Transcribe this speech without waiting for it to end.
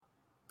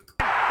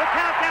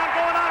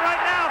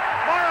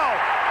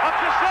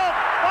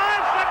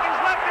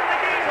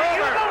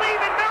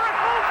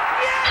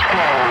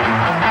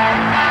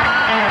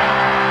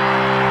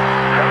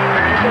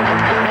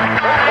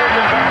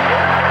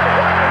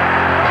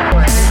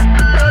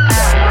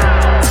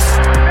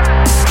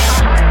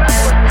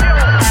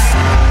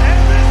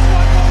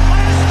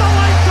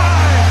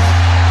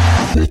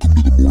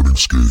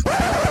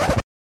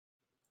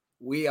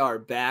are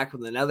back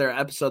with another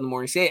episode of the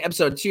Morning Skate,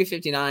 episode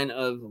 259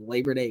 of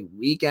Labor Day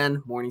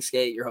weekend. Morning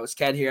Skate, your host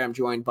Ked here. I'm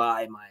joined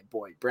by my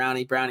boy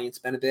Brownie. Brownie, it's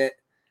been a bit.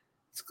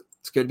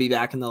 It's good to be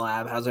back in the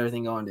lab. How's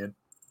everything going, dude?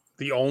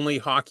 The only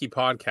hockey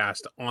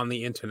podcast on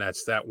the internet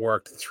that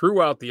worked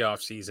throughout the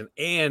offseason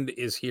and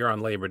is here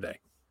on Labor Day.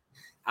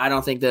 I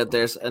don't think that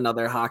there's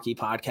another hockey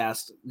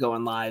podcast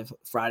going live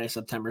Friday,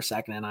 September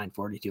 2nd at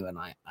 9:42 at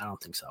night. I don't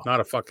think so.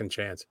 Not a fucking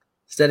chance.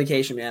 It's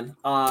dedication, man.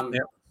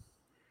 Yep.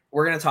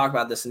 We're gonna talk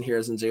about this in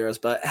Heroes and Zeros,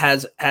 but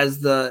has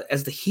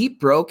the heat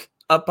broke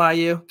up by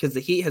you? Because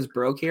the heat has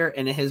broke here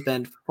and it has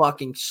been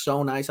fucking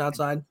so nice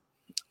outside.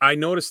 I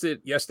noticed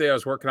it yesterday. I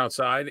was working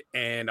outside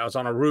and I was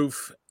on a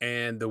roof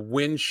and the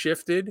wind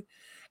shifted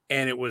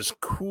and it was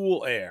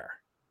cool air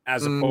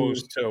as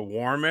opposed to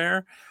warm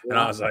air. Yeah. And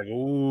I was like,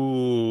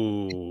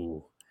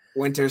 ooh.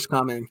 Winter's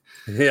coming.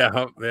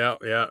 Yeah.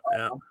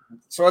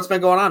 So what's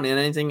been going on, man?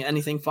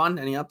 Anything fun?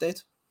 Any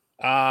updates?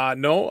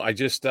 No, I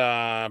just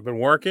been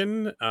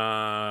working,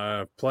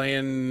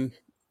 playing.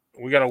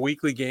 We got a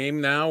weekly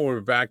game now.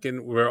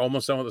 We're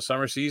almost done with the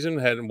summer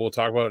season. We'll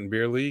talk about it in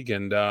beer league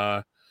and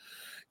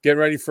getting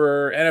ready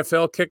for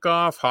NFL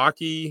kickoff,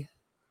 hockey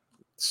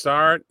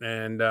start,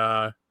 and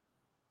yeah,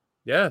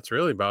 that's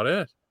really about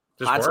it.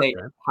 Just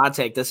hot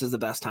take. This is the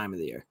best time of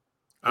the year.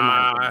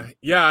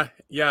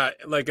 Yeah.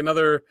 Like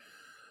another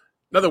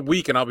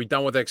week and I'll be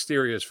done with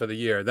exteriors for the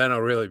year. Then I'll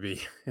really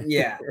be.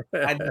 Yeah.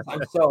 I'm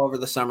so over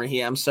the summer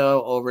heat. I'm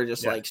so over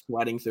just like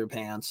sweating through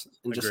pants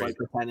and just like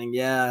pretending.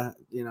 Yeah.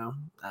 You know,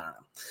 I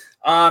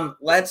don't know.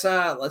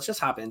 Let's just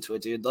hop into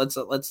it, dude.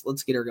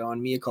 Let's get her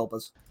going. Mea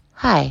culpas.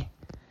 Hi,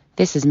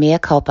 this is Mea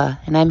Culpa,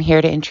 and I'm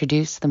here to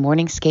introduce the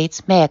Morning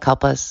Skates Mea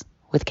Culpas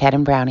with Ked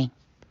and Brownie.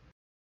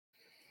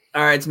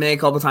 All right, it's Mea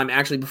Culpa time.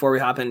 Actually, before we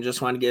hop in,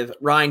 just want to give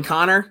Ryan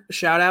Connor a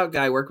shout out.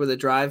 Guy worked with a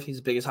Drive. He's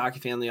the biggest hockey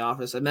fan in the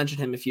office. I mentioned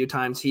him a few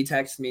times. He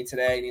texted me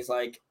today and he's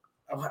like,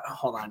 oh,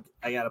 hold on,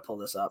 I got to pull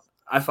this up.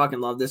 I fucking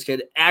love this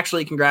kid.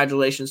 Actually,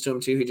 congratulations to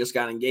him too. He just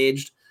got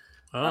engaged.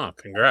 Oh,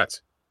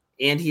 congrats.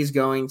 And he's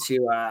going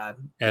to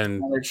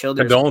and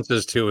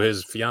condolences to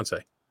his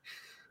fiance.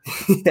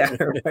 Yeah,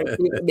 right.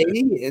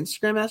 Maybe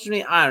Instagram messaged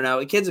me. I don't know.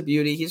 The kid's a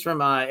beauty. He's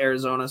from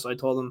Arizona, so I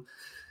told him,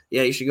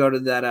 yeah, you should go to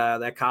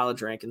that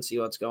college rink and see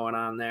what's going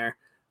on there.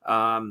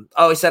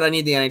 He said I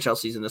need the NHL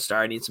season to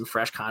start. I need some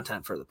fresh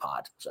content for the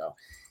pod. So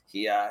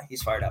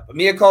he's fired up. But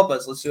Mea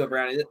culpas, let's do it,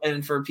 Brownie.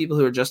 And for people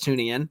who are just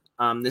tuning in,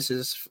 this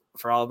is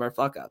for all of our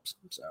fuck ups.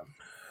 So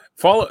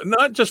follow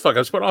not just fuck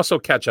ups, but also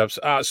catch ups.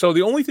 So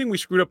the only thing we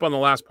screwed up on the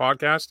last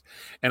podcast,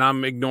 and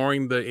I'm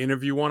ignoring the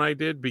interview one I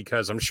did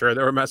because I'm sure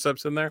there were mess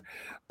ups in there,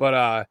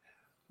 but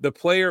the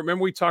player,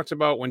 remember we talked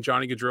about when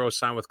Johnny Gaudreau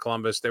signed with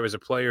Columbus, there was a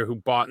player who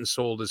bought and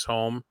sold his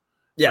home.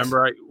 Yes.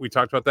 Remember we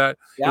talked about that?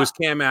 Yeah. It was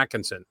Cam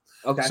Atkinson.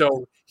 Okay.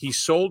 So he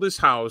sold his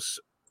house,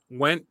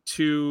 went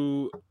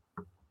to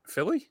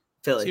Philly.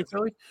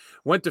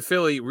 Went to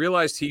Philly,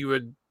 realized he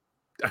would,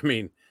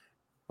 there's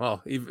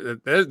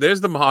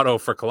the motto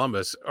for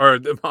Columbus,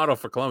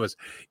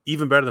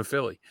 even better than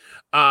Philly.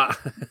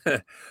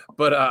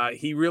 But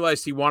he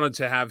realized he wanted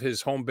to have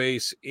his home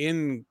base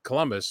in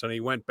Columbus, and he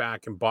went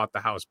back and bought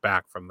the house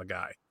back from the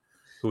guy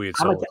who he had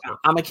sold.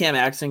 I'm a Cam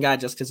Atkinson guy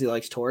just because he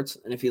likes torts,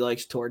 and if he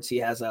likes torts, he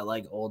has that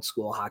like old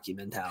school hockey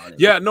mentality.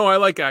 Yeah, no, I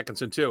like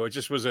Atkinson too. It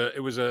just was I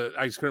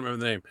just couldn't remember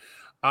the name.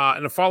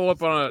 And a follow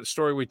up on a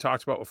story we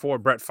talked about before,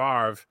 Brett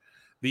Favre.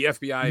 The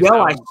FBI.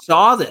 I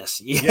saw this.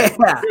 Yeah,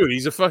 dude,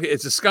 it's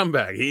a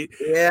scumbag.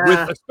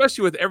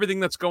 Especially with everything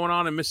that's going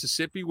on in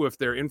Mississippi with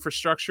their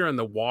infrastructure and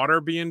the water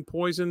being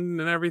poisoned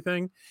and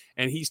everything.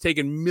 And he's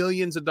taking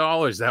millions of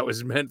dollars that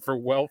was meant for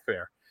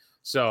welfare.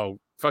 So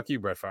fuck you,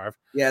 Brett Favre.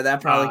 Yeah,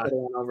 that probably could have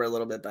went over a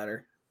little bit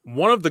better.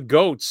 One of the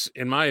GOATs,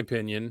 in my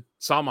opinion,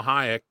 Salma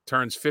Hayek,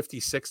 turns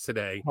 56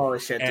 today. Holy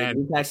shit, dude.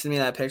 You texted me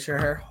that picture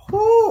of her?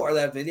 Woo, or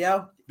that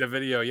video? The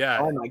video, yeah.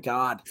 Oh, my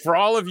God. For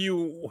all of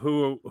you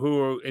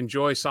who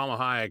enjoy Salma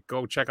Hayek,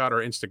 go check out her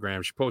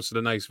Instagram. She posted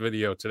a nice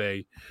video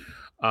today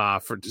to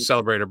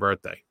celebrate her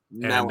birthday.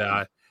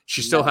 And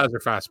she still has her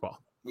fastball.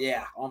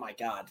 Yeah. Oh, my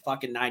God.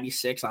 Fucking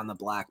 96 on the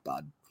black,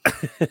 bud.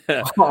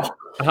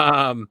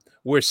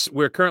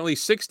 We're currently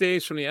 6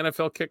 days from the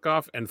NFL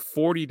kickoff and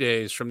 40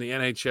 days from the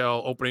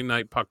NHL opening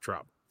night puck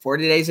drop.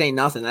 40 days ain't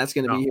nothing. That's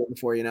going to be here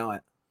before you know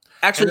it.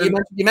 Actually,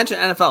 you mentioned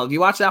NFL. Have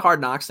you watched that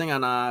Hard Knocks thing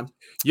on?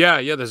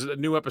 Yeah. There's a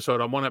new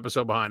episode. I'm one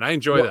episode behind. I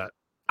enjoy that.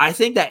 I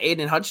think that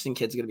Aiden Hutchinson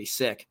kid's going to be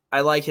sick.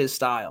 I like his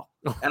style,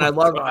 and I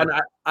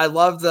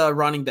love the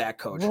running back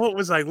coach. What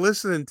was I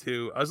listening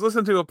to? I was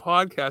listening to a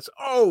podcast.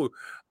 Oh,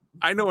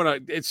 I know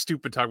it's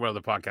stupid talking about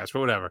the podcast, but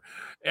whatever.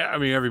 I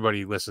mean,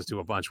 everybody listens to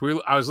a bunch.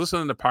 I was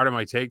listening to Part of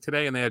My Take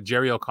today, and they had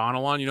Jerry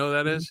O'Connell on. You know who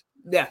that is?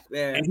 Yeah.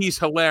 And he's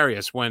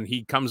hilarious when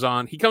he comes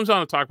on. He comes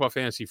on to talk about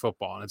fantasy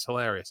football, and it's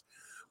hilarious.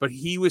 But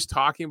he was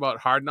talking about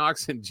Hard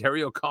Knocks, and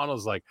Jerry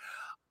O'Connell's like,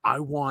 I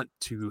want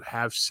to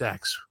have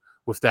sex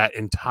with that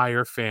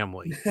entire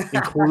family,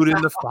 including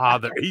the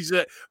father.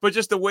 But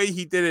just the way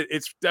he did it,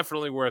 it's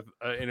definitely worth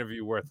an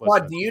interview worth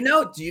listening.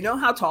 Do you know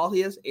how tall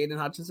he is, Aiden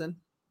Hutchinson?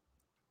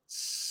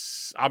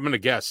 I'm gonna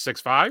guess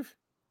 6'5".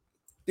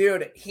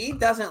 Dude, he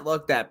doesn't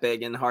look that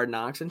big in Hard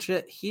Knocks and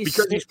shit.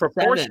 Because he's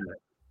proportionate.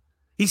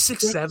 He's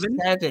 6'7"?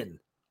 6'7".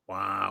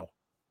 Wow.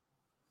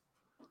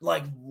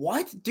 Like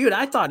what, dude?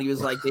 I thought he was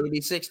like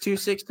maybe 6'2",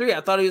 6'3". I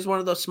thought he was one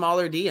of those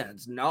smaller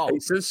DNs. No. Hey,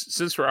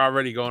 since we're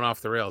already going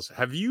off the rails,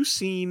 have you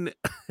seen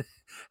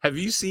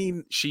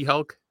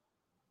She-Hulk?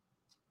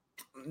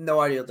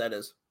 No idea what that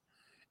is.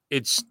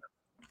 It's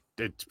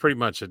pretty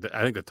much.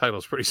 I think the title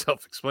is pretty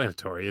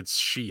self-explanatory. It's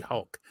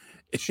She-Hulk.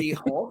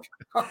 She-Hulk?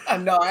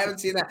 No, I haven't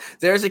seen that.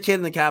 There's a kid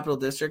in the Capital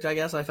District, I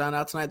guess I found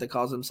out tonight, that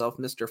calls himself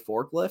Mr.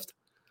 Forklift.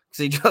 Because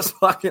he just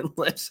fucking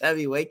lifts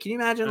heavy weight. Can you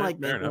imagine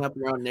making up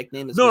your own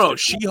nickname? No,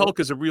 She-Hulk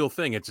is a real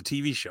thing. It's a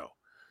TV show.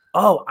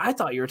 Oh, I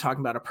thought you were talking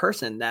about a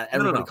person that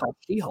everybody called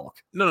She-Hulk.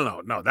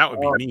 No. That would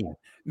be mean.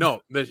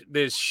 No,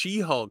 there's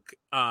She-Hulk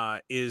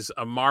is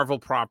a Marvel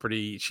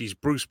property. She's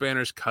Bruce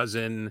Banner's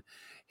cousin.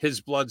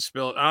 His blood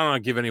spilled. I don't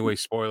want to give any away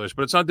spoilers,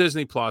 but it's on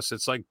Disney Plus.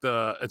 It's like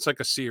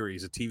a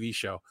series, a TV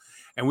show.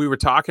 And we were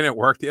talking at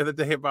work the other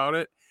day about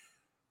it.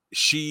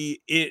 She's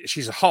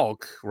a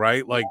Hulk,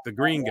 right? Like the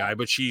green guy,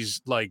 but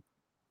she's like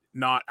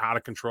not out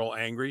of control,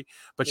 angry.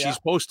 But she's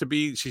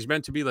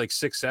meant to be like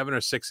 6'7" or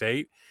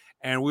 6'8".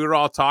 And we were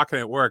all talking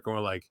at work, and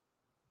we're like,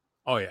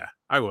 "Oh yeah,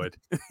 I would."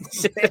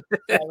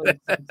 The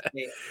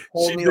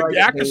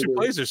actress who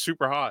plays her is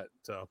super hot.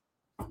 So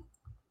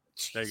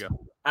there you go.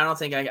 I don't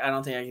think I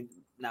can.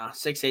 No,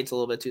 6'8's a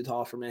little bit too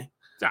tall for me.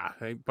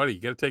 Hey, buddy,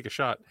 you got to take a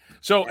shot.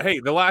 So,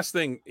 hey, the last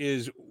thing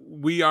is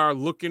we are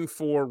looking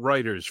for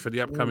writers for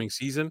the upcoming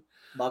season.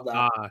 Love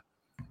that.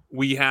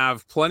 We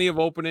have plenty of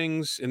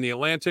openings in the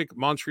Atlantic,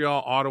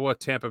 Montreal, Ottawa,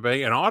 Tampa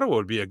Bay, and Ottawa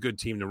would be a good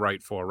team to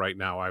write for right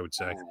now, I would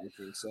say. I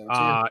think so,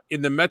 too.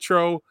 In the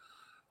Metro,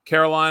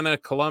 Carolina,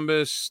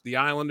 Columbus, the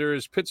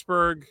Islanders,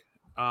 Pittsburgh.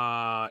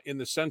 In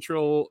the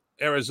Central,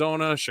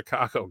 Arizona,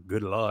 Chicago,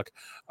 good luck.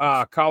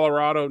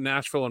 Colorado,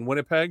 Nashville, and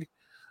Winnipeg.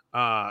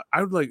 I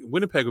would like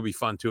Winnipeg would be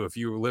fun too if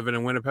you were living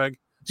in Winnipeg.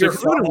 So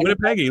if you live in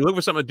Winnipeg and you look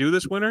for something to do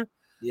this winter,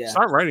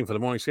 start writing for the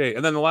Morning Skate.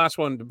 And then the last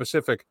one, the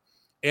Pacific,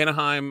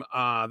 Anaheim,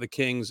 the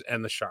Kings,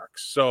 and the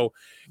Sharks. So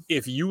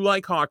if you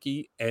like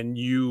hockey and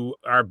you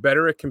are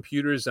better at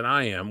computers than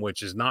I am,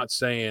 which is not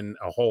saying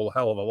a whole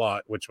hell of a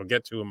lot, which we'll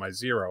get to in my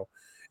zero,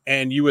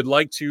 and you would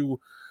like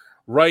to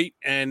write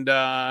and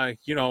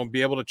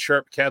be able to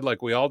chirp Ked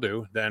like we all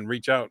do, then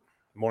reach out.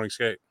 Morning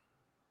Skate.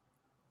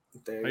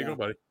 There you go,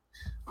 buddy.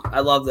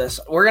 I love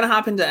this. We're going to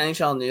hop into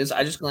NHL news.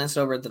 I just glanced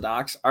over at the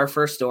docs. Our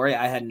first story,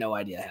 I had no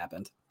idea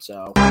happened.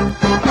 So.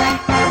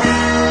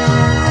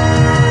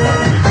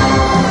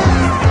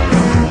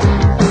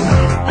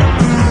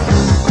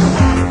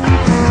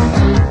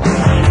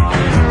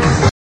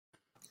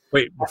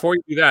 Wait, before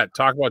you do that,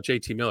 talk about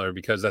JT Miller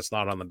because that's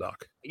not on the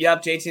doc.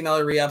 Yep, JT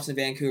Miller re-ups in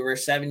Vancouver,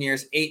 7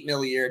 years, $8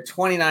 million a year,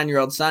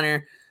 29-year-old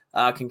center.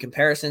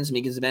 Comparisons,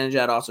 Mika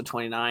Zibanejad, also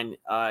 29.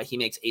 He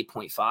makes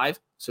 8.5,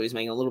 so he's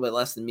making a little bit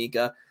less than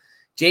Mika.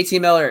 JT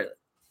Miller,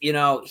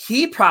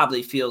 he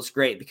probably feels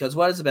great because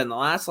what has it been the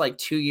last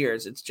 2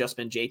 years? It's just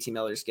been JT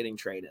Miller's getting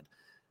traded,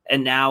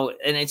 and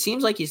it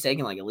seems like he's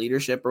taking a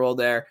leadership role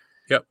there.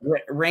 Yep.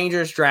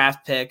 Rangers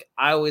draft pick.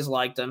 I always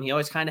liked him. He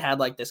always kind of had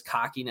this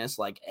cockiness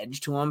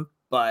edge to him,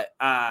 but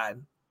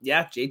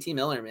JT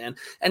Miller, man,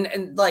 and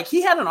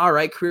he had an all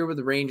right career with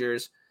the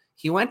Rangers.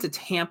 He went to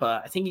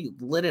Tampa. I think he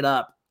lit it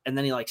up. And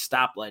then he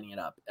stopped lighting it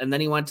up. And then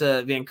he went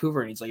to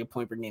Vancouver and he's a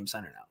point per game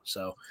center now.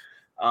 So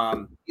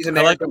he's American.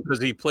 I like him because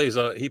he plays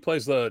the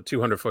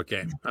 200-foot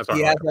game. That's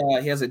he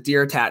has a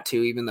deer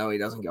tattoo, even though he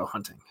doesn't go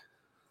hunting.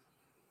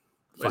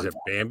 Is it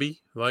Bambi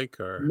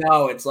or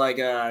no? It's I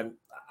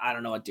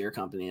don't know what deer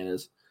company it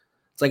is.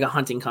 It's a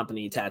hunting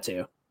company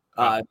tattoo.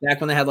 Back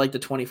when they had the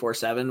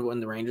 24/7 when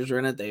the Rangers were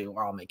in it, they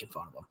were all making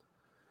fun of them.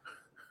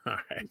 All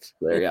right,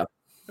 there you go.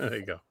 There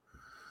you go.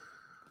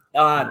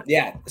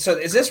 So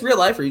is this real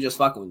life or are you just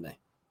fucking with me?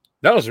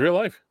 That was real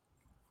life.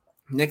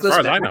 Nicholas,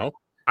 as far as I know.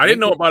 I didn't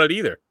know about it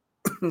either.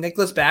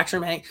 Nicholas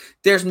Backstrom,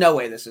 there's no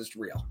way this is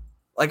real.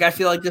 I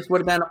feel like this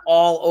would have been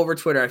all over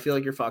Twitter. I feel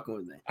like you're fucking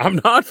with me. I'm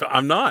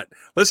not.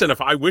 Listen,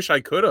 I wish I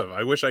could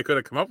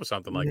have come up with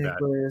something like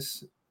that.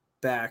 Nicholas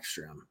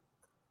Backstrom.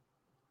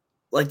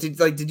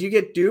 Did you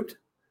get duped?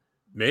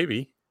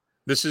 Maybe.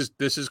 This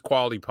is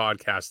quality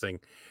podcasting.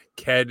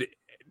 Ked,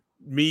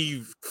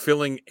 me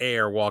filling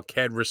air while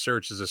Ked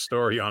researches a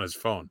story on his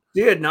phone.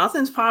 Dude,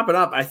 nothing's popping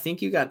up. I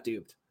think you got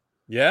duped.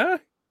 Yeah?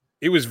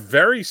 It was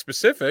very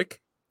specific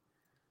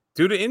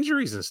due to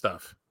injuries and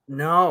stuff.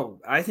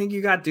 No, I think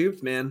you got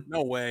duped, man.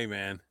 No way,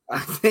 man. I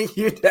think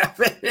you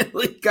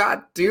definitely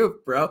got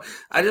duped, bro.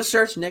 I just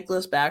searched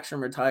Nicholas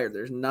Backstrom retired.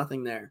 There's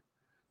nothing there.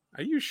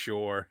 Are you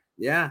sure?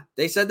 Yeah.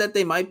 They said that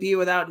they might be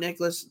without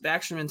Nicholas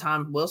Backstrom and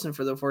Tom Wilson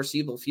for the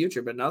foreseeable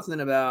future, but nothing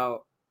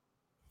about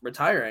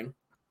retiring.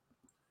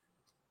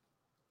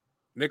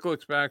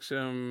 Nicholas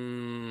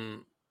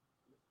Backstrom.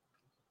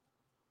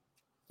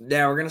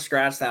 Yeah, we're gonna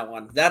scratch that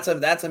one. That's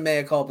a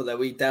mea culpa that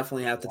we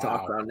definitely have to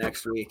talk about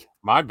next week.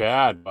 My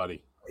bad,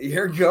 buddy.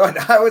 You're good.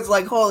 I was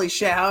like, holy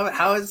shit! How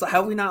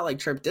have we not like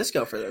tripped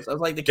disco for this? I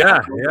was like, the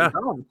yeah.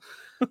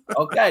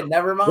 Okay,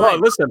 never mind. Well,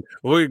 listen,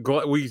 we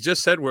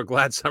just said we're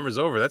glad summer's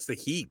over. That's the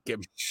heat.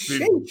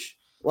 Sheesh.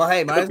 Well,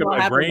 hey, might as well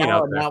happen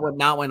now and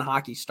not when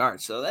hockey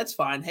starts. So that's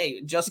fine.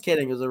 Hey, just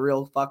kidding. It was a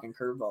real fucking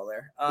curveball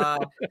there.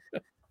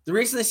 The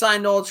recently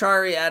signed Noel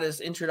Acciari at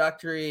his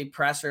introductory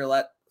presser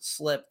let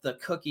slip the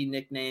cookie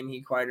nickname he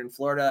acquired in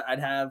Florida.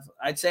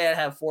 I'd say I'd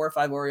have 4 or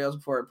 5 Oreos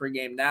before a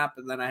pregame nap,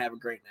 and then I have a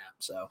great nap.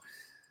 So,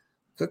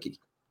 cookie.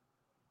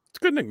 It's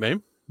a good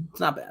nickname. It's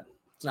not bad.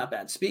 It's not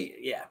bad. It's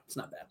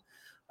not bad.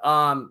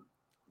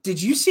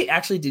 Did you see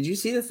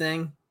the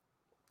thing?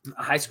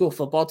 A high school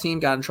football team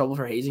got in trouble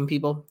for hazing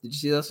people. Did you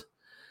see this?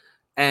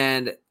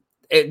 And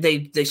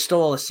they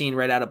stole a scene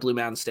right out of Blue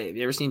Mountain State. Have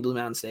you ever seen Blue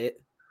Mountain State?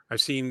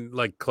 I've seen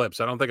like clips.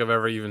 I don't think I've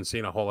ever even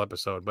seen a whole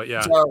episode, but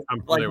yeah. So,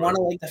 like one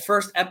of like the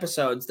first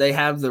episodes, they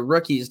have the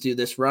rookies do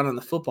this run on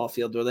the football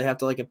field where they have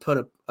to like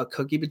put a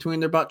cookie between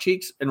their butt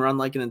cheeks and run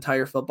like an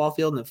entire football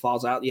field, and it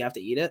falls out. You have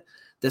to eat it.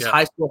 This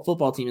high school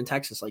football team in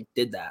Texas like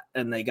did that,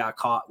 and they got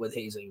caught with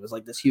hazing. It was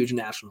like this huge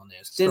national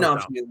news. Didn't know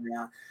if you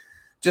knew.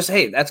 Just,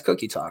 hey, that's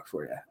cookie talk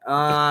for you.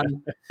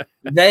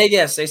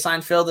 Vegas, they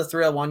signed Phil the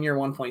Thrill 1 year,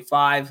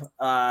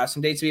 1.5.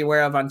 Some dates to be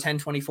aware of: on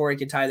 10/24, he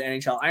could tie the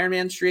NHL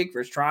Ironman streak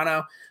versus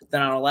Toronto.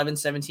 Then on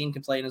 11/17,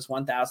 could play in his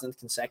 1,000th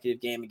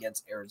consecutive game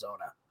against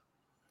Arizona.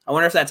 I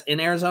wonder if that's in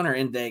Arizona or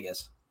in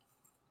Vegas.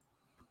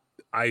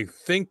 I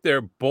think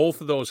both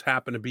of those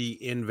happen to be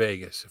in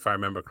Vegas, if I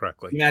remember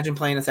correctly. Imagine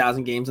playing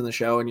 1,000 games in the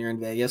show and you're in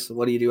Vegas.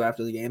 What do you do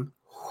after the game?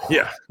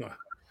 Yeah. Wow.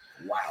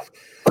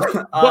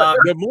 But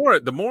the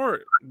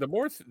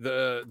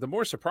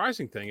more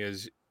surprising thing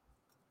is,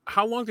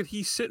 how long did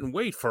he sit and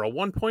wait for a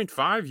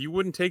 1.5? You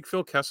wouldn't take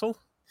Phil Kessel?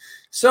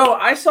 So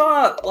I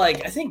saw,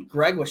 like, I think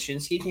Greg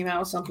Wyshynski came out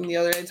with something the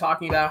other day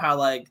talking about how,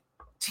 like,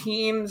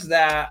 teams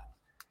that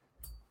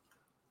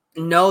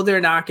know they're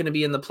not going to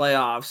be in the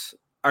playoffs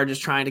are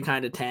just trying to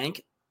kind of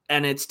tank,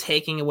 and it's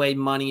taking away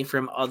money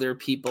from other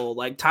people.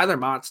 Like Tyler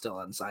Mott's still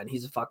unsigned.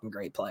 He's a fucking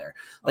great player.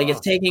 Like it's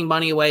taking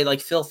money away.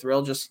 Like Phil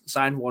Thrill just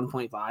signed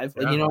 1.5.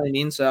 Like, you know what I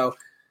mean? So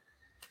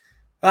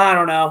I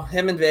don't know.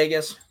 Him in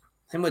Vegas,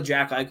 him with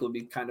Jack Eichel would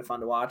be kind of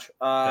fun to watch.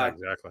 Yeah,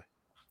 exactly.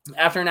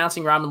 After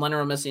announcing Robin Leonard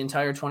will miss the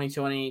entire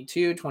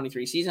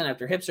 2022-23 season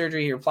after hip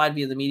surgery, he replied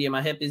via the media,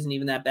 "My hip isn't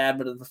even that bad,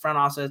 but if the front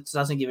office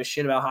doesn't give a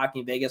shit about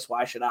hockey in Vegas,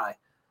 why should I?"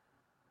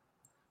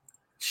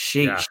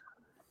 Sheesh.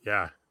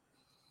 Yeah.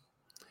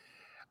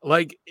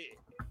 Like,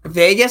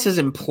 Vegas is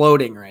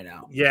imploding right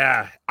now.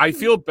 Yeah, I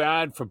feel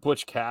bad for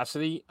Butch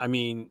Cassidy. I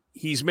mean,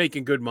 he's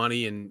making good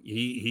money and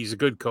he's a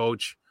good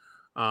coach.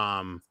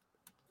 Yeah,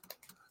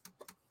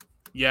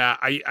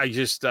 I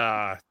just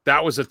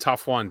that was a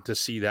tough one to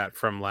see that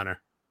from Leonard.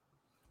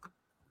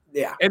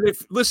 Yeah. And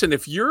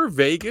if you're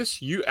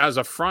Vegas, you as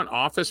a front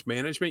office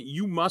management,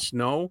 you must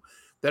know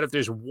that if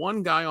there's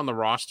one guy on the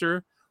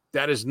roster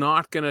that is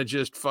not going to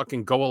just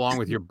fucking go along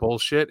with your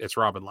bullshit, it's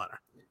Robin Leonard.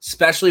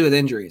 Especially with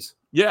injuries.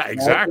 Yeah,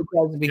 exactly.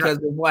 Because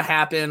of what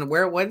happened.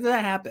 When did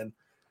that happen?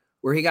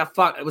 Where he got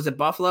fucked? Was it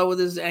Buffalo with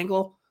his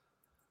ankle?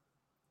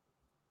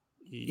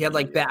 He had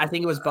like I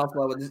think it was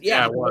Buffalo with his.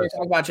 Yeah, we're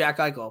talking about Jack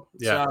Eichel.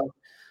 Yeah.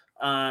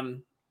 So,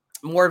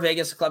 more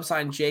Vegas club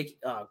signed Jake.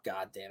 Oh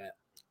god damn it,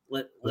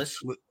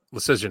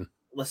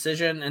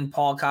 Lecision and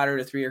Paul Cotter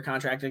to 3-year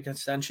contract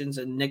extensions,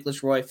 and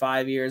Nicholas Roy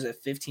 5 years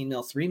at $15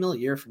 million, $3 million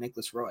a year for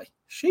Nicholas Roy.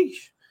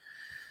 Sheesh.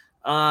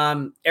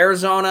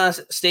 Arizona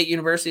State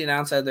University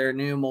announced that their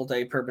new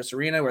multi-purpose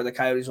arena where the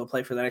Coyotes will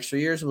play for the next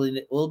 3 years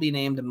will be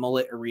named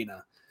Mullet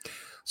Arena.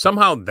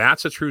 Somehow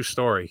that's a true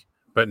story,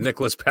 but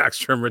Nicholas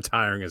Backstrom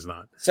retiring is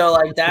not. So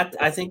like that,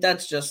 I think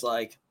that's just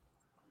like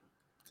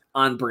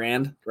on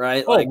brand,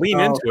 right? Oh, like, lean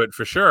into it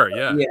for sure.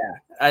 Yeah. Yeah.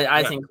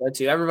 I think so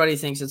too. Everybody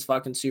thinks it's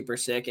fucking super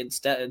sick. It's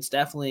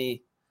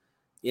definitely,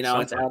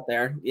 it's out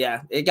there.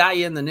 Yeah. It got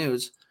you in the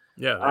news.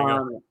 Yeah. There you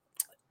go.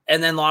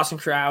 And then Lawson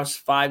Krause,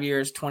 5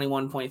 years,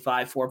 21.5,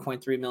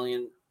 4.3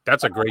 million.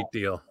 That's a great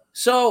deal.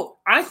 So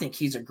I think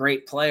he's a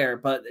great player,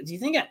 but do you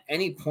think at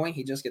any point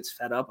he just gets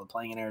fed up of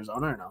playing in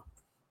Arizona or no?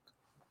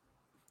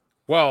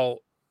 Well,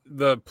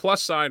 the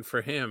plus side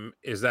for him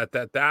is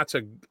that's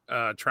a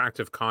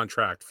attractive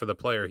contract for the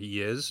player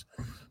he is.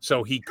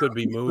 So he could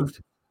be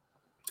moved.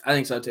 I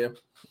think so too.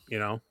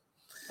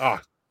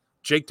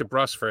 Jake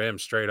DeBrusk for him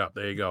straight up.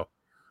 There you go.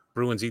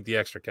 Bruins eat the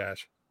extra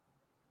cash.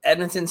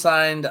 Edmonton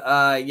signed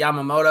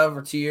Yamamoto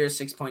for 2 years,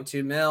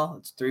 $6.2 million.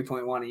 It's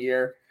 $3.1 a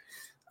year.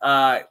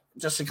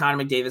 Justin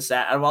Connor McDavid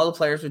stat. Out of all the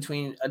players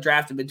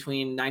drafted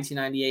between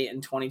 1998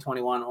 and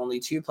 2021, only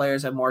 2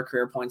 players have more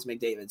career points than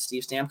McDavid.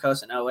 Steve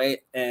Stamkos in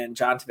 2008 and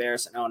John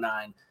Tavares in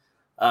 2009.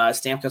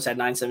 Stamkos had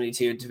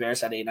 972,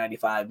 Tavares had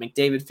 895.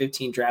 McDavid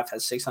 15 draft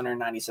has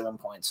 697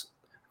 points,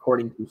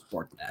 according to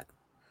Sportsnet.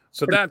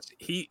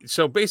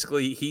 So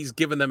basically he's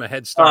given them a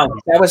head start.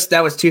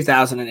 That was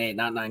 2008,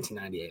 not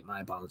 1998. My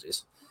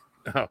apologies.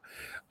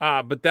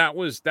 But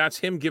that's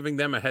him giving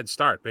them a head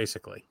start,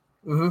 basically.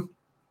 Mm-hmm.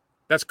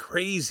 That's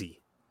crazy.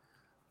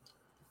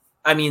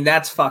 I mean,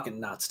 that's fucking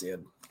nuts,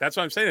 dude. That's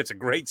what I'm saying. It's a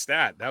great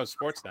stat. That was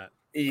Sportsnet.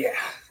 Yeah.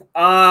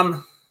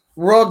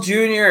 World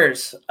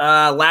Juniors.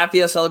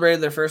 Latvia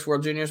celebrated their first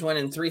World Juniors win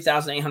in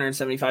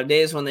 3,875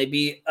 days when they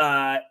beat.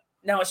 Now,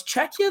 is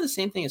Czechia the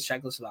same thing as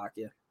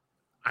Czechoslovakia?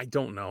 I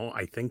don't know.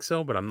 I think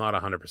so, but I'm not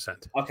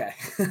 100%. Okay.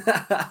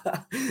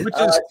 Which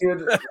is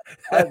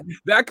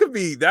that could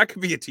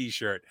be a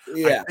T-shirt.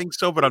 Yeah. I think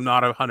so, but I'm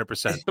not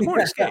 100%. The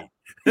morning skate.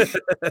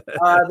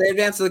 They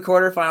advanced to the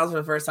quarterfinals for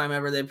the first time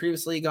ever. They'd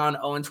previously gone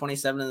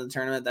 0-27 in the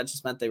tournament. That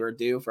just meant they were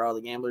due for all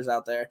the gamblers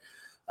out there.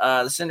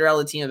 The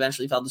Cinderella team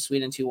eventually fell to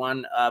Sweden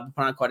 2-1,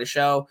 put on quite a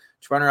show.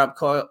 To runner-up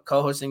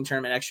co-hosting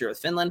tournament next year with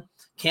Finland.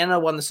 Canada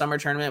won the summer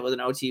tournament with an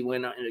OT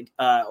win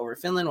over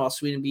Finland, while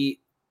Sweden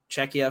beat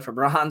Czechia for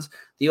bronze.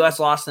 The U.S.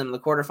 lost them in the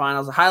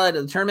quarterfinals. The highlight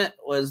of the tournament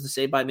was the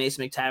save by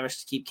Mason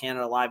McTavish to keep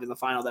Canada alive in the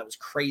final. That was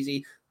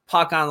crazy.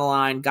 Puck on the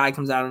line. Guy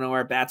comes out of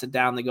nowhere, bats it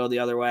down. They go the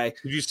other way.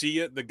 Did you see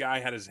it? The guy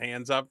had his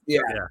hands up.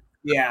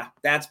 Yeah.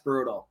 That's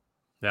brutal.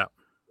 Yeah.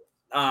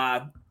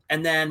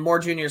 And then more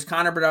juniors.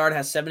 Connor Bedard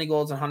has 70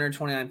 goals and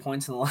 129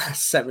 points in the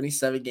last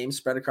 77 games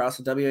spread across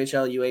the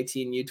WHL,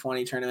 U18,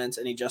 U20 tournaments,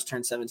 and he just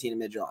turned 17 in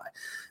mid-July.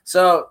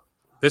 So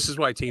this is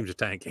why teams are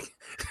tanking.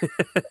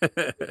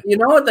 You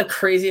know what the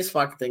craziest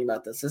fucking thing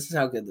about this? This is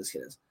how good this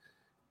kid is.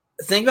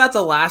 Think about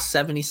the last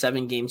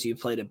 77 games you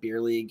played at beer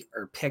league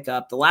or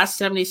pickup. The last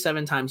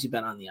 77 times you've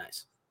been on the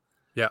ice.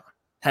 Yeah.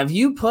 Have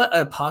you put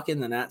a puck in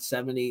the net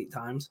 70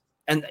 times,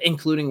 and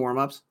including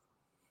warm-ups?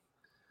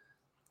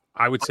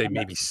 I would say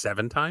maybe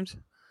 7 times.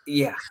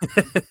 Yeah.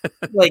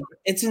 Like,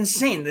 it's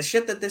insane. The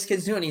shit that this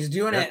kid's doing. He's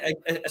doing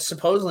it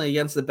supposedly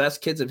against the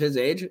best kids of his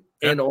age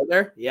and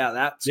older. Yeah,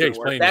 that's he's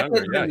playing that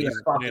younger. kid's going to be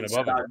a fucking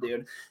star,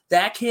 dude.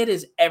 That kid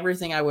is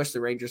everything I wish the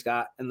Rangers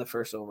got in the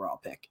first overall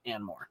pick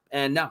and more.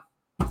 And no.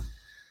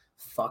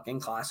 Fucking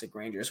classic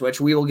Rangers,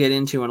 which we will get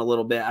into in a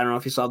little bit. I don't know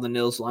if you saw the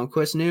Nils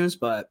Lundkvist news,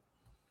 but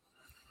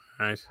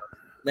nice.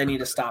 They need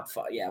to stop.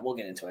 Yeah, we'll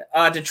get into it.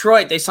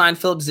 Detroit, they signed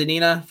Philip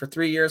Zadina for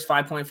 3 years,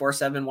 $5.47,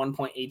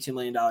 $1.82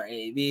 million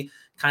AAV.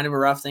 Kind of a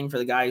rough thing for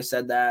the guy who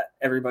said that.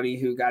 Everybody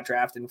who got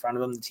drafted in front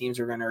of him, the teams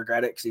are going to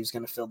regret it because he was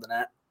going to fill the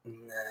net.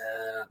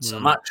 Not so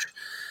much.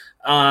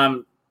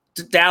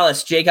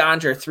 Dallas, Jake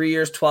Onger, 3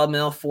 years, 12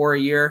 mil, 4 a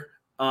year.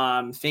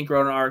 Fink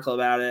wrote an article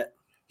about it.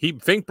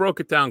 Fink broke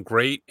it down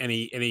great, and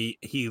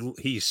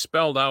he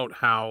spelled out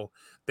how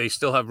they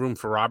still have room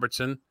for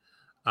Robertson.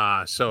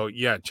 So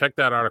yeah, check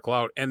that article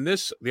out. And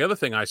the other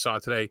thing I saw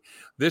today,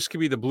 this could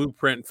be the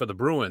blueprint for the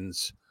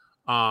Bruins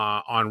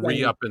on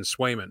re-up and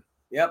Swayman.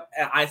 Yep.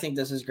 I think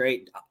this is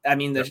great. I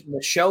mean, the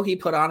show he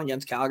put on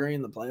against Calgary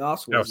in the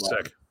playoffs was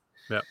sick.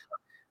 Yep.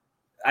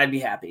 I'd be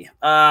happy.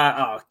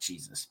 Oh,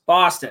 Jesus.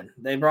 Boston.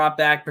 They brought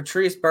back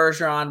Patrice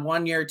Bergeron,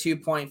 1 year,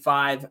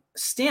 2.5.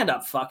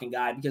 Stand-up fucking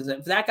guy, because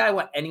if that guy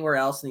went anywhere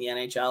else in the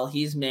NHL,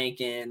 he's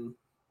making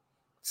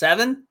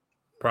 7?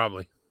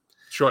 Probably.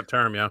 Short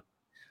term, yeah.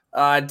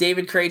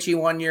 David Krejci,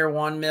 1 year,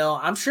 $1 million.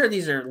 I'm sure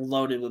these are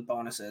loaded with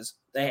bonuses.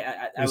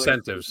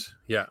 Incentives,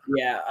 yeah.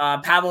 Yeah.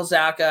 Pavel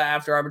Zacha,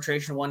 after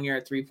arbitration, 1 year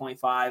at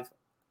 3.5.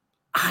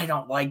 I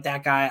don't like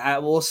that guy.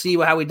 We'll see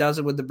how he does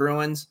it with the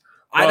Bruins.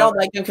 Well, I don't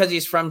like him because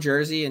he's from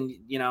Jersey, and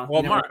you never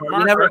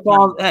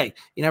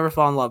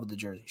fall in love with the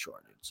Jersey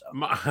Shore, dude. So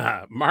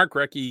Mark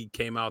Recchi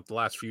came out the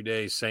last few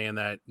days saying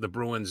that the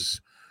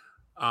Bruins,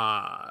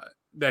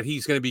 that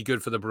he's going to be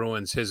good for the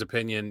Bruins. His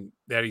opinion,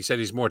 that he said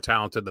he's more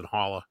talented than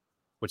Haula,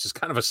 which is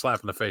kind of a slap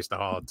in the face to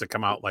Haula to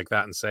come out like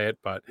that and say it.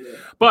 But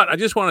I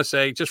just want to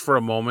say, just for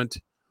a moment,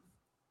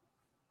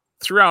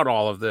 throughout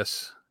all of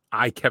this,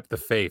 I kept the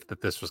faith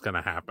that this was going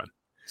to happen.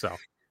 So.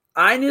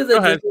 I knew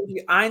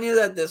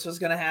that this was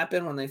going to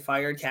happen when they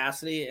fired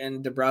Cassidy,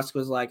 and DeBrusk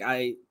was like,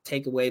 "I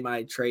take away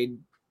my trade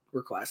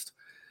request."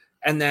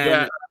 And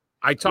then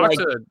I talked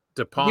to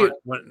DuPont.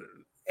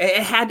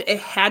 It had to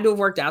have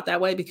worked out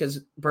that way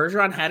because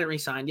Bergeron hadn't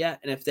resigned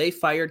yet, and if they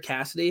fired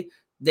Cassidy,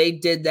 they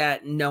did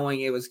that knowing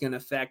it was going to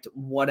affect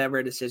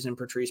whatever decision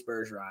Patrice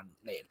Bergeron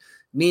made,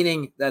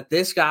 meaning that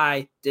this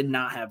guy did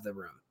not have the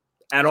room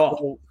at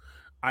all.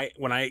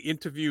 When I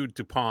interviewed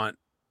DuPont.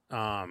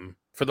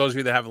 For those of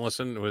you that haven't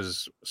listened, it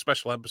was a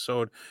special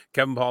episode.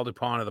 Kevin Paul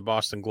DuPont of the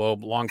Boston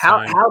Globe, long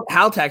time.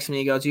 Hal texted me.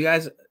 He goes, "You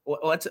guys,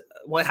 what?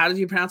 How did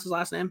you pronounce his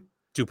last name?"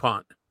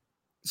 DuPont.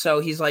 So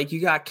he's like, "You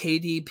got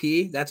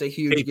KDP. That's a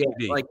huge get."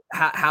 Like,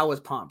 Hal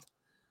was pumped.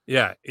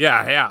 Yeah.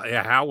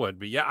 Hal would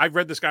be. Yeah, I've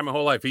read this guy my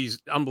whole life. He's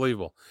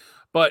unbelievable.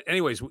 But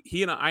anyways,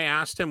 I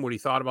asked him what he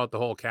thought about the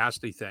whole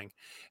Cassidy thing,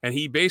 and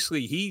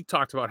he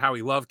talked about how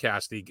he loved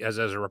Cassidy as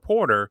a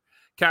reporter.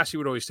 Cassidy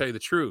would always tell you the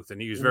truth,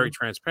 and he was very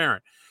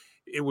transparent.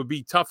 It would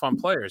be tough on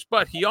players,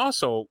 but he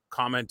also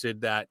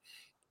commented that,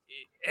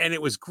 and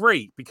it was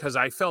great because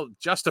I felt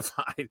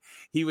justified.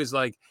 He was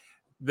like,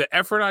 the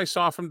effort I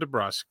saw from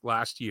DeBrusk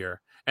last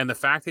year and the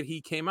fact that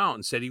he came out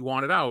and said he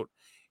wanted out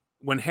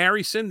when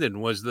Harry Sinden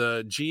was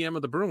the GM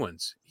of the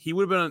Bruins, he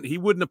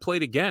wouldn't have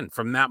played again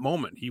from that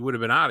moment. He would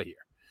have been out of here.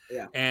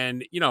 Yeah.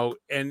 And,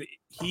 and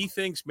he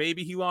thinks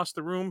maybe he lost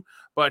the room,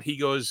 but he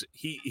goes,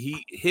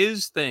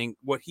 his thing,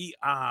 what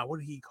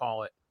did he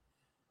call it?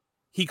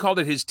 he called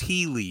it his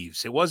tea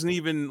leaves. It wasn't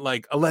even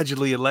like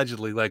allegedly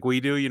like we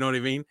do. You know what I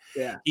mean?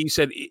 Yeah. He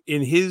said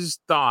in his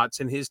thoughts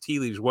and his tea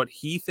leaves, what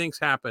he thinks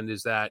happened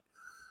is that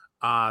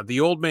the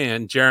old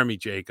man, Jeremy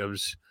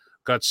Jacobs,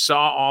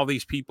 saw all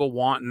these people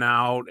wanting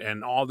out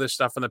and all this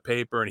stuff in the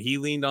paper. And he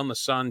leaned on the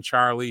son,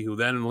 Charlie, who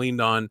then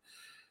leaned on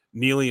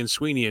Neely and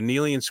Sweeney. And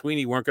Neely and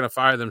Sweeney weren't going to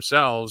fire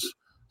themselves.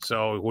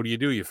 So what do?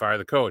 You fire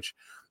the coach.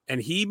 And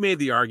he made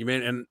the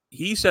argument, and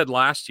he said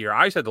last year,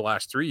 I said the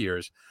last 3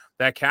 years,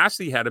 that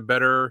Cassidy had a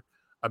better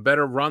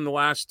run the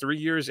last 3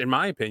 years, in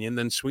my opinion,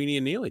 than Sweeney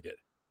and Neely did.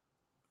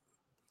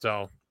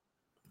 So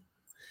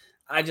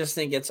I just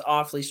think it's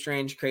awfully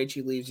strange.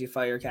 Krejci leaves, you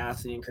fire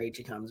Cassidy, and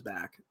Krejci comes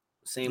back.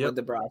 Same with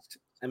DeBrusque.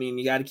 I mean,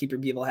 you got to keep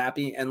your people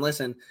happy. And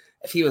listen,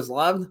 if he was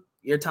loved,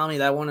 you're telling me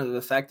that wouldn't have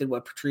affected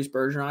what Patrice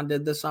Bergeron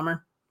did this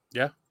summer?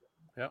 Yeah.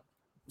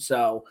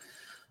 So,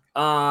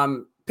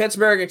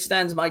 Pittsburgh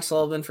extends Mike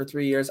Sullivan for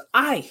 3 years.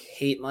 I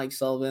hate Mike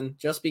Sullivan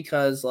just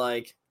because,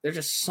 like, there's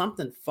just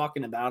something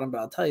fucking about him. But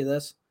I'll tell you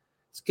this.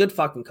 It's a good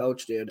fucking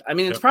coach, dude. I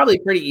mean, it's probably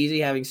pretty easy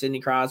having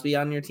Sidney Crosby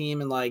on your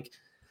team and, like,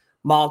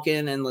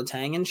 Malkin and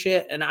Letang and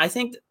shit. And I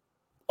think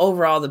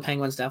overall the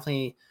Penguins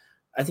definitely,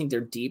 I think they're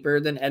deeper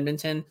than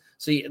Edmonton.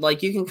 So, you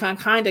can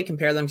kind of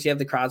compare them because you have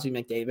the Crosby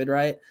McDavid,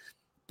 right?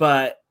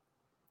 But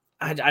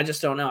I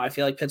just don't know. I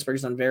feel like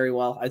Pittsburgh's done very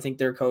well. I think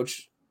their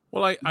coach.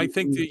 Well, I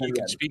think that you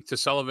can speak to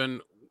Sullivan,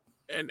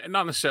 and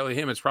not necessarily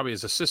him. It's probably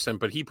his assistant,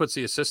 but he puts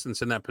the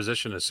assistants in that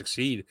position to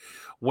succeed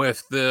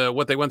with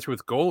what they went through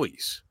with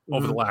goalies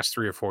over the last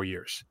 3 or 4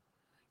 years.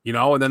 You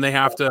know, and then they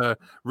have to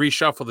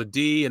reshuffle the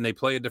D, and they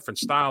play a different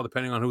style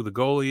depending on who the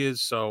goalie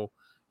is. So,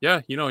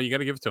 yeah, you got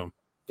to give it to him.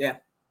 Yeah.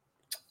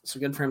 So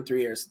good for him,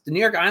 3 years. The New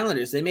York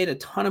Islanders, they made a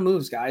ton of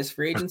moves, guys.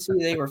 Free agency,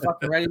 they were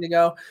fucking ready to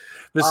go.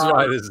 This is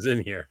why this is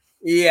in here.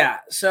 Yeah.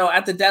 So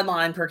at the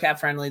deadline, per cap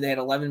friendly, they had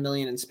 $11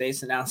 million in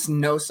space, announced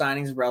no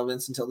signings of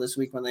relevance until this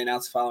week when they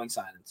announced the following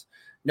signings.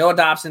 Noah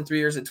Dobson, 3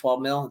 years at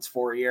 $12 million. It's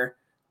 4 a year.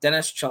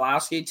 Dennis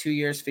Cholowski, 2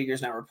 years,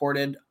 figures not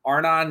reported.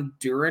 Arnon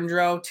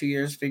Durandro, 2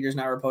 years, figures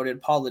not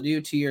reported. Paul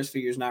Ledoux, 2 years,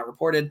 figures not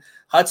reported.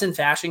 Hudson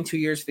Fasching, 2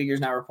 years, figures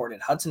not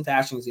reported. Hudson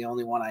Fasching is the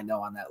only one I know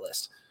on that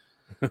list.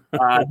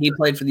 He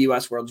played for the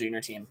U.S. World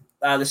Junior team.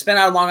 The spin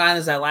out of Long Island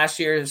is that last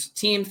year's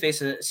team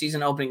faced a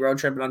season-opening road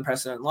trip and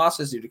unprecedented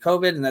losses due to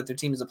COVID, and that their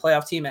team is a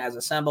playoff team as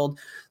assembled.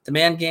 The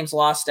man games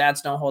lost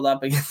stats don't hold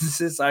up against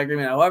this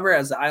argument. However,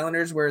 as the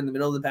Islanders were in the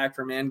middle of the pack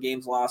for man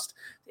games lost,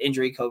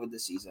 injury COVID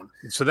this season.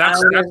 So that's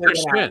their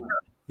spin.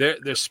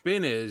 Their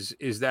spin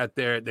is that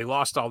they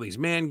lost all these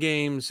man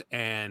games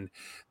and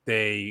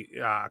they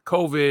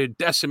COVID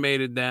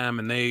decimated them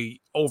and they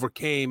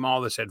overcame all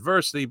this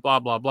adversity, blah,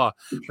 blah, blah.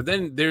 But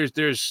then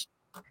there's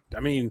I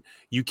mean,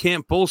 you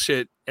can't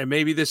bullshit, and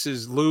maybe this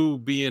is Lou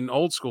being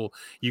old school.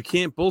 You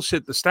can't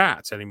bullshit the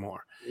stats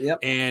anymore. Yep.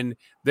 And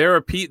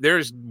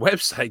there's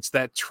websites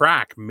that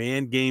track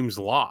man games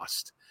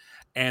lost,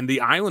 and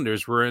the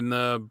Islanders were in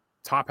the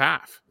top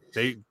half.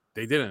 They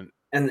didn't.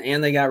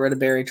 And they got rid of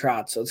Barry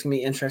Trotz, so it's gonna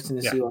be interesting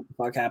to see what the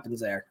fuck happens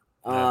there.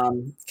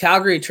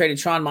 Calgary traded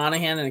Sean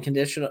Monahan in a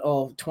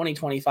conditional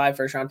 2025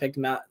 first round pick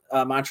to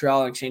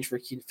Montreal in exchange for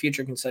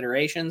future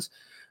considerations.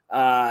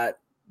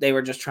 They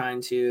were just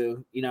trying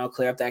to,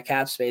 clear up that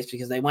cap space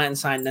because they went and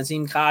signed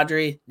Nazem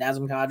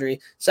Kadri,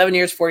 7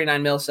 years,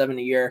 $49 million, 7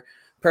 a year.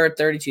 Per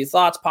 32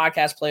 Thoughts,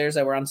 podcast players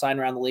that were unsigned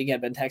around the league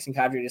had been texting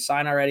Kadri to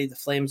sign already. The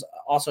Flames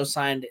also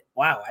signed.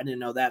 Wow, I didn't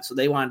know that. So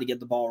they wanted to get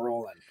the ball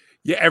rolling.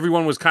 Yeah,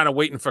 everyone was kind of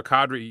waiting for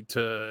Kadri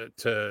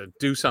to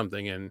do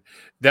something, and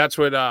that's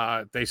what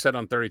they said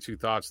on 32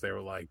 Thoughts. They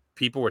were like,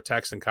 people were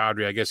texting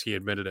Kadri. I guess he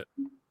admitted it.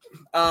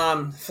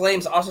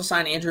 Flames also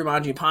signed Andrew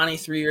Mangiapane,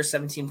 3 years,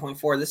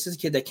 17.4. This is a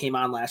kid that came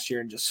on last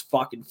year and just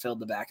fucking filled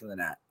the back of the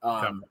net.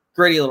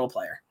 Gritty little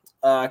player.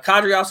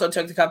 Kadri also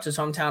took the cup to his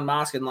hometown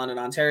mosque in London,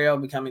 Ontario,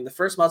 becoming the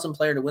first Muslim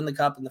player to win the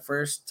cup and the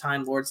first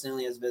time Lord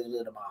Stanley has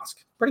visited a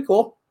mosque. Pretty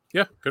cool.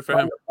 Yeah, good for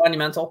him.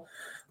 Monumental.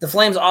 The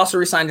Flames also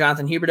re-signed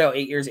Jonathan Huberdeau,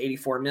 8 years,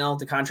 $84 million.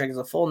 The contract is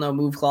a full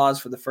no-move clause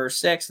for the first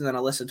 6 and then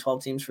a list of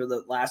 12 teams for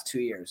the last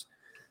 2 years.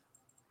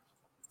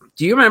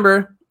 Do you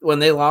remember when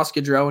they lost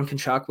Gaudreau and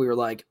Tkachuk? We were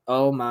like,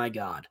 oh, my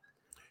God.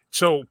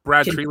 So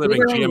Brad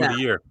Treliving, GM of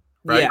the year.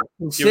 Right? Yeah,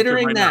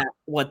 considering that,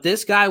 what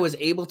this guy was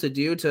able to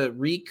do to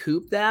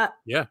recoup that,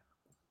 that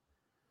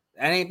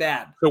ain't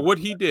bad. So what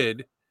he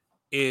did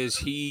is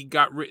he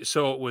got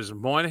so it was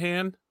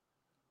Moynihan,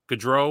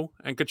 Gaudreau,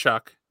 and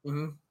Tkachuk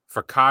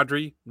for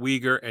Kadri,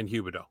 Weegar, and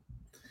Huberdeau.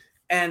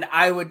 And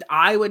I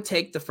would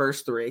take the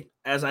first 3,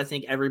 as I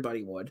think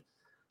everybody would,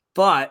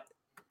 but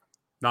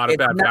not a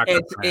bad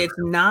backup.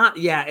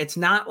 It's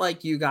not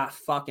like you got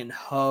fucking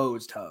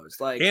hosed.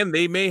 Like, and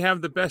they may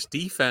have the best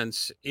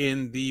defense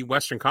in the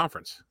Western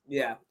Conference.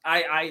 Yeah,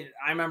 I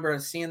remember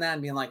seeing that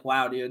and being like,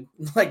 wow, dude,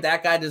 like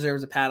that guy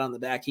deserves a pat on the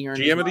back. He earned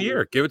GM of the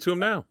year. Give it to him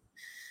now.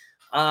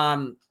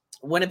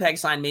 Winnipeg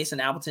signed Mason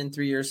Appleton,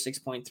 3 years,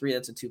 6.3.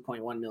 That's a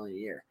 $2.1 million a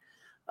year.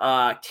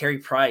 Carey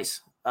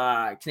Price.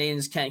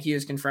 Canadians Kent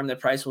Hughes confirmed that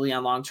Price will be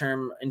on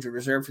long-term injured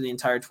reserve for the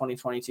entire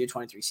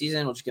 2022-23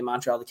 season, which will give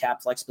Montreal the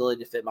cap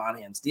flexibility to fit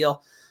Monahan's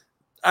deal.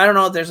 I don't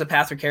know if there's a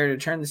path for Carey to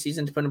turn the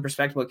season. To put in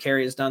perspective what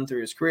Carey has done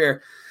through his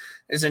career.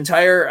 His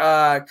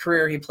entire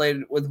career, he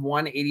played with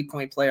one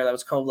 80-point player. That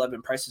was Kovalev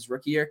in Price's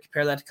rookie year.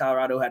 Compare that to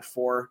Colorado, who had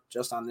 4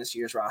 just on this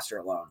year's roster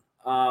alone.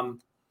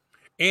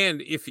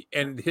 And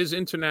his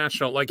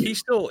international, like he's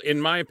still,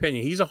 in my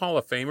opinion, he's a Hall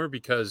of Famer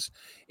because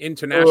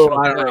international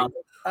play.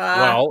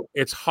 Well,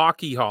 it's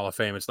hockey Hall of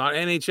Fame. It's not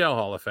NHL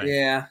Hall of Fame.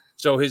 Yeah.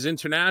 So his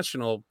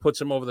international puts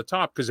him over the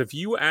top because if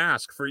you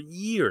ask for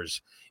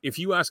years, if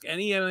you ask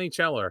any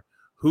NHLer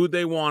who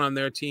they want on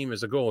their team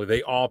as a goalie,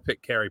 they all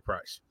pick Carey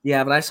Price.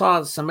 Yeah, but I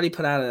saw somebody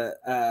put out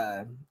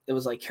it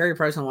was like Carey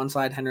Price on one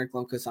side, Henrik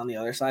Lundqvist on the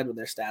other side with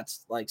their stats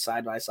like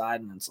side by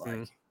side, and it's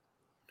like,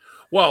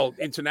 well,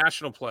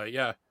 international play,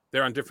 yeah,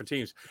 they're on different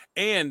teams.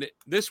 And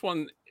this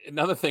one,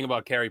 another thing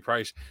about Carey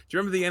Price, do you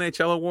remember the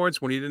NHL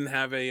awards when he didn't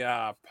have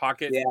a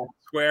pocket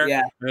square?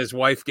 Yeah, and his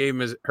wife gave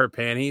him her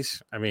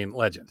panties. I mean,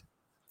 legend.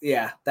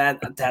 Yeah,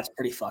 that's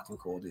pretty fucking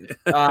cool, dude.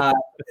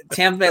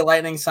 Tampa Bay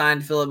Lightning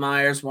signed Philip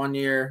Myers 1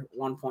 year,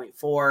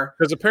 1.4.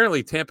 Because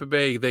apparently Tampa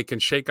Bay, they can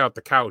shake out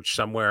the couch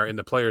somewhere in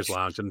the players'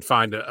 lounge and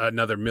find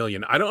another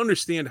million. I don't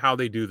understand how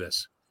they do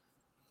this.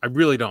 I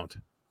really don't.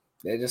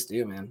 They just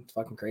do, man. It's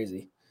fucking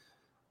crazy.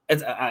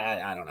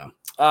 I don't know.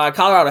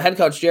 Colorado head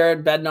coach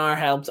Jared Bednar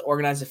helped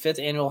organize the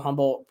 5th annual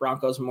Humboldt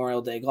Broncos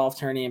Memorial Day golf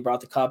tourney and brought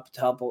the cup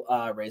to help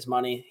raise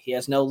money. He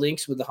has no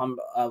links with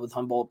with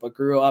Humboldt, but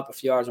grew up a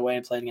few hours away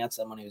and played against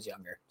them when he was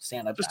younger.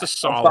 Stand up, just guy. A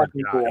solid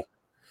guy. Cool.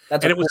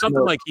 And it was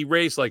something like he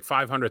raised like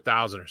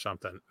 500,000 or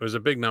something. It was a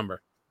big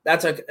number.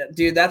 That's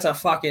a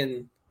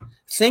fucking.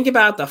 Think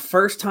about the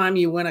first time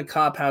you win a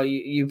cup, how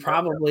you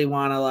probably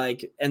want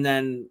to and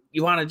then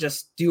you want to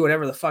just do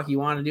whatever the fuck you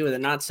want to do with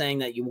it. Not saying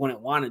that you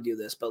wouldn't want to do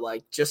this, but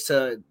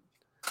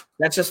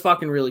that's just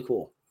fucking really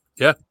cool.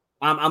 Yeah.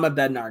 I'm a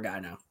Bednar guy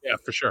now. Yeah,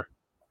 for sure.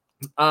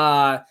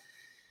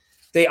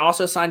 They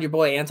also signed your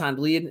boy Anton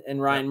Bleed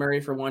and Ryan Murray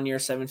for 1 year,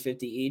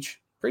 $750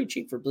 each. Pretty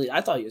cheap for Bleed. I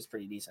thought he was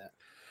pretty decent.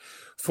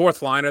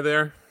 4th liner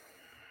there.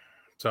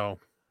 So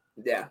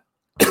yeah.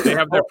 They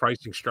have their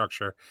pricing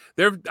structure.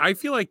 I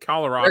feel like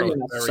Colorado They're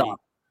gonna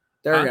suck.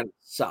 They're gonna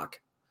suck.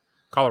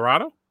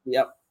 Colorado?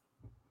 Yep.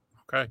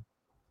 Okay.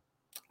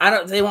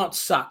 They won't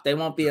suck. They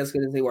won't be as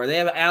good as they were. They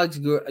have Alex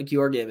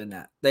Georgiev in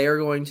that. They're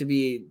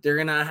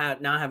gonna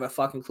have a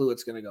fucking clue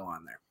what's gonna go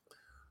on there.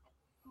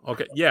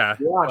 Okay. Yeah.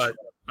 All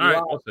right.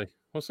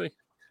 We'll see.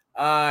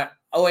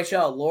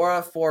 OHL,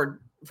 Laura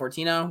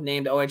Fortino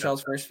named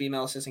OHL's first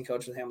female assistant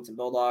coach with Hamilton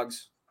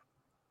Bulldogs.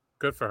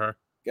 Good for her.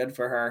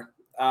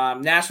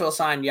 Nashville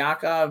signed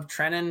Yakov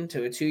Trenin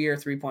to a 2-year,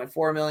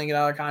 $3.4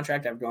 million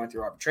contract after going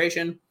through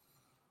arbitration.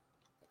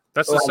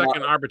 That's the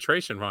second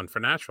arbitration run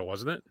for Nashville,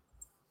 wasn't it?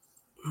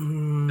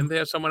 Didn't they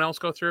have someone else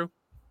go through?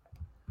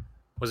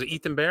 Was it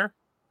Ethan Bear?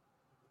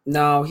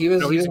 No, he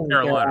was in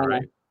Carolina,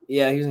 right?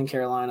 Yeah, he was in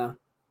Carolina.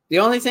 The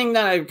only thing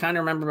that I kind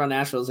of remember about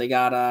Nashville is they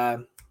got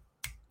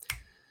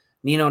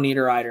Nino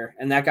Niederreiter,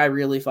 and that guy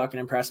really fucking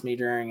impressed me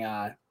during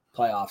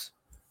playoffs.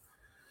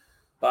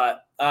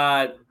 But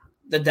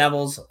the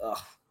Devils,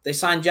 they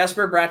signed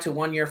Jesper Bratt to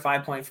 1 year,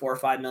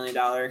 $5.45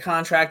 million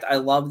contract. I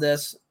love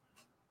this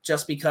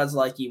just because,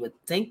 you would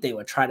think they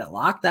would try to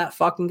lock that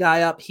fucking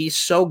guy up. He's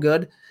so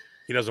good.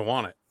 He doesn't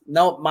want it.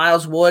 Nope.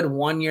 Miles Wood,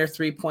 1 year,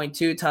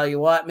 3.2. Tell you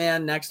what,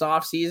 man, next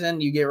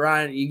offseason, you get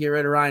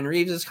rid of Ryan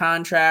Reeves'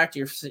 contract.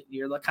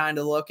 You're kind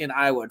of looking.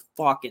 I would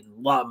fucking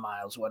love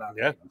Miles Wood on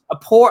that.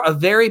 A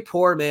very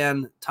poor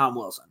man, Tom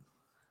Wilson.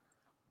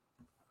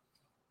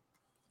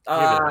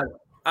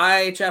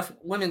 IHF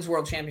Women's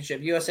World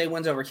Championship. USA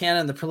wins over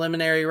Canada in the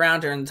preliminary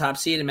round during the top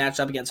seed and matched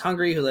up against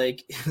Hungary, who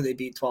they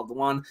beat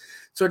 12-1.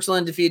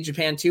 Switzerland defeated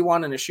Japan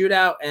 2-1 in a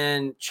shootout,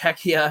 and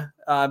Czechia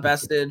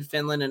bested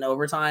Finland in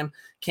overtime.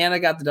 Canada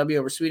got the W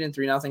over Sweden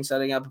 3-0,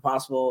 setting up a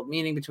possible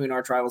meeting between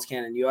arch rivals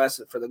Canada and US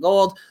for the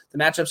gold. The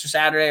matchups for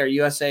Saturday are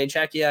USA,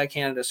 Czechia,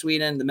 Canada,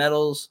 Sweden. The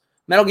medal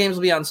games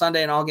will be on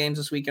Sunday, and all games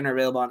this weekend are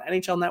available on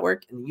NHL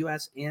Network in the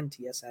US and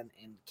TSN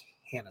in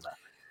Canada.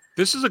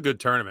 This is a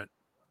good tournament.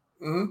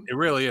 Mm-hmm. It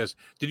really is.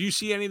 Did you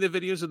see any of the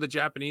videos of the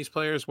Japanese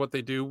players, what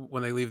they do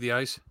when they leave the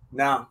ice?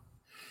 No.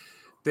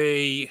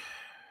 They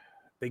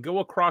go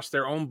across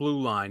their own blue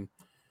line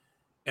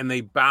and they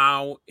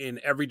bow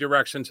in every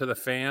direction to the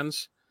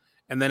fans.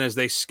 And then as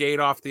they skate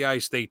off the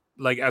ice,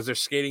 as they're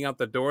skating out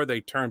the door,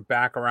 they turn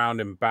back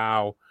around and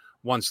bow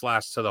once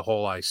last to the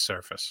whole ice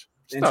surface.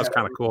 So that was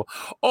kind of cool.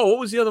 Oh, what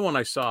was the other one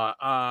I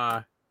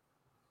saw?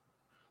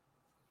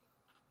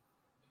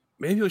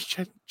 Maybe it was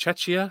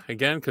Czechia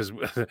again,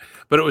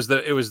 but it was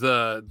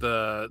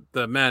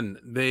the men.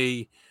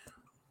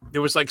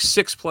 There was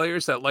 6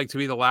 players that like to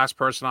be the last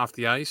person off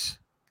the ice,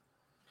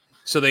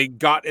 so they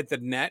got at the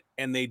net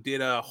and they did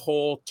a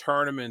whole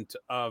tournament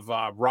of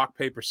rock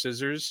paper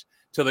scissors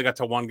till they got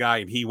to one guy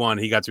and he won.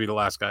 He got to be the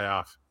last guy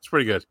off. It's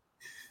pretty good.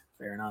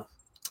 Fair enough.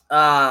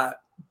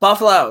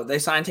 Buffalo, they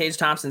signed Tage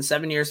Thompson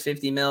 7 years,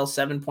 $50 million,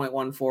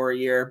 $7.14 a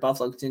year.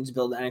 Buffalo continues to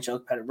build the NHL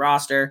competitive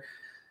roster.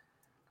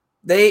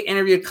 They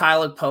interviewed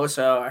Kyle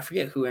Poso. I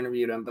forget who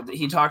interviewed him, but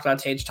he talked about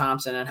Tage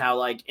Thompson and how,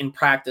 like, in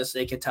practice,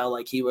 they could tell,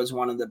 like, he was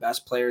one of the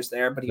best players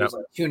there, but he was,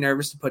 like, too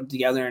nervous to put it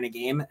together in a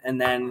game,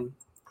 and then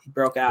he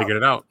broke out. Figured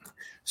it out.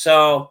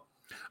 So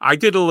I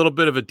did a little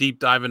bit of a deep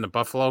dive into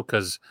Buffalo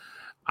because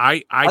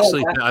I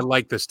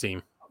like this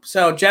team.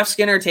 So Jeff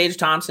Skinner, Tage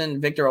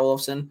Thompson, Victor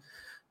Olofsson,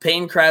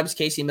 Peyton Krebs,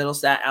 Casey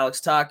Middlestat,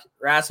 Alex Tuck,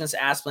 Rasmus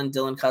Asplund,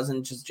 Dylan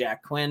Cousins, just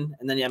Jack Quinn,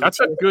 and then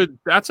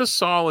that's a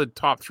solid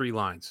top 3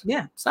 lines.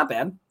 Yeah, it's not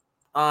bad.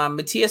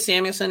 Matthias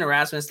Samuelson,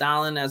 Erasmus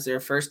Dahlen as their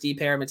first D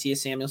pair.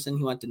 Matthias Samuelson,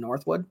 who went to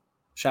Northwood.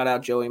 Shout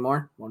out Joey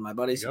Moore, one of my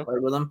buddies who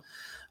played with him.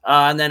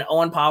 And then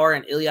Owen Power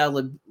and Ilya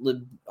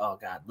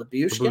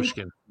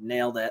Lyubushkin.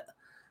 Nailed it.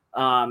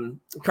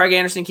 Craig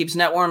Anderson keeps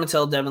net warm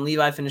until Devin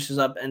Levi finishes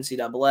up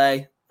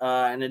NCAA.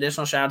 An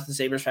additional shout out to the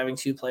Sabres for having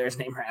 2 players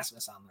named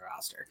Rasmus on the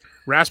roster.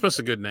 Rasmus is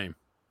a good name.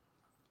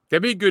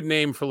 That'd be a good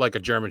name for like a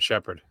German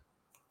Shepherd.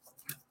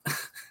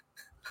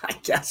 I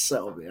guess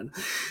so, man.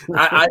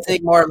 I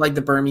think more of like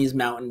the Burmese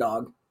mountain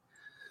dog.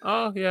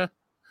 Oh, yeah.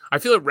 I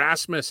feel like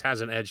Rasmus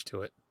has an edge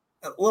to it.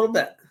 A little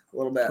bit.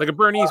 Like a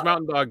Bernese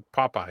mountain dog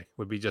Popeye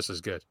would be just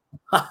as good.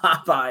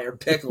 Popeye or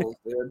Pickles,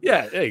 dude.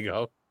 Yeah, there you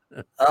go.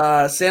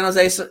 San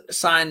Jose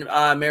signed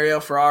Mario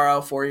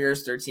Ferraro, 4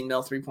 years, 13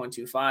 mil,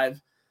 3.25.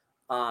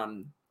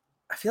 I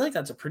feel like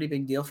that's a pretty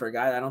big deal for a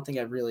guy that I don't think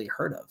I've really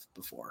heard of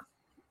before.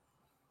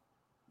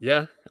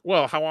 Yeah.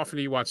 Well, how often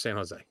do you watch San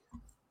Jose?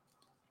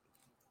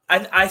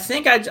 I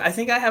think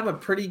I have a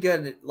pretty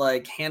good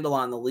like handle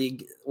on the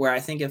league where I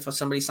think if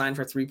somebody signed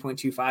for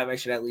 3.25, I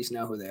should at least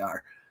know who they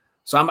are.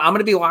 So I'm going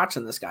to be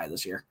watching this guy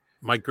this year.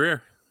 Mike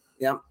Greer.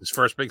 Yep. His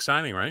first big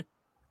signing, right?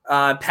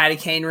 Patty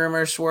Kane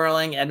rumors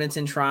swirling.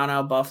 Edmonton,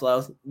 Toronto,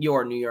 Buffalo,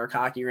 your New York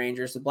Hockey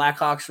Rangers. The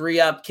Blackhawks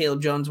re-up.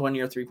 Caleb Jones 1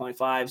 year,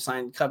 3.5.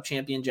 Signed Cup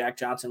champion Jack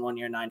Johnson 1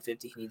 year,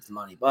 950. He needs the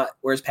money. But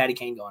where's Patty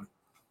Kane going?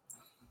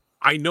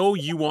 I know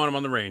you want him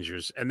on the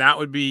Rangers, and that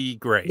would be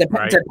great.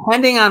 Right?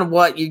 Depending on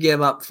what you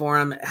give up for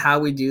him, how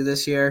we do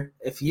this year,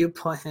 if you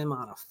put him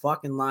on a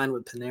fucking line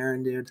with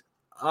Panarin, dude,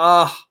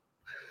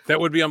 that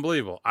would be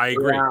unbelievable. I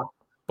agree. Yeah.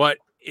 But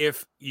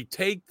if you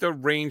take the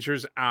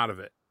Rangers out of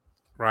it,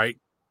 right,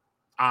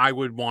 I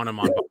would want him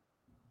on.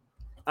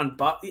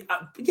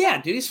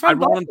 Yeah, dude, he's from. I'd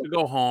want him to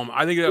go home.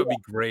 I think that would be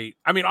great.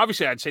 I mean,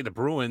 obviously, I'd say the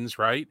Bruins,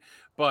 right?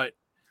 But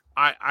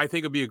I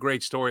think it'd be a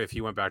great story if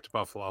he went back to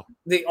Buffalo.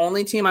 The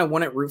only team I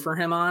wouldn't root for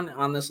him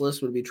on this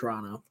list would be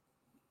Toronto.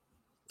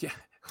 Yeah,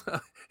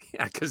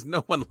 yeah, because no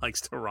one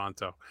likes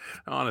Toronto,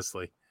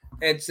 honestly.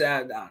 It's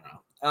I don't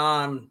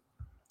know.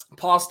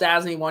 Paul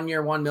Stastny 1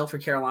 year, 1 mil for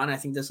Carolina. I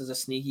think this is a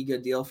sneaky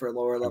good deal for a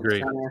lower level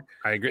center.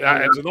 I agree.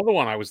 That's another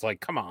one I was like,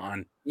 come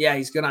on. Yeah,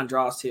 he's good on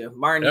draws too.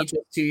 Martin Necas,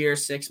 2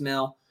 years, 6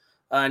 mil.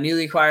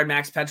 Newly acquired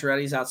Max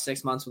Pacioretty's out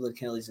 6 months with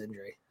Achilles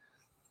injury.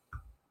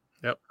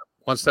 Yep.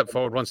 1 step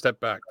forward, 1 step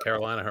back.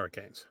 Carolina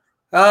Hurricanes.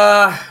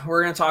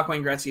 We're gonna talk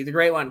Wayne Gretzky, the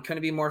great one.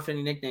 Couldn't be more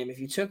fitting nickname. If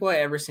you took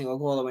away every single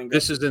goal that Wayne Gretzky,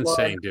 this is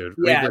insane, dude.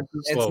 Yeah,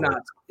 it's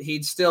nuts.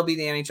 He'd still be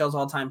the NHL's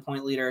all-time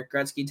point leader.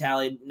 Gretzky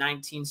tallied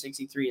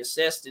 1963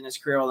 assists in his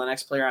career, while the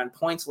next player on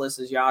points list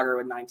is Yager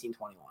with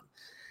 1921.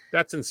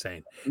 That's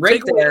insane.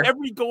 Right there,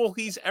 every goal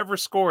he's ever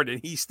scored,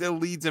 and he still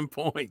leads in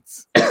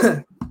points.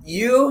 I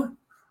don't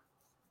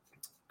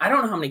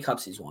know how many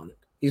cups he's won.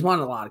 He's won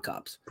a lot of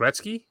cups.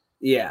 Gretzky?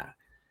 Yeah.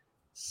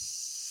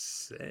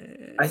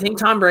 I think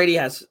Tom Brady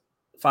has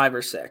 5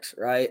 or 6,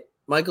 right?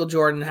 Michael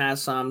Jordan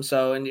has some.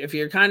 So, and if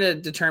you're kind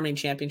of determining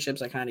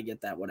championships, I kind of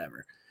get that,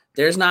 whatever.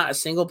 There's not a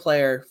single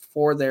player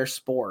for their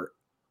sport.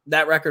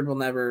 That record will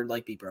never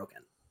be broken.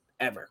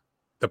 Ever.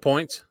 The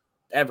points?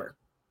 Ever.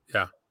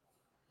 Yeah.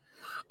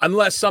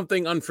 Unless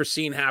something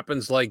unforeseen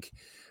happens, like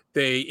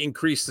they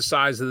increase the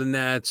size of the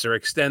nets or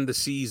extend the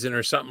season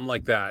or something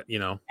like that,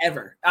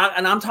 Ever.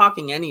 And I'm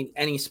talking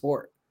any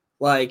sport.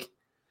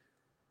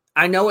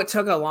 I know it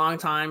took a long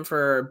time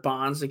for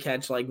Bonds to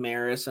catch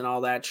Maris and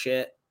all that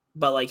shit,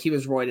 but he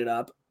was roided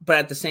up. But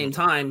at the same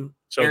time,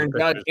 so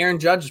Aaron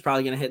Judge is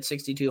probably going to hit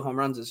 62 home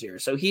runs this year.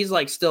 So he's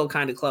still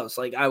kind of close.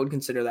 I would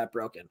consider that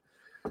broken.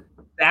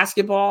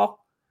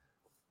 Basketball,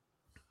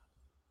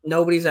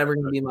 nobody's ever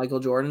going to be Michael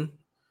Jordan,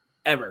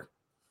 ever.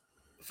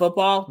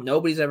 Football,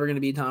 nobody's ever going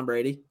to be Tom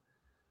Brady.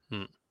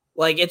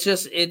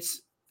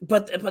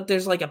 But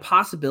there's a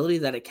possibility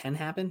that it can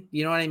happen.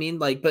 You know what I mean?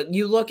 But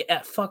you look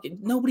at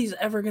nobody's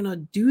ever gonna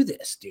do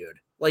this, dude.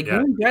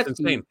 It's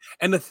insane.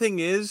 And the thing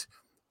is,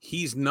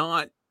 he's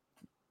not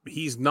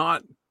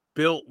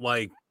built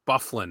like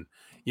Bufflin.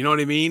 You know what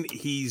I mean?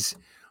 He's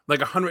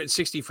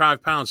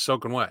 165 pounds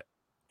soaking wet.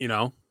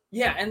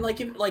 Yeah, and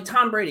if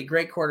Tom Brady,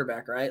 great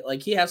quarterback, right?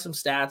 He has some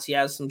stats, he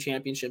has some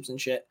championships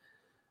and shit.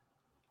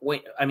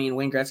 Wayne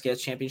Gretzky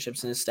has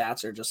championships, and his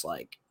stats are just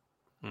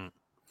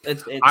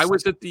I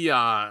was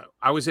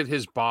at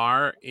his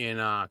bar in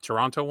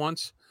Toronto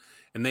once,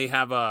 and they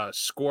have a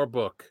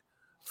scorebook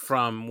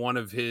from one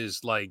of his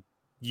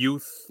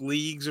youth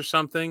leagues or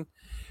something,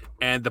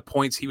 and the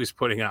points he was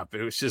putting up,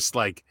 it was just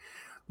like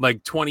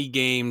 20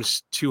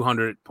 games,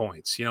 200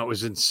 points. It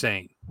was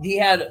insane. He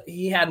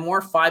had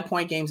more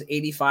 5-point games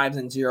 85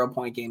 than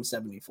 0-point games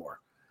 74.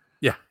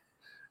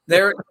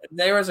 There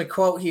was a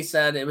quote. He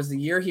said it was the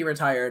year he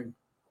retired.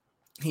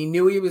 He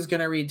knew he was going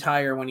to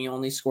retire when he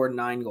only scored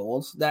 9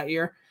 goals that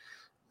year.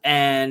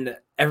 And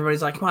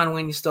everybody's like, come on,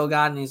 Wayne, you still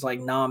got it. And he's like,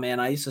 no, man,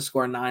 I used to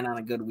score 9 on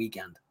a good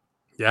weekend.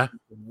 Yeah.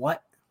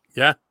 What?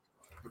 Yeah.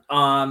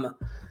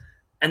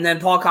 And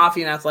then Paul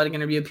Coffey, an athletic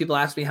interview, people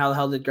ask me how the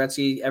hell did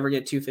Gretzky ever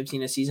get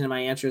 215 a season? And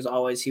my answer is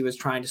always he was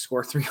trying to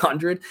score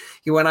 300.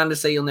 He went on to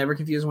say you'll never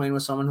confuse Wayne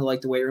with someone who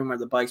liked the weight room or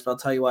the bikes. But I'll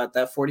tell you what,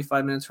 that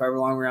 45 minutes, however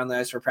long we were on the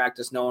ice for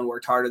practice, no one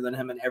worked harder than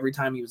him. And every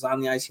time he was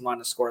on the ice, he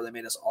wanted to score. They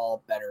made us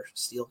all better.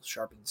 Steel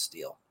sharpens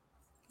steel.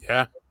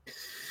 Yeah.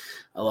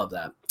 I love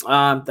that.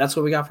 That's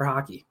what we got for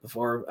hockey.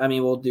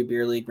 We'll do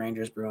beer league,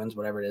 Rangers, Bruins,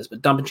 whatever it is.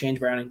 But dump and change,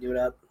 Browning, do it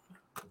up.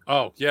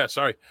 Oh, yeah,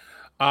 sorry.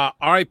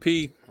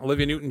 R.I.P.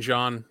 Olivia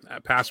Newton-John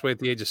passed away at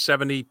the age of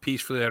 70,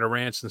 peacefully at a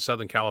ranch in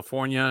Southern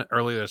California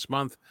earlier this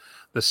month.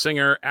 The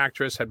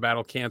singer-actress had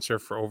battled cancer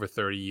for over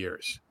 30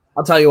 years.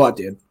 I'll tell you what,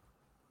 dude.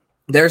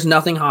 There's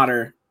nothing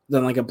hotter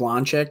than like a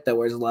blonde chick that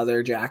wears a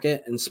leather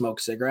jacket and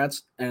smokes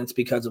cigarettes, and it's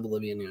because of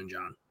Olivia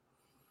Newton-John.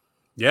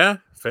 Yeah,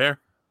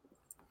 fair.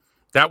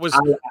 That was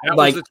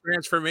the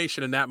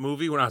transformation in that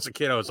movie when I was a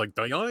kid. I was like,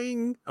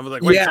 doing. I was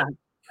like, wait, yeah.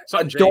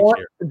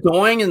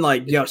 Doing and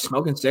like,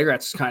 smoking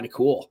cigarettes is kind of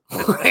cool.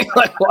 Like,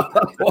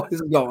 what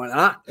is going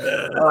on?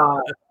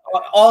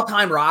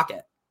 All-time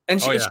rocket.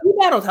 And she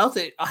battled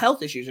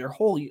health issues her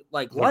whole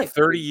life.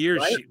 30 years,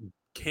 right?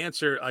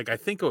 Cancer, I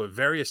think of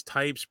various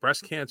types,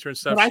 breast cancer and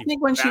stuff. But I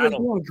think when she was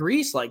doing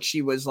Grease,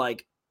 she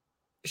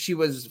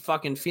was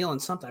fucking feeling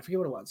something. I forget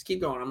what it was.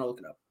 Keep going. I'm gonna look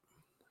it up.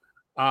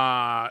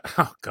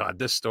 Oh God,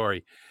 this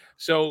story.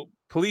 So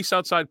police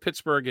outside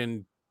Pittsburgh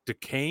in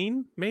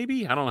Duquesne,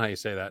 maybe? I don't know how you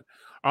say that.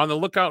 Are on the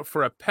lookout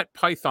for a pet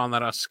python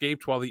that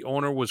escaped while the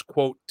owner was,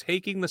 quote,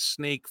 taking the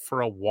snake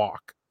for a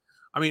walk.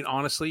 I mean,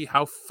 honestly,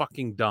 how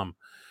fucking dumb.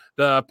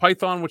 The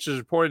python, which is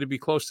reported to be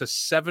close to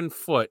 7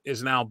 foot,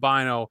 is an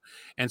albino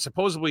and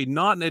supposedly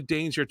not a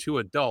danger to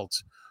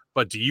adults.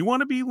 But do you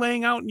want to be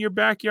laying out in your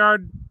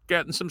backyard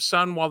getting some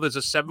sun while there's a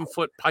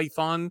 7-foot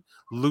python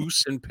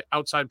loose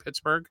outside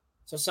Pittsburgh?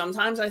 So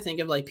sometimes I think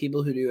of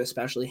people who do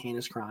especially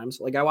heinous crimes.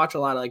 I watch a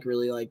lot of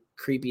really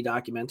creepy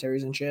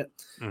documentaries and shit.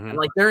 Mm-hmm. And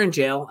they're in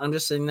jail. I'm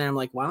just sitting there. I'm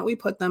like, why don't we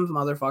put them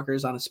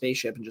motherfuckers on a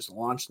spaceship and just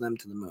launch them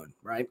to the moon?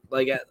 Right?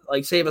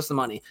 Save us the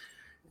money.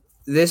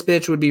 This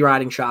bitch would be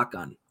riding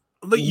shotgun.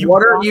 What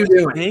are you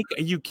doing? Snake?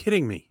 Are you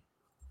kidding me?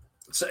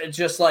 So it's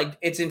just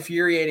it's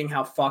infuriating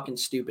how fucking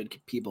stupid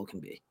people can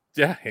be.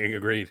 Yeah,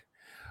 agreed.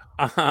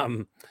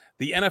 The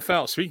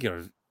NFL, speaking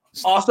of,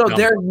 also,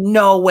 there's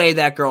no way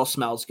that girl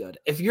smells good.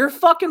 If you're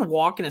fucking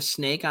walking a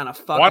snake on a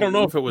fucking... Well, I don't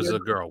know if it was a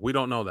girl. We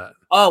don't know that.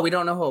 Oh, we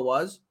don't know who it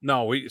was?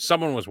 No,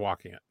 someone was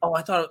walking it. Oh,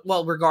 I thought...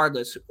 Well,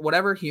 regardless,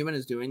 whatever human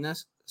is doing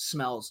this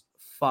smells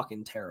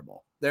fucking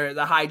terrible.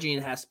 The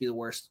hygiene has to be the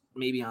worst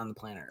maybe on the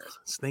planet Earth.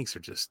 Snakes are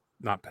just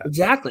not pets.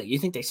 Exactly. You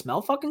think they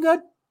smell fucking good?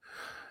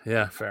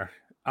 Yeah, fair.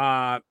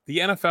 The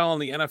NFL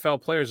and the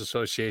NFL Players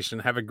Association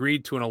have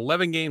agreed to an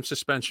 11-game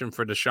suspension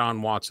for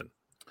Deshaun Watson.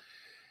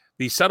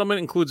 The settlement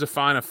includes a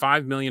fine of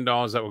 $5 million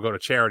that will go to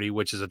charity,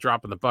 which is a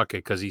drop in the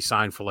bucket because he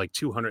signed for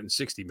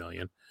 $260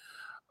 million.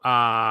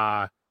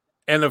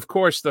 And of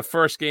course, the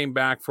first game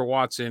back for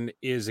Watson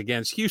is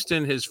against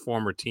Houston, his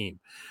former team.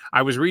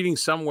 I was reading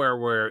somewhere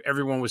where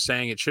everyone was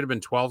saying it should have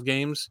been 12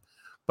 games,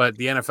 but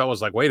the NFL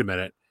was like, wait a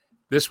minute.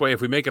 This way,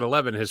 if we make it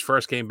 11, his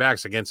first game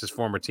back's against his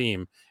former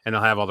team, and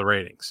he'll have all the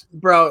ratings.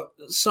 Bro,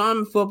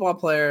 some football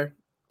player,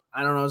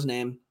 I don't know his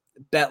name,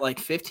 bet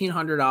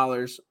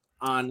 $1,500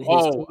 on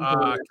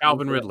his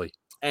Calvin Ridley.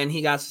 And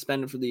he got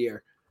suspended for the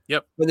year.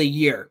 Yep. For the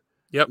year.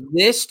 Yep.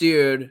 This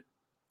dude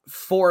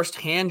forced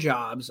hand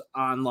jobs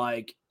on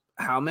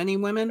how many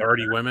women?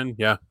 30 women,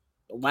 yeah.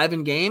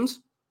 11 games?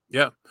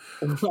 Yeah.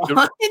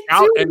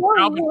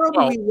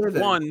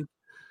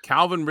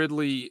 Calvin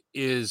Ridley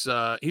is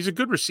he's a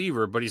good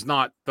receiver, but he's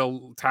not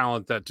the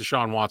talent that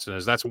Deshaun Watson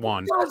is. That's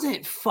one. It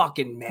doesn't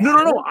fucking matter.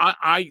 No.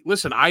 I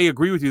listen, I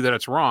agree with you that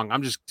it's wrong.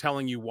 I'm just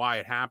telling you why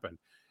it happened.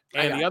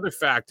 And the other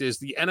fact is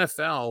the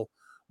NFL,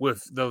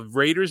 with the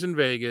Raiders in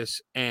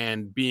Vegas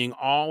and being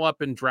all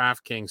up in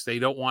DraftKings, they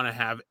don't want to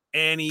have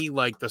any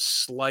the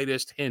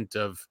slightest hint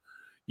of,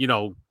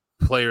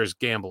 players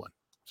gambling.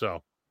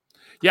 So,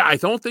 yeah, I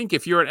don't think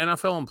if you're an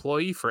NFL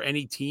employee for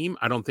any team,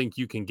 I don't think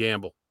you can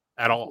gamble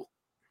at all.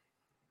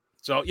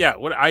 So, yeah,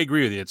 I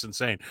agree with you. It's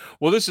insane.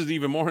 Well, this is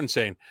even more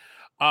insane.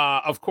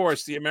 Of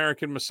course, the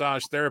American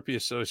Massage Therapy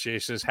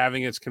Association is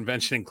having its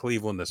convention in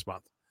Cleveland this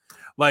month.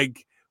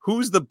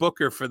 Who's the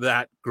booker for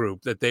that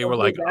group that they were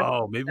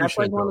maybe we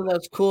should one of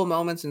those cool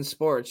moments in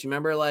sports. You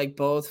remember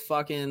both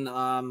fucking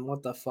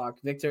what the fuck?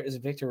 Victor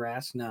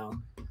Rask? No.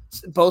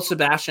 Both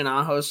Sebastian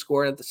Aho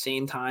scored at the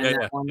same time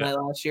night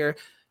last year.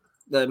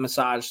 The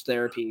massage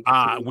therapy.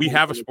 We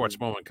have a sports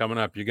moment coming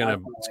up. You're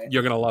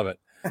gonna love it.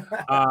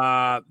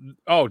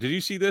 Did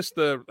you see this?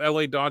 The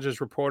LA Dodgers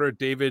reporter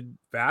David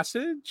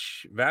Vassy.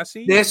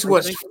 This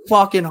was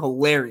fucking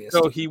hilarious.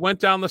 So he went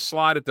down the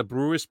slide at the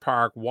Brewers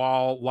Park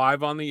while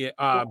live on the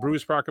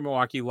Brewers Park in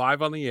Milwaukee,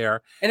 live on the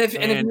air. And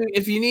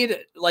if you need,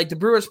 like, the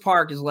Brewers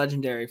Park is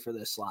legendary for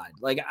this slide.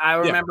 Like, I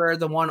remember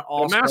the one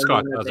the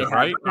mascot does it,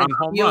 right? On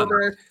home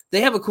run.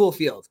 They have a cool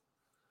field.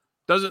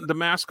 Doesn't the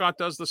mascot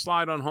does the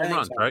slide on home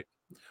runs, right?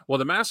 Well,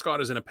 the mascot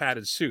is in a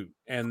padded suit,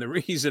 and the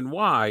reason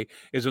why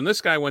is when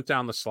this guy went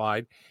down the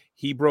slide,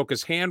 he broke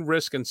his hand,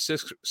 wrist, and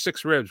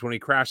six ribs when he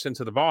crashed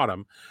into the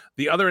bottom.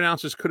 The other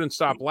announcers couldn't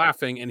stop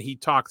laughing, and he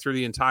talked through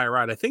the entire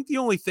ride. I think the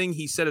only thing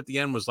he said at the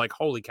end was like,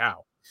 "Holy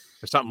cow,"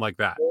 or something like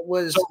that.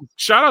 So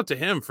shout out to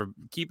him for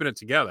keeping it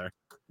together.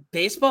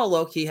 Baseball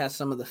low-key has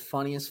some of the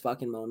funniest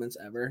fucking moments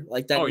ever.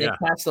 Like that Nick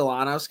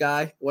Castellanos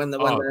guy when the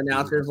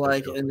announcer's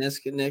like,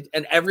 Nick,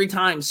 and every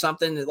time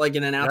something like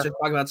an announcer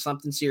talk about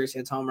something serious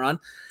hits home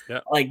run,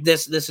 like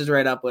this is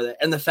right up with it.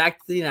 And the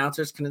fact that the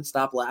announcers couldn't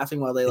stop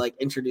laughing while they like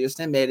introduced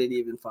him made it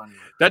even funnier.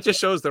 That just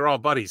shows they're all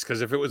buddies,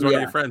 because if it was one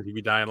of your friends, you'd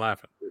be dying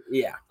laughing.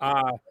 Yeah.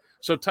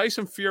 So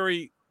Tyson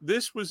Fury,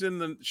 this was in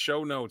the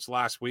show notes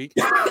last week.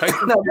 This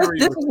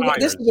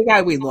is the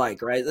guy we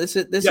like, right? This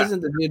isn't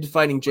the dude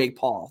fighting Jake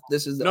Paul.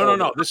 This is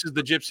no. This is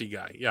the Gypsy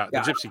guy. Yeah, the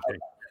Gypsy King.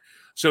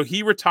 So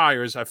he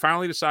retires. I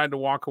finally decided to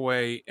walk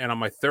away, and on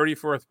my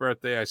 34th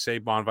birthday, I say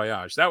bon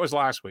voyage. That was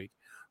last week.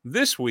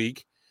 This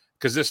week,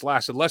 because this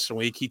lasted less than a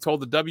week, he told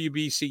the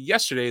WBC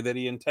yesterday that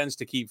he intends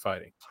to keep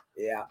fighting.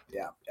 Yeah.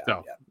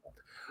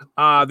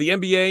 The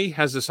NBA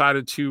has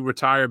decided to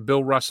retire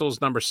Bill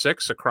Russell's number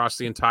 6 across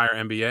the entire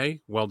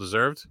NBA. Well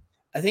deserved.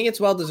 I think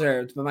it's well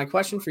deserved. But my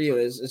question for you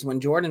is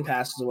when Jordan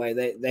passes away,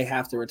 they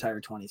have to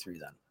retire 23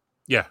 then.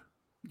 Yeah,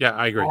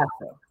 I agree.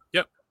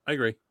 Yep, I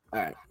agree.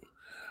 All right.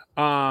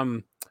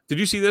 Did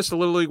you see this? The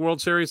Little League World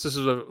Series? This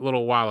is a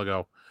little while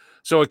ago.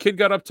 So a kid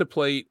got up to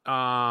plate.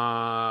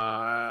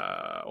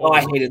 I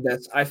hated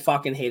this. I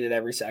fucking hated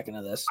every second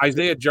of this.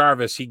 Isaiah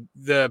Jarvis.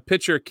 The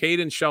pitcher,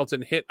 Caden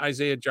Shelton, hit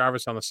Isaiah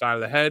Jarvis on the side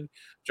of the head.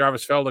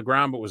 Jarvis fell to the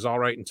ground, but was all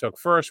right and took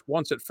first.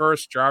 Once at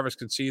first, Jarvis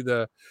could see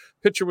the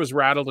pitcher was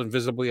rattled and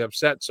visibly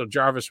upset. So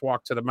Jarvis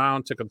walked to the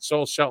mound to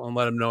console Shelton and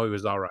let him know he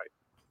was all right.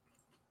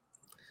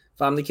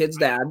 If I'm the kid's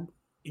dad,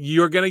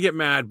 you're going to get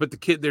mad, but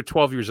they're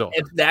 12 years old.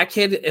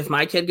 If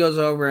my kid goes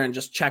over and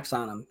just checks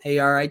on him, hey,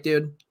 all right,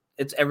 dude,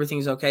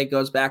 everything's okay,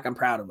 goes back, I'm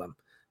proud of him.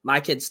 My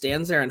kid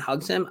stands there and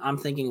hugs him. I'm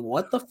thinking,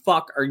 what the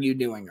fuck are you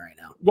doing right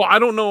now? Well, I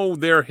don't know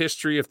their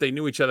history if they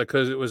knew each other,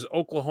 because it was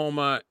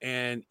Oklahoma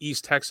and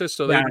East Texas.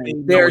 So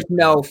there's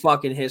no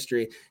fucking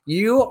history.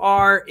 You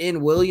are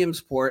in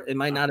Williamsport. It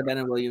might not have been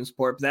in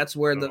Williamsport, but that's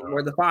where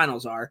the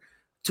finals are,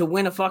 to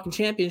win a fucking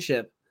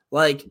championship.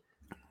 Like,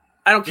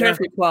 I don't care if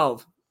you're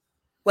 12.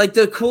 Like,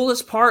 the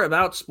coolest part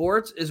about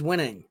sports is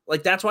winning.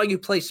 Like, that's why you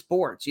play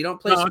sports. You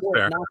don't play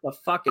sports, not the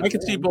fucking. I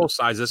can see both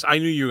sides of this. I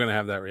knew you were going to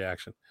have that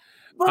reaction.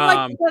 But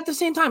like, at the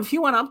same time,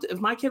 if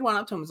my kid went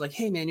up to him and was like,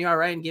 "Hey man, you all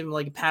right?" and gave him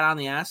like a pat on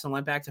the ass and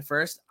went back to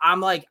first,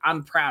 I'm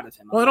proud of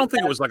him. Well, I don't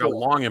think it was like a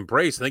long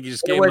embrace. I think he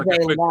just gave him like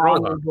a quick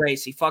long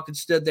embrace. He fucking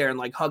stood there and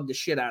like hugged the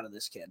shit out of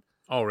this kid.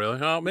 Oh really?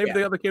 Oh, maybe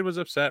the other kid was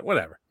upset.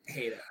 Whatever. I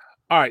hate it.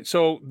 All right,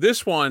 so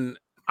this one,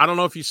 I don't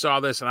know if you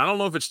saw this, and I don't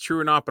know if it's true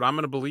or not, but I'm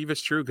going to believe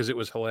it's true because it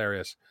was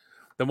hilarious.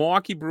 The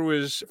Milwaukee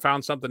Brewers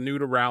found something new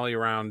to rally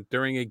around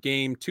during a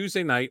game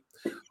Tuesday night.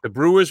 The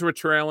Brewers were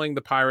trailing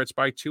the Pirates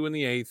by 2 in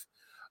the 8th.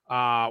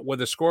 Where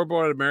the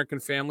scoreboard at American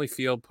Family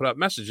Field put up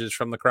messages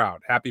from the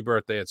crowd, happy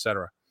birthday,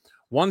 etc.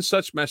 One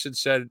such message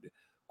said,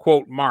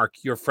 quote, "Mark,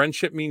 your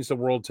friendship means the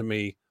world to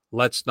me.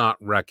 Let's not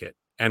wreck it,"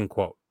 end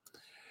quote.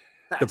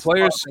 The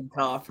players,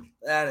 tough.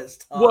 That is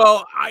tough.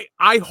 Well,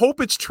 I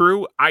hope it's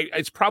true.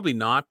 It's probably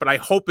not, but I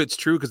hope it's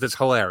true because it's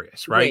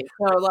hilarious, right?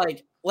 Wait, so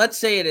like, let's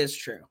say it is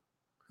true.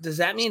 Does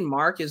that mean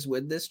Mark is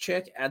with this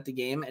chick at the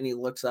game and he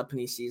looks up and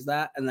he sees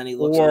that and then he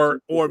looks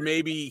or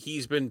maybe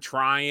he's been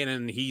trying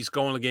and he's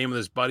going to the game with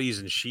his buddies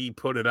and she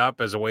put it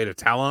up as a way to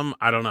tell him?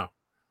 I don't know.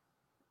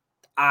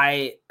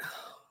 I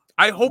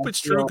hope it's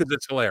true because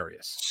it's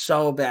hilarious.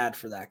 So bad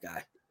for that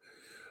guy.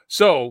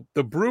 So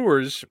the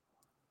Brewers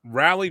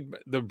rallied.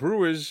 The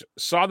Brewers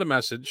saw the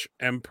message,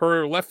 and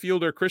per left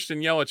fielder Christian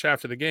Yelich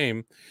after the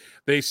game,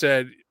 they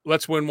said,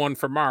 "Let's win one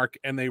for Mark,"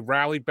 and they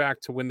rallied back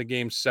to win the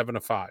game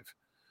 7-5.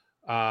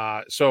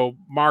 So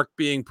Mark,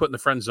 being put in the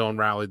friend zone,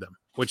 rallied them,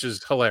 which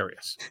is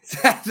hilarious.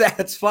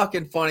 That's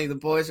fucking funny. The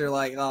boys are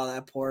like, "Oh,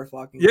 that poor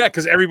fucking." Yeah,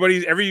 because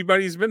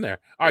everybody's been there.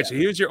 All right, so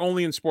here's your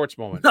only in sports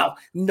moment. No,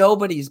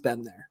 nobody's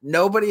been there.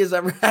 Nobody has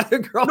ever had a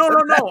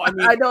girlfriend. No. I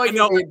mean, I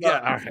know.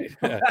 Yeah.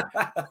 All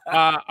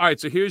right. All right.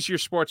 So here's your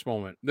sports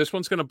moment. This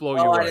one's gonna blow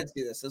you away. I didn't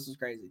see this. This was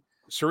crazy.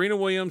 Serena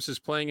Williams is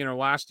playing in her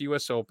last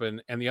U.S.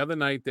 Open, and the other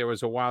night there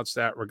was a wild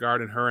stat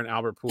regarding her and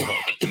Albert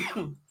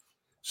Pujols.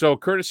 So,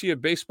 courtesy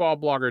of baseball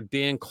blogger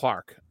Dan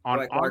Clark,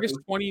 on August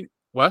 20,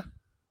 what?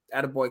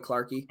 Attaboy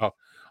Clarky. Oh,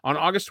 on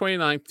August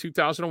 29th,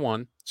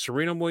 2001,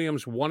 Serena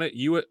Williams won at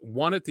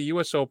the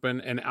U.S.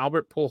 Open, and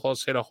Albert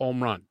Pujols hit a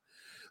home run.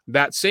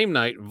 That same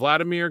night,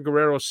 Vladimir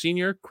Guerrero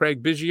Sr.,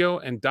 Craig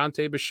Biggio, and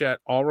Dante Bichette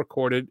all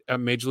recorded a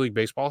Major League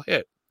Baseball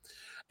hit.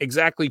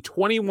 Exactly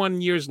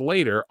 21 years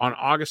later, on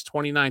August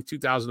 29,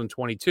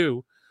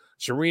 2022,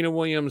 Serena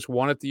Williams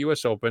won at the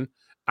U.S. Open,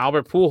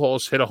 Albert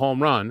Pujols hit a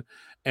home run,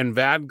 and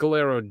Vad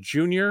Guerrero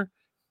Jr.,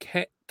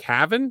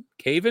 Cavan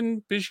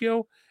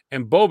Biggio,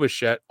 and Bo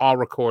Bichette all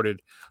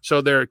recorded.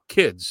 So their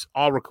kids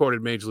all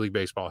recorded Major League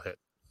Baseball hit.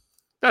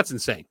 That's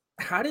insane.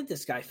 How did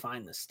this guy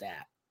find the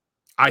stat?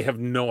 I have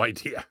no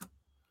idea.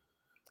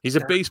 He's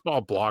a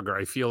baseball blogger.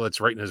 I feel it's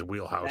right in his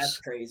wheelhouse. That's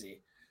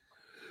crazy.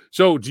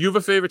 So, do you have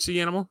a favorite sea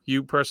animal?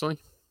 You personally?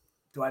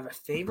 Do I have a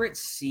favorite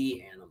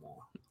sea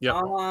animal?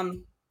 Yeah.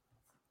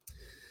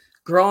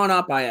 Growing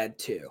up, I had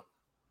two.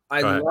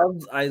 I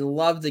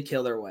loved the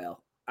killer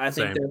whale. I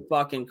think they're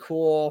fucking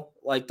cool.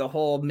 Like the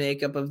whole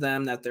makeup of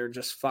them, that they're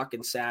just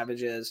fucking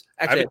savages.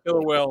 Actually, I have a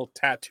killer whale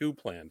tattoo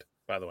planned,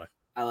 by the way.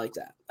 I like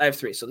that. I have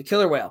three. So the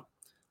killer whale.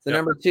 The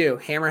number two,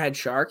 hammerhead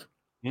shark.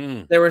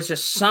 Mm. There was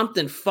just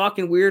something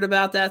fucking weird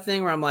about that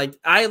thing where I'm like,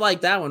 I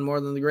like that one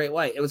more than the great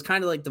white. It was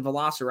kind of like the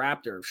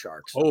velociraptor of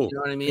sharks. Oh, you know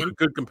what I mean?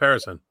 Good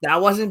comparison.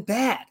 That wasn't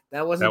bad.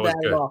 That wasn't bad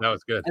good. at all. That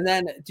was good. And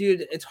then,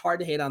 dude, it's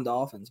hard to hate on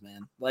dolphins,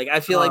 man. Like, I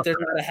feel like there's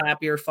not a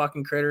happier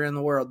fucking critter in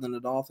the world than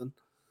a dolphin.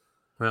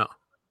 Yeah.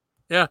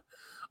 Yeah.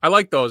 I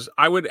like those.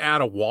 I would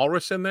add a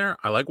walrus in there.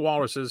 I like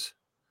walruses.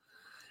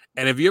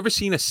 And have you ever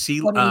seen a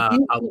sea?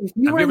 If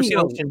you were in the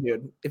ocean,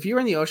 dude, if you were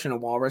in the ocean, a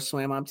walrus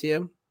swam up to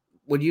you,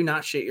 would you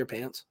not shit your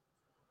pants?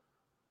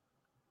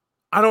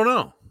 I don't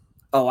know.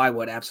 Oh, I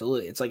would,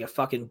 absolutely. It's like a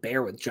fucking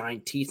bear with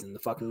giant teeth in the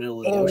fucking middle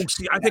of the ocean.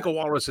 See, I think a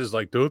walrus is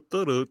like, I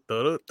think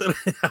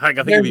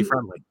it'd be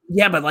friendly.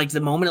 Yeah, but like the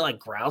moment it like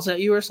growls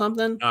at you or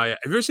something. Oh, yeah.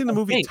 Have you ever seen the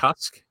movie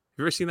Tusk? Have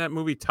you ever seen that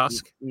movie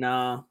Tusk?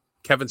 No.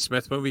 Kevin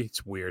Smith movie?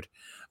 It's weird.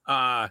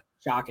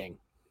 Shocking.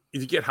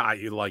 If you get high,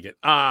 you like it.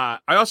 I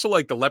also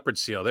like the leopard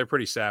seal. They're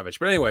pretty savage.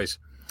 But anyways,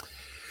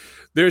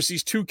 there's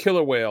these two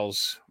killer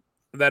whales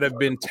that have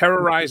been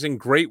terrorizing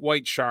great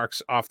white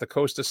sharks off the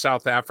coast of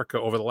South Africa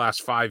over the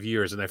last 5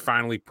 years, and they're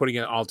finally putting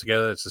it all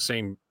together. It's the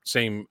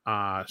same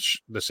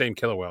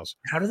killer whales.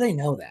 How do they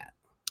know that?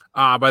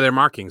 By their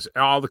markings.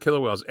 All the killer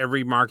whales,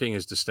 every marking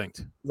is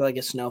distinct. Like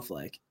a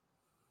snowflake.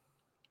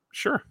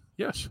 Sure.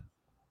 Yes.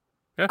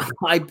 Yeah.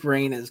 My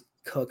brain is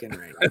cooking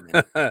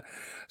right now.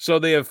 So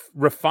they have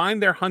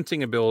refined their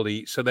hunting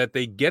ability so that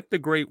they get the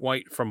great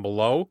white from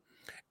below,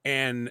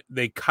 and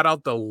they cut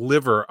out the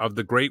liver of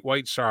the great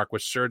white shark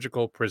with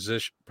surgical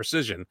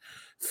precision,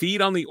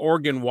 feed on the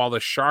organ while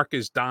the shark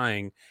is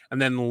dying, and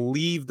then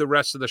leave the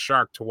rest of the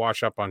shark to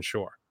wash up on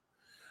shore.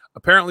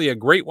 Apparently, a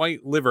great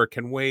white liver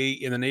can weigh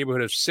in the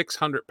neighborhood of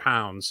 600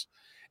 pounds.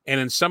 And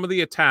in some of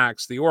the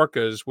attacks, the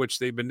orcas, which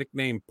they've been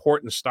nicknamed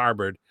port and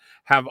starboard,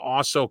 have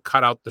also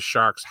cut out the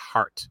shark's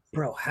heart.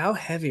 Bro, how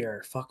heavy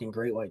are fucking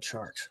great white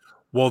sharks?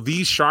 Well,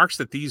 these sharks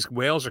that these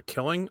whales are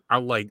killing are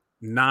like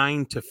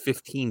 9 to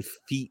 15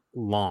 feet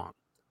long.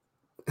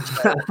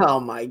 Oh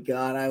my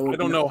God. I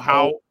don't know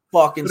how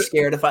fucking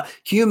scared if can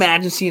you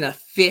imagine seeing a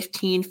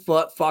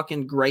 15-foot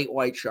fucking great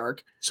white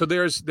shark? So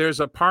there's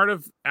a part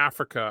of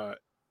Africa,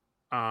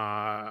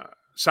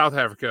 South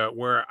Africa,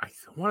 where I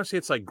want to say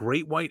it's like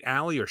Great White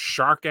Alley or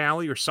Shark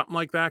Alley or something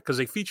like that, because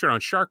they feature it on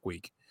Shark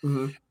Week.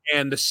 Mm-hmm.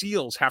 And the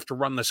seals have to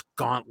run this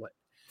gauntlet.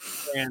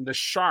 And the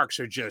sharks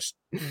are just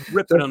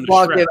ripping them to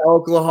fucking shreds.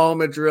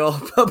 Oklahoma drill.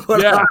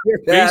 Yeah,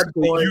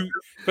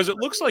 because it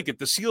looks like it.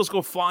 The seals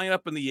go flying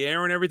up in the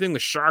air and everything. The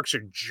sharks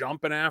are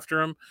jumping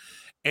after them.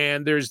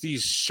 And there's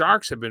these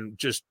sharks have been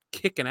just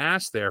kicking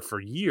ass there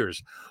for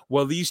years.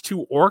 Well, these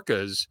two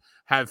orcas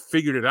have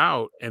figured it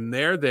out, and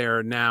they're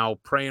there now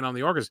preying on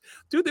the orcas.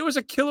 Dude, there was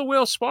a killer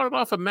whale spotted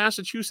off of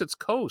Massachusetts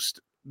coast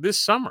this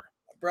summer.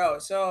 Bro,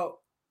 so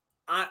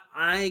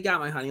I got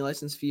my hunting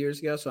license a few years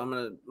ago, so I'm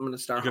gonna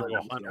start hunting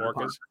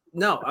orcas.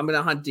 No, I'm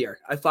gonna hunt deer.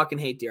 I fucking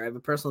hate deer. I have a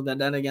personal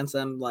vendetta against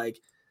them. Like,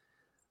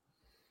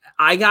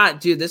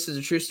 dude, this is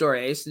a true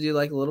story. I used to do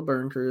like a little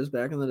burn cruise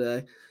back in the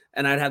day,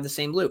 and I'd have the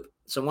same loop.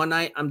 So one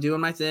night I'm doing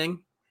my thing,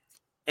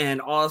 and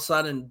all of a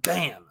sudden,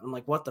 bam! I'm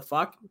like, what the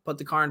fuck? Put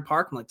the car in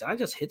park. I'm like, did I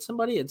just hit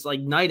somebody? It's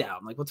like night out.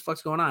 I'm like, what the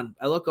fuck's going on?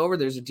 I look over.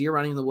 There's a deer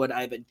running in the wood.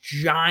 I have a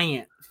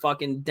giant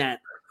fucking dent.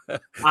 So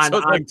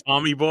it's like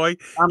Tommy Boy.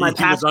 On my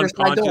passenger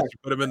side door. You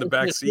put him in the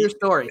back seat. True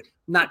story.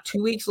 Not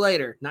 2 weeks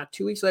later,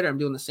 I'm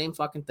doing the same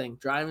fucking thing,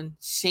 driving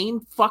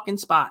same fucking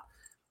spot.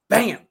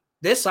 Bam!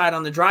 This side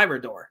on the driver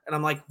door, and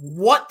I'm like,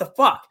 what the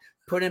fuck?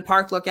 Put in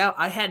park lookout.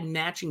 I had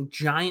matching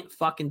giant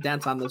fucking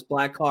dents on this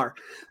black car,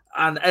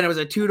 and it was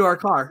a 2-door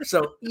car,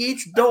 so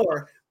each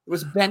door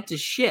was bent to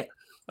shit.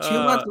 2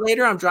 months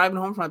later, I'm driving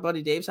home from my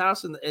buddy Dave's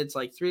house, and it's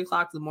like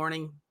 3:00 in the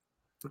morning,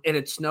 and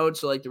it snowed,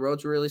 so like the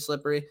roads were really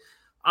slippery.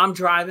 I'm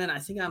driving. I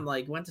think I'm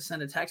like went to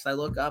send a text. I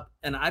look up,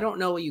 and I don't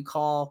know what you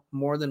call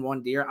more than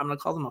one deer. I'm gonna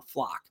call them a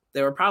flock.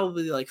 They were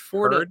probably like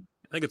four to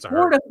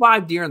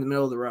 5 deer in the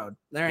middle of the road.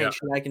 There ain't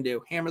shit I can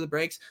do. Hammer the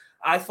brakes.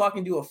 I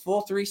fucking do a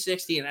full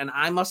 360, and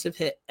I must have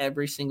hit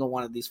every single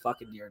one of these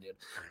fucking deer, dude.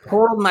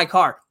 Totaled my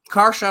car.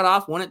 Car shut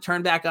off. When it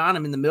turned back on,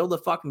 I'm in the middle of the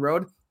fucking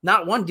road.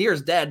 Not one deer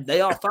is dead.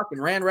 They all fucking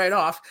ran right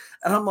off.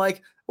 And I'm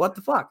like, what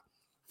the fuck?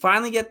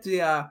 Finally get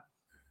the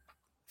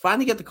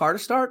car to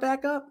start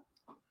back up.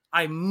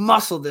 I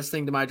muscled this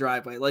thing to my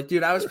driveway. Like,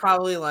 dude, I was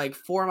probably like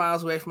 4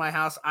 miles away from my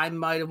house. I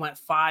might have went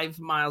 5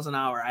 miles an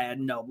hour. I had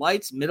no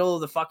lights, middle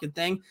of the fucking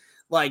thing.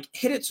 Like,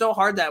 hit it so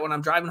hard that when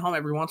I'm driving home,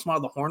 every once in a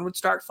while, the horn would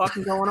start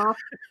fucking going off.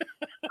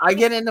 I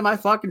get into my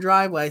fucking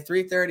driveway,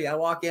 3:30. I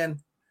walk in,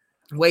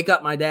 wake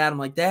up my dad. I'm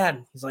like,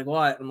 Dad. He's like,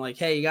 what? I'm like,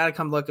 hey, you got to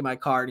come look at my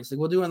car. And he's like,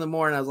 we'll do it in the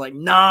morning. I was like,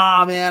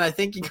 nah, man, I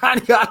think you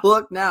kind of got to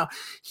look now.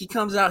 He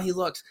comes out, he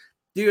looks.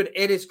 Dude,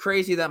 it is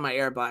crazy that my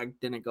airbag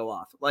didn't go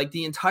off. Like,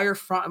 the entire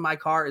front of my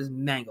car is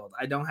mangled.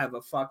 I don't have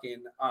a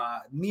fucking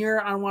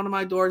mirror on one of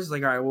my doors. He's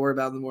like, all right, we'll worry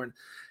about it in the morning.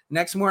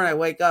 Next morning, I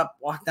wake up,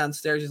 walk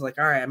downstairs. He's like,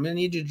 all right, I'm going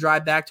to need you to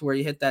drive back to where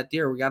you hit that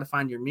deer. We got to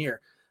find your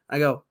mirror. I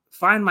go,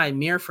 find my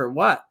mirror for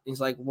what? He's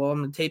like, well, I'm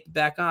going to tape it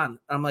back on.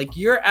 I'm like,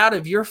 you're out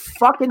of your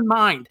fucking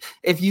mind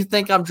if you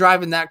think I'm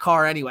driving that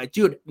car anyway.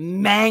 Dude,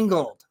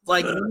 mangled.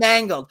 Like,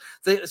 mangled.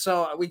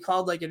 So we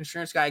called like an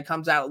insurance guy. He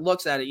comes out,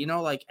 looks at it. You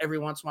know, like every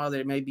once in a while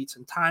there may be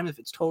some time if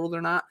it's totaled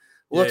or not.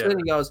 Looks at it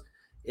and goes,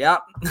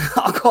 yep,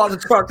 I'll call the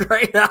truck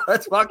right now.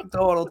 That's fucking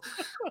totaled.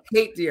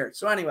 Hate deer.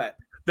 So anyway.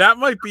 That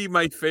might be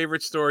my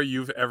favorite story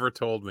you've ever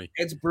told me.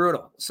 It's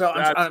brutal. So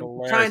I'm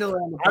trying to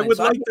learn. I would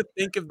like to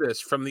think of this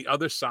from the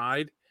other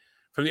side.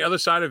 From the other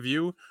side of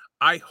you,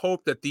 I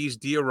hope that these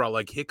deer are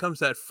like, here comes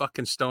that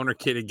fucking stoner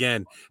kid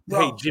again. Bro,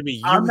 hey, Jimmy,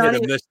 you hit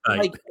him this night.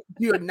 Like,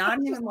 dude, not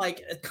even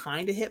like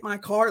kind of hit my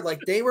car. Like,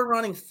 they were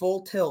running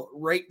full tilt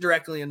right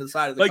directly into the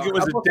side of the car. Like it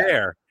was a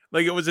dare.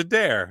 Like it was a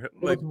dare.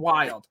 It was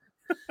wild.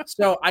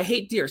 So I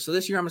hate deer. So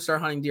this year I'm going to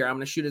start hunting deer. I'm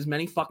going to shoot as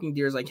many fucking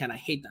deer as I can. I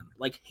hate them.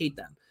 Like, hate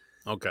them.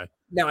 Okay.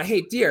 Now, I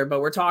hate deer, but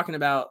we're talking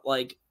about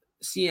like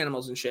sea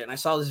animals and shit. And I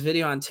saw this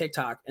video on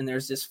TikTok, and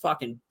there's this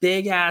fucking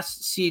big ass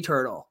sea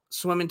turtle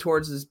swimming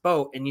towards this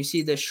boat, and you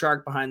see this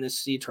shark behind this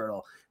sea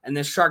turtle, and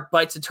this shark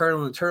bites the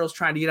turtle, and the turtle's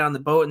trying to get on the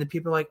boat, and the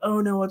people are like,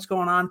 oh no, what's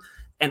going on?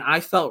 And I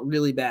felt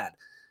really bad.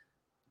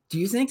 Do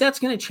you think that's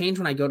going to change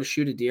when I go to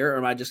shoot a deer, or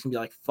am I just going to be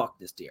like, fuck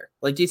this deer?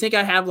 Like, do you think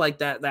I have like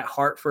that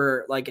heart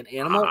for like an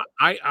animal?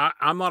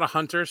 I'm not a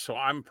hunter, so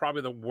I'm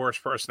probably the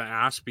worst person to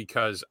ask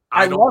because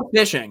I love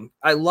fishing.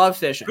 I love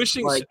fishing.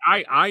 Fishing, like,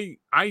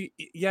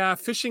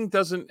 fishing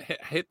doesn't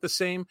hit the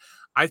same.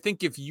 I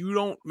think if you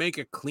don't make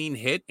a clean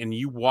hit and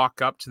you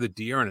walk up to the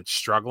deer and it's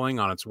struggling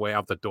on its way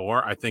out the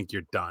door, I think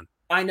you're done.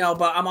 I know,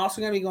 but I'm also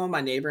going to be going with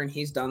my neighbor, and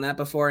he's done that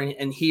before,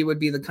 and he would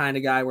be the kind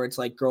of guy where it's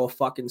like, girl,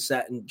 fucking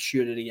set and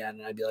shoot it again.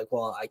 And I'd be like,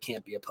 well, I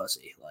can't be a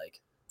pussy.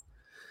 Like,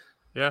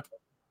 yeah.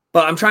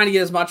 But I'm trying to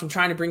get as much. I'm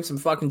trying to bring some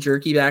fucking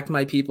jerky back to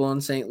my people in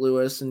St.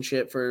 Louis and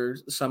shit for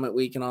Summit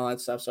Week and all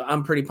that stuff. So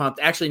I'm pretty pumped.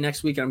 Actually,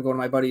 next week I'm going to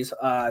my buddy's.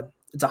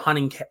 It's a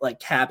hunting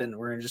cabin.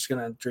 We're just going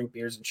to drink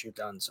beers and shoot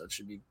guns. So it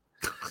should be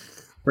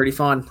pretty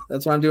fun.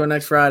 That's what I'm doing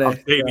next Friday.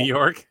 Upstate New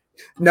York?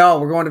 No,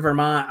 we're going to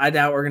Vermont. I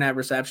doubt we're gonna have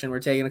reception. We're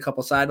taking a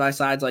couple side by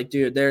sides. Like,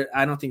 dude,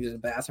 I don't think there's a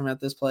bathroom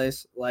at this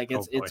place. Like,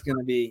 it's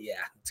gonna be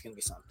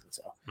something.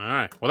 So, all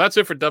right. Well, that's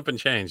it for Dump and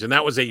Change, and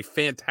that was a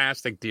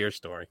fantastic deer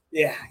story.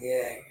 Yeah.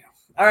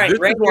 All right. This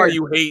is why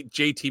you hate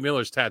JT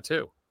Miller's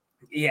tattoo.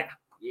 Yeah.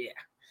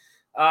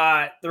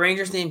 The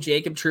Rangers named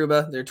Jacob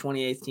Trouba their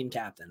 28th team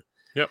captain.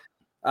 Yep.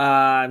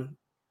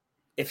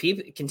 If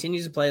he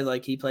continues to play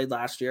like he played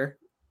last year,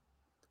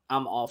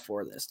 I'm all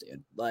for this,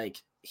 dude. Like,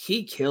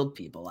 he killed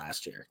people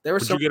last year.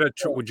 Would you get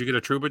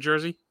a Trouba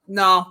jersey?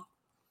 No,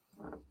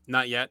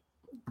 not yet.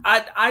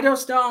 I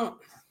just don't.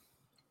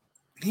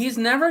 He's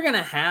never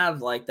gonna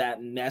have like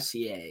that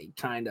Messier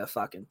kind of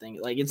fucking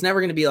thing. Like, it's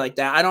never gonna be like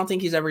that. I don't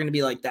think he's ever gonna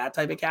be like that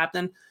type of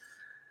captain.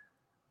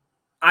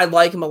 I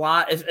like him a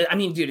lot.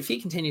 If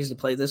he continues to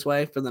play this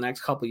way for the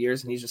next couple of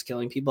years and he's just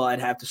killing people, I'd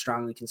have to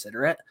strongly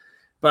consider it.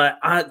 But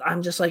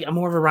I'm just like, I'm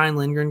more of a Ryan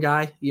Lindgren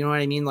guy. You know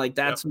what I mean? Like,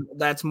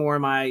 that's more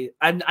my.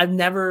 I've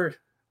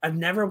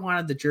never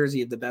wanted the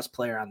jersey of the best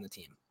player on the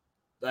team.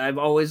 I've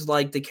always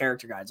liked the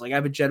character guys. Like, I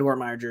have a Jed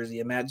Ortmeyer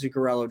jersey, a Matt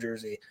Zuccarello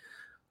jersey.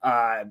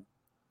 I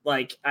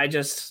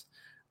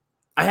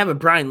have a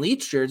Brian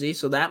Leach jersey,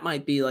 so that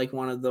might be like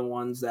one of the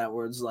ones that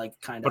was like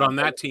kind of. But on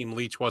that team,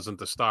 Leach wasn't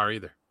the star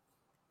either.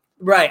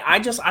 Right. I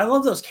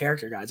love those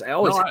character guys.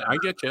 I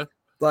get you.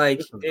 Like,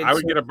 listen, I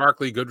would get a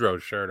Barclay Goodrow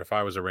shirt if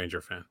I was a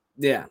Ranger fan.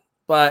 Yeah,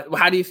 but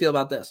how do you feel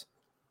about this?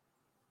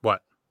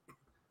 What?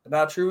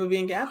 About Trouba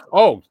being captain?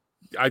 Oh,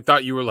 I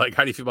thought you were like,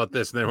 how do you feel about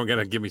this? And then we're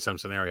gonna give me some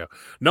scenario.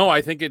 No,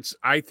 I think it's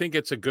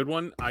a good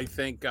one. I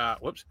think I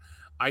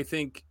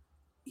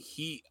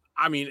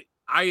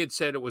had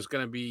said it was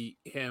gonna be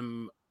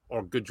him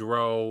or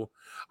Goodrow.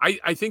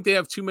 I think they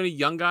have too many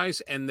young guys,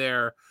 and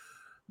their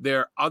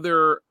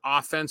other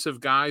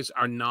offensive guys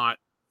are not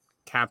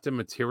captain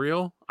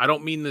material. I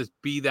don't mean to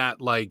be that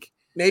like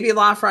maybe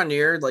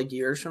Lafreniere like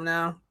years from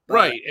now, but...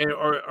 right?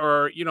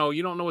 Or you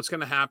don't know what's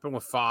going to happen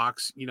with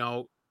Fox.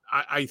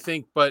 I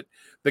think, but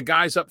the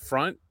guys up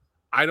front,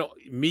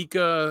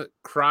 Mika,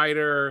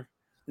 Kreider.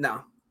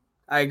 No,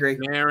 I agree.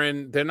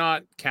 Aaron, they're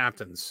not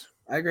captains.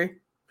 I agree,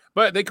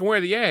 but they can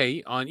wear the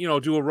A on.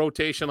 Do a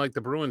rotation like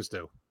the Bruins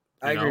do.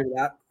 I agree with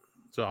that.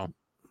 So,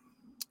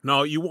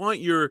 No,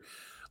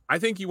 I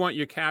think you want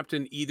your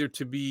captain either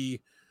to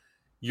be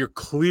your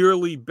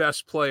clearly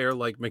best player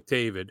like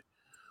McDavid,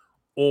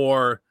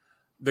 or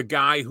the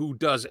guy who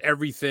does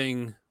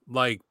everything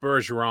like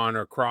Bergeron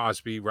or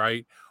Crosby,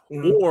 right?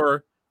 Mm-hmm.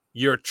 Or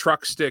your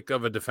truck stick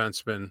of a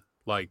defenseman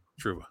like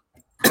Trouba.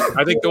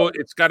 I think though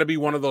it's got to be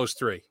one of those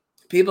three.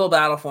 People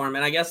battle for him,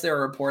 and I guess there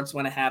were reports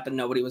when it happened,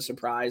 nobody was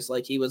surprised.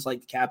 Like he was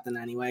like the captain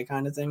anyway,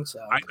 kind of thing. So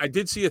I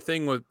did see a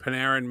thing with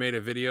Panarin made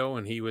a video,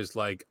 and he was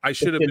like, "I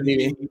should have been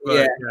me," but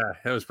yeah,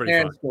 it was pretty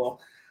fun. Cool.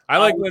 I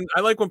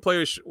like when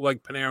players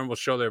like Panarin will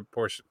show their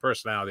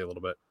personality a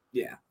little bit.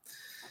 Yeah.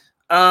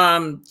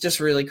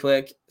 Just really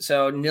quick.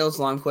 So Nils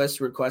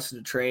Lundqvist requested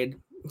a trade.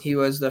 He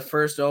was the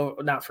first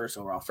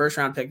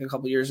round pick a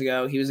couple years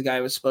ago. He was a guy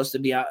who was supposed to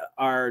be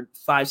our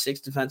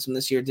 5'6" defenseman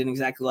this year. Didn't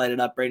exactly light it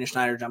up. Braden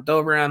Schneider jumped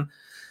over him.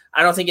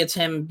 I don't think it's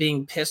him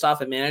being pissed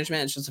off at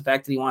management. It's just the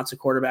fact that he wants a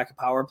quarterback, a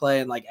power play,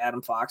 and like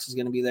Adam Fox is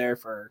going to be there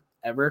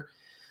forever.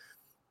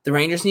 The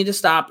Rangers need to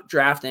stop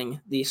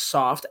drafting these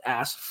soft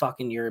ass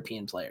fucking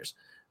European players.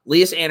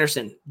 Elias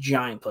Anderson,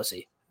 giant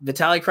pussy.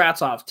 Vitaly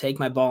Kravtsov, take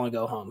my ball and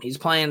go home. He's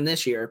playing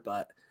this year,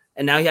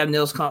 and now you have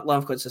Nils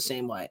Lundqvist the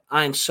same way.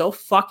 I am so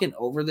fucking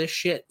over this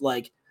shit.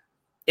 Like,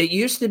 it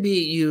used to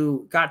be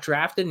you got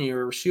drafted and you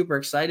were super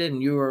excited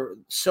and you were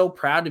so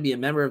proud to be a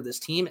member of this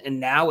team. And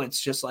now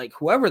it's just like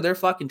whoever they're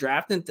fucking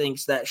drafting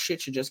thinks that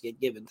shit should just get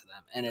given to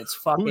them. And it's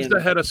fucking. Who's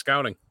the head of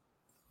scouting?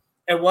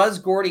 It was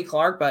Gordy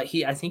Clark, but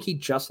I think he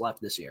just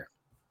left this year.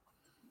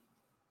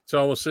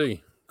 So we'll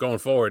see going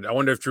forward. I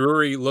wonder if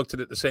Drury looked at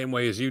it the same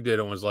way as you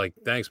did and was like,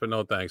 thanks, but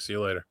no thanks. See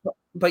you later.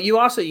 But you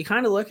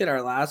kind of look at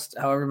our last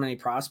however many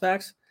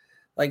prospects,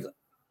 like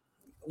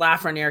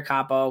Lafreniere,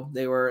 Capo,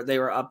 they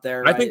were up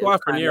there. I think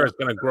Lafreniere is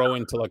going to grow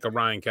into like a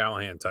Ryan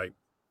Callahan type.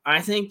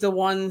 I think the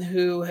one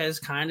who has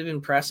kind of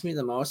impressed me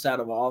the most out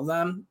of all of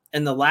them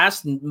in the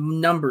last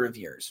number of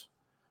years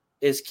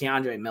is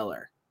Keandre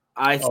Miller.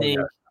 I think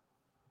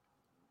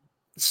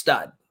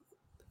stud,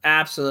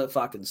 absolute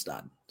fucking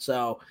stud.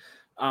 So,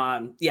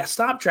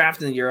 stop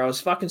drafting the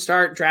Euros. Fucking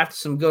start drafting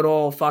some good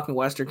old fucking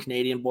Western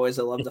Canadian boys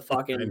that love to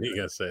fucking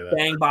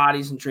bang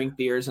bodies and drink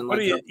beers. And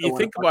like, you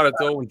think about it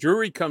though, when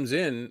Drury comes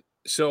in,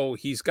 so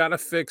he's got to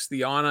fix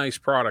the on ice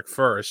product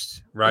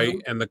first, right?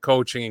 Mm-hmm. And the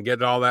coaching and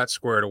get all that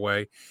squared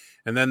away.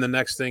 And then the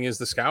next thing is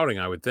the scouting,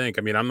 I would think.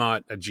 I mean, I'm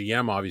not a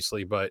GM,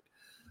 obviously, but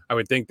I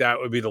would think that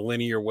would be the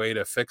linear way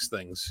to fix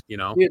things, you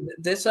know? Dude,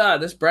 this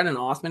Brennan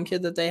Othman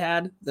kid that they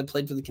had that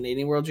played for the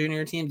Canadian World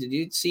Junior team, did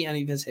you see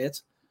any of his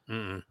hits?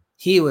 Mm-mm.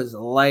 He was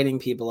lighting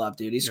people up,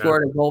 dude. He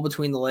scored a goal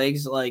between the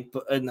legs, like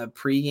in the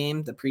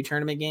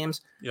pre-tournament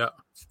games. Yeah.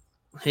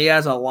 He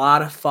has a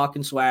lot of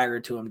fucking swagger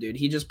to him, dude.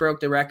 He just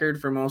broke the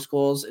record for most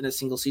goals in a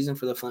single season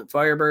for the Flint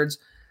Firebirds.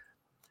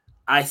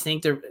 I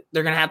think they're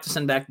gonna have to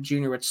send back to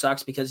junior, which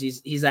sucks because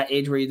he's that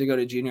age where you either go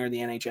to junior or the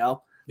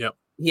NHL. Yep.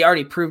 He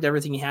already proved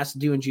everything he has to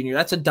do in junior.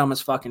 That's the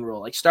dumbest fucking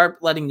rule. Like, start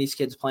letting these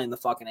kids play in the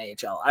fucking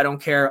AHL. I don't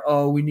care.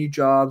 Oh, we need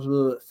jobs.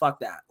 Fuck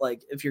that.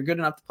 Like, if you're good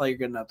enough to play, you're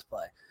good enough to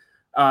play.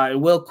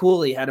 Will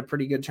Cooley had a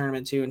pretty good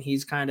tournament too, and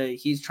he's trying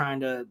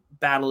to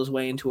battle his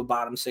way into a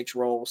bottom six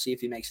role. We'll see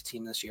if he makes a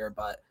team this year,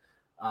 but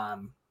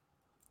I'm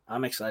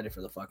excited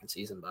for the fucking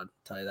season, bud. I'll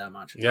tell you that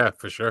much. Yeah,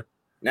 for sure.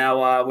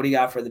 Now, what do you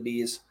got for the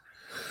Bees?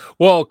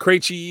 Well,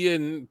 Krejci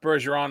and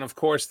Bergeron, of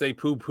course, they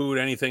poo-pooed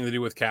anything to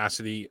do with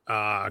Cassidy.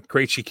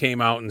 Krejci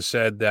came out and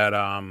said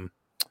that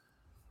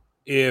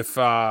if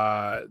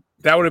that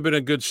would have been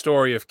a good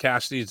story if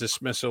Cassidy's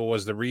dismissal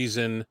was the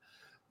reason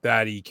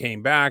that he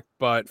came back,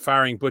 but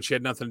firing Butch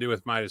had nothing to do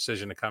with my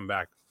decision to come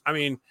back. I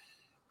mean,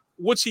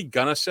 what's he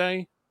gonna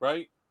say,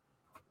 right?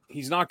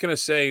 He's not gonna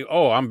say,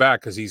 "Oh, I'm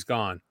back" because he's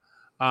gone.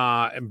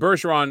 And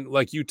Bergeron,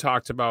 like you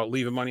talked about,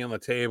 leaving money on the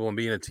table and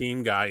being a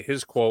team guy.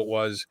 His quote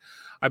was,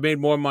 "I made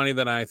more money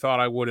than I thought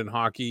I would in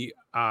hockey.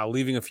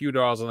 Leaving a few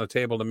dollars on the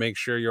table to make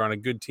sure you're on a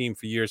good team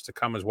for years to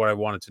come is what I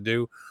wanted to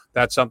do.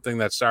 That's something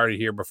that started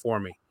here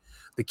before me."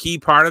 The key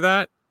part of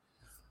that,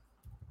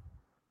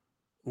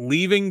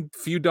 leaving a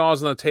few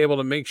dollars on the table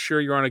to make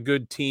sure you're on a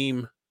good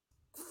team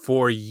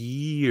for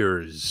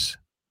years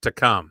to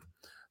come.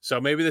 So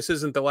maybe this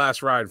isn't the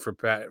last ride for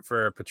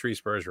Patrice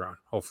Bergeron.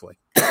 Hopefully.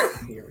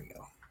 Here we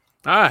go.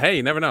 Hey,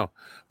 you never know.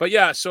 But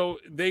yeah, so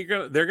they're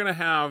gonna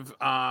have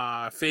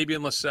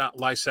Fabian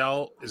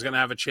Lysell is gonna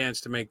have a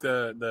chance to make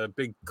the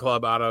big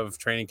club out of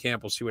training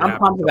camp. We'll see what happens.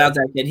 I'm pumped about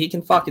that kid. He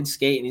can fucking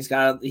skate,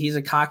 and he's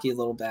a cocky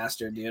little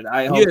bastard, dude.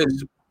 I hope.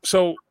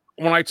 So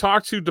when I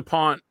talked to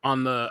DuPont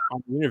on the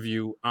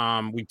interview,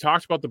 we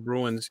talked about the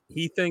Bruins.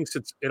 He thinks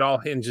it all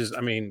hinges.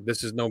 I mean,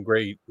 this is no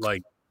great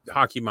like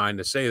hockey mind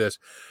to say this,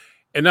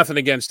 and nothing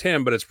against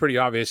him, but it's pretty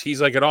obvious.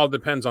 He's like, it all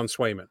depends on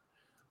Swayman.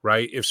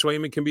 Right. If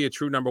Swayman can be a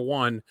true number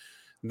one,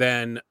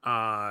 then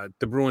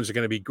the Bruins are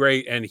going to be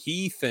great. And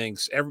he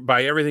thinks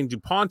by everything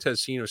DuPont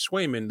has seen of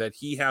Swayman that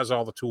he has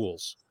all the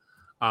tools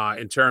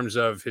in terms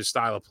of his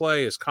style of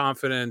play, his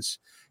confidence,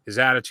 his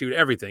attitude,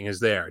 everything is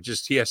there.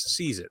 Just he has to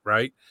seize it.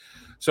 Right.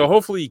 So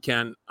hopefully he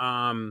can.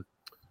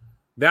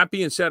 That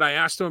being said, I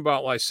asked him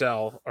about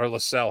Lysell,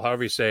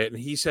 however you say it. And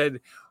he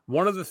said,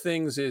 one of the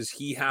things is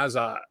he has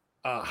a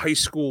high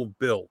school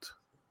build.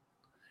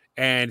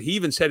 And he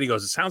even said, he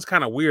goes, it sounds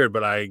kind of weird,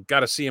 but I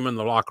got to see him in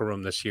the locker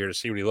room this year to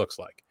see what he looks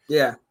like.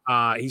 Yeah.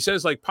 He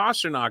says like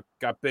Pasternak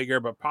got bigger,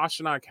 but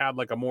Pasternak had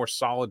like a more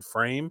solid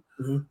frame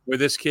where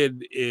this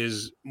kid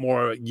is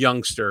more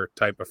youngster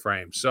type of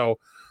frame. So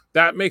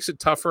that makes it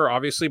tougher,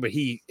 obviously, but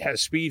he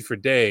has speed for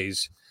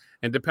days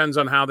and depends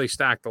on how they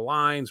stack the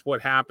lines,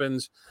 what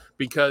happens,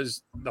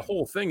 because the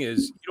whole thing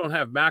is you don't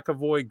have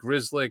McAvoy,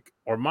 Grzelcyk,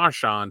 or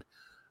Marchand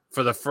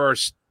for the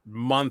first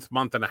month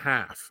and a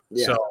half.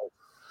 Yeah. So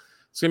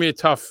it's going to be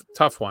a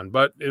tough one,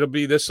 but it'll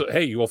be this.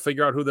 Hey, you will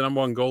figure out who the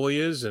number one goalie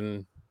is,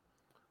 and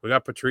we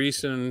got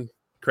Patrice and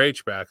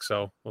Krejci back,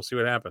 so we'll see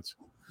what happens.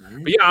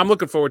 Right. But yeah, I'm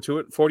looking forward to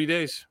it. 40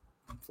 days.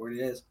 40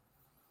 days.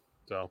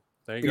 So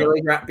there you go.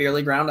 Beer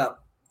League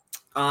roundup.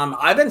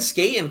 I've been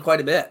skating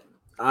quite a bit.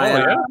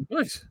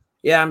 Nice.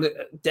 Yeah, I'm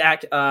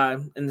Dak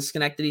in the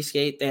Schenectady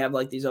skate. They have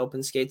like these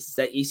open skates. It's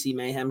that EC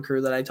Mayhem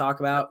crew that I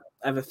talk about.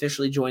 I've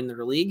officially joined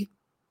their league,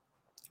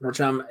 which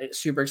I'm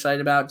super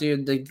excited about,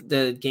 dude.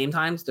 The game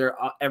times, they're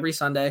every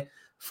Sunday,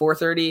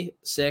 4:30,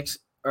 6,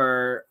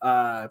 or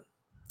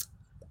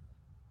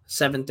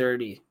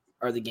 7:30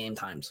 are the game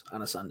times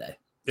on a Sunday.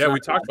 Yeah, we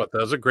talked about that.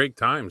 Those are great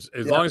times.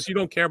 As long as you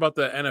don't care about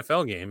the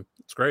NFL game,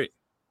 it's great.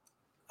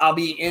 I'll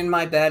be in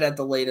my bed at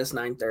the latest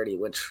 9:30,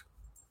 which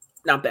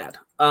not bad.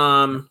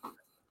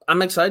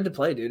 I'm excited to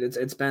play, dude.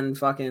 It's been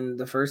fucking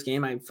the first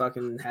game. I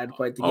fucking had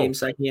quite the game.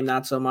 Second game,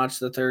 not so much.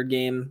 The third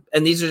game,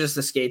 and these are just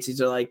the skates.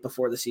 These are like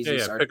before the season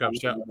starts. Pickups,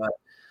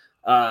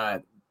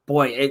 but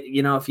boy,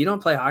 if you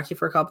don't play hockey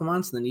for a couple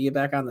months and then you get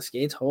back on the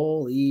skates,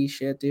 holy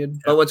shit, dude. Yep.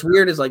 But what's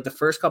weird is like the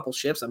first couple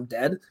shifts, I'm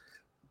dead,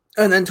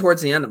 and then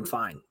towards the end, I'm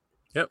fine.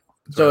 Yep.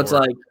 So it's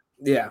like,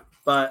 yeah,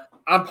 but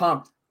I'm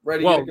pumped.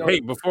 Ready to go. Hey,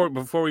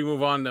 before we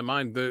move on to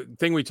mine, the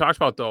thing we talked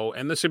about though,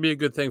 and this would be a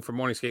good thing for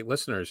Morning Skate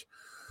listeners.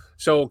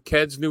 So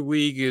Ked's new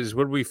league is,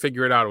 what did we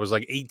figure it out? It was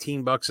like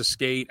 $18 a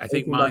skate. I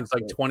think mine's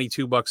like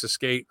 $22 a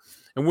skate.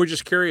 And we're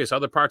just curious,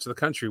 other parts of the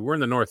country, we're in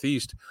the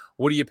Northeast.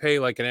 What do you pay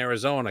like in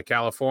Arizona,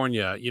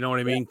 California? You know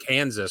what I mean? Yeah.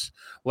 Kansas.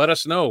 Let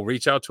us know.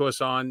 Reach out to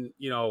us on,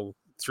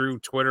 through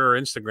Twitter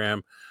or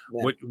Instagram,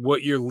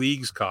 what your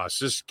leagues cost.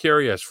 Just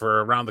curious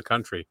for around the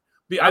country.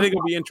 I think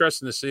it'll be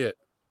interesting to see it.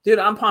 Dude,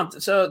 I'm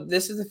pumped. So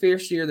this is the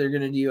first year they're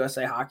going to do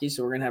USA Hockey,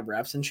 so we're going to have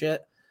refs and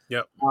shit.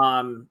 Yep.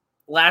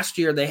 Last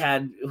year they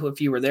had,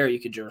 if you were there, you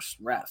could just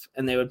ref,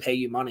 and they would pay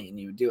you money, and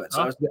you would do it.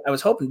 So I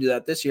was hoping to do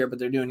that this year, but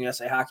they're doing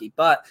USA Hockey.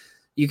 But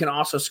you can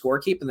also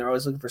scorekeep, and they're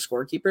always looking for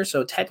scorekeepers.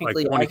 So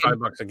technically, like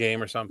 $25 a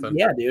game or something.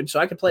 Yeah, dude. So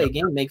I could play a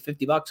game, make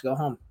 $50, go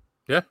home.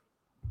 Yeah.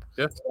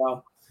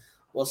 So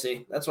we'll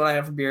see. That's what I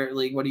have for Beer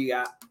League. What do you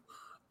got?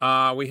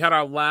 We had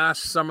our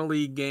last summer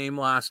league game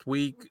last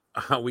week.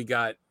 We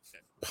got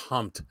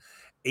pumped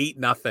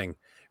 8-0.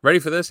 Ready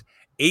for this?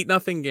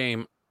 8-0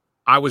 game.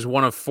 I was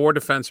one of 4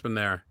 defensemen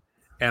there,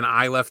 and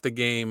I left the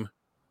game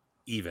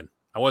even.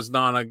 I wasn't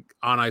on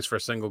ice for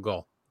a single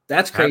goal.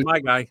 That's crazy. My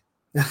guy.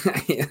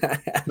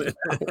 I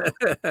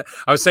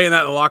was saying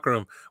that in the locker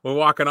room.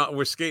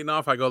 We're skating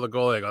off. I go to the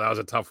goalie. I go, that was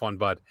a tough one,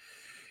 bud.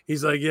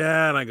 He's like,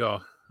 yeah. And I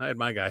go, I had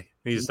my guy.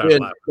 He just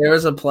started laughing. There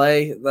was a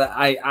play that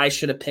I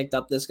should have picked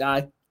up this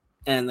guy,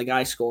 and the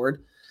guy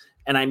scored.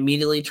 And I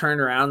immediately turned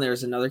around. There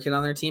was another kid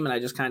on their team, and I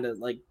just kind of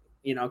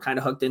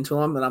hooked into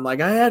him. And I'm like,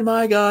 I had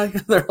my guy.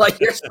 They're like,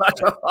 you're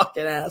such a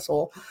fucking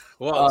asshole.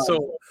 Well,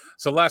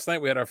 so last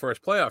night we had our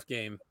first playoff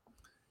game,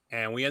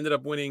 and we ended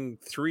up winning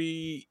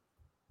 3.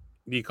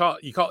 You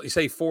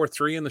say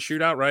 4-3 in the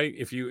shootout, right?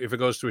 If it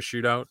goes to a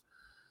shootout.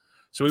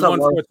 So we won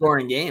 4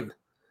 scoring game.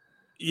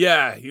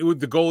 Yeah,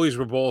 the goalies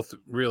were both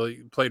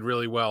played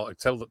really well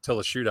until the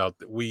shootout.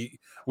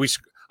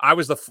 I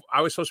was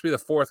supposed to be the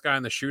 4th guy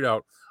in the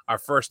shootout. Our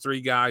first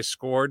 3 guys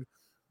scored.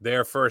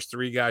 Their first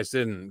 3 guys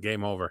didn't.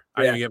 Game over.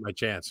 I didn't get my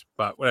chance,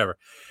 but whatever.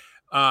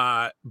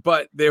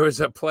 But there was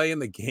a play in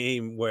the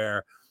game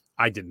where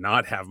I did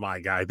not have my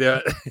guy.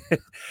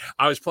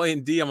 I was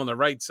playing D. I'm on the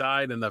right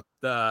side, and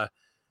the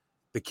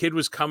kid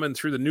was coming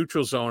through the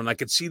neutral zone, and I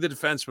could see the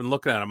defenseman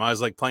looking at him. I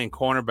was like playing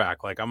cornerback,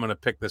 like I'm going to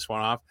pick this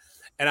one off.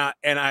 And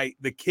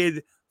the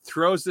kid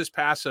throws this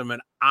past him,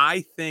 and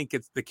I think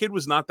the kid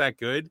was not that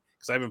good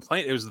because I've been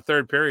playing. It was the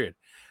 3rd period.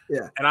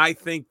 Yeah. And I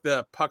think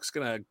the puck's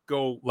going to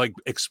go like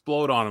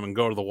explode on him and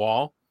go to the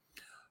wall.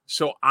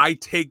 So I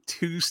take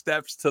 2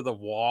 steps to the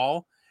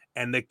wall,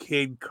 and the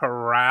kid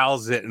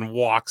corrals it and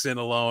walks in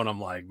alone.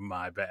 I'm like,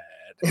 my bad.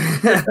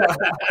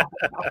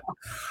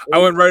 I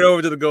went right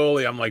over to the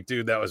goalie. I'm like,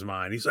 dude, that was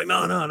mine. He's like,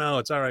 no,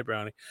 it's all right,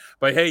 Brownie.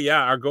 But hey,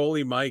 yeah, our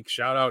goalie, Mike,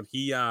 shout out.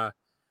 He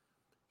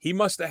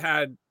must have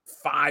had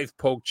 5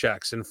 poke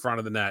checks in front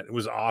of the net. It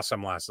was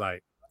awesome last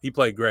night. He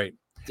played great.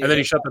 Dude, and then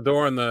he shut the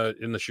door in the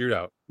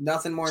shootout.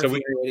 Nothing more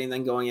infuriating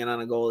than going in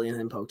on a goalie and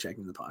him poke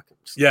checking the puck.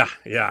 Yeah.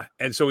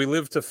 And so we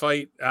live to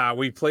fight.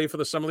 We play for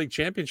the Summer League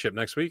Championship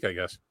next week, I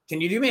guess.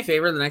 Can you do me a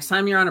favor? The next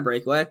time you're on a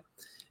breakaway,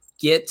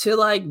 get to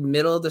like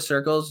middle of the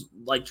circles,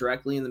 like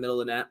directly in the middle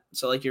of the net.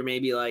 So like you're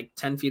maybe like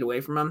 10 feet away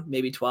from them,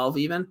 maybe 12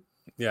 even.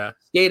 Yeah.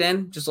 Skate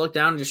in, just look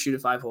down and just shoot a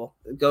 5-hole.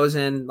 It goes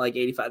in like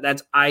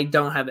 85. I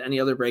don't have any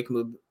other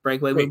breakaway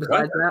move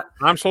besides that.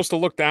 I'm supposed to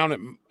look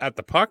down at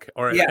the puck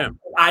or at him?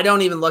 I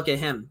don't even look at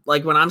him.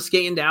 Like when I'm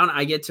skating down,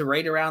 I get to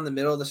right around the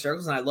middle of the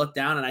circles and I look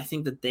down and I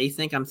think that they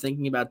think I'm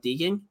thinking about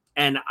deking.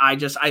 And I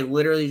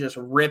literally just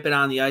rip it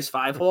on the ice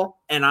 5-hole.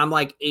 And I'm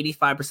like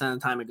 85% of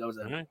the time it goes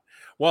in. Right.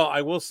 Well,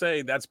 I will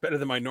say that's better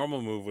than my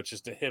normal move, which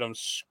is to hit him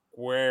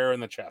square in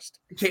the chest.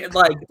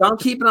 Like, don't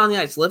keep it on the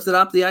ice. Lift it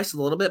up the ice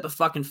a little bit, but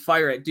fucking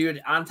fire it.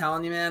 Dude, I'm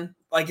telling you, man.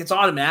 Like, it's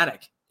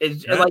automatic. Like,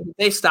 if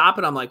they stop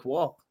it, I'm like,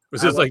 whoa.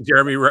 Was this like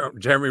Jeremy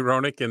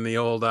Roenick in the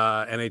old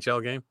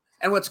NHL game?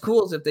 And what's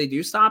cool is if they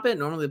do stop it,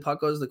 normally the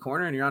puck goes to the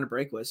corner and you're on a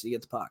breakaway, so you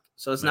get the puck.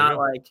 So it's not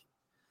like,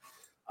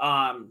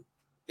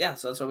 yeah,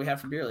 so that's what we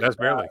have for Beer League. That's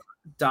Beer League.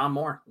 Dom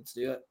Moore. Let's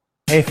do it.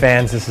 Hey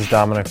fans, this is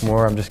Dominic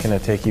Moore. I'm just going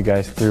to take you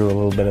guys through a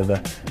little bit of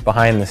the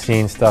behind the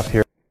scenes stuff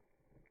here.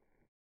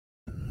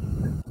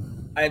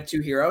 I have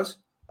 2 heroes.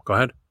 Go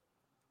ahead.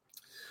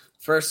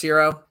 First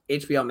hero,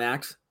 HBO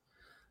Max.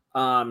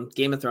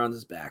 Game of Thrones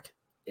is back.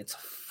 It's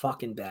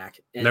fucking back.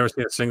 And never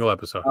seen a single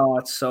episode. Oh,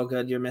 it's so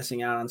good. You're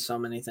missing out on so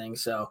many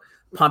things. So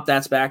pump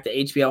that's back to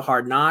HBO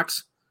Hard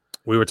Knocks.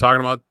 We were talking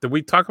about, did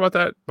we talk about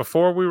that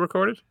before we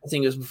recorded? I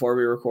think it was before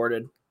we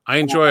recorded. I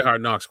enjoy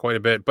Hard Knocks quite a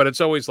bit, but it's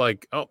always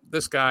like, oh,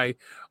 this guy,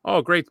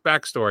 oh, great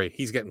backstory.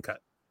 He's getting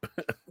cut.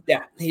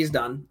 Yeah, he's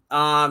done.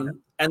 And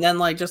then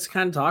like just to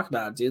kind of talk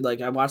about it, dude. Like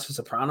I watched The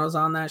Sopranos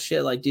on that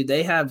shit. Like, dude,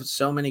 they have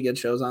so many good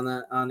shows on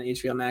that on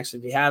HBO Max.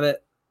 If you have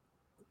it,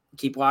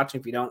 keep watching.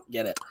 If you don't,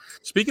 get it.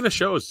 Speaking of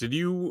shows,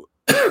 you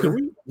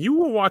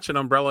were watching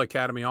Umbrella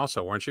Academy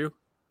also, weren't you?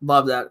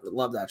 Love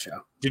that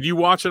show. Did you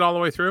watch it all the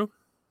way through?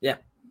 Yeah.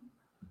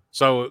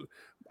 So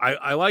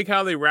I like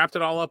how they wrapped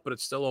it all up, but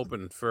it's still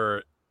open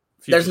for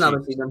There's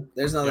another season.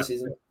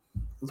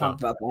 I'm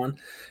pumped about that one.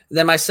 And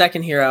then my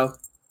second hero,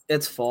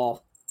 it's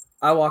fall.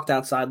 I walked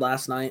outside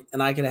last night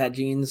and I could have had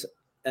jeans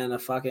and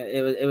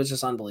it was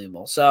just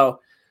unbelievable. So,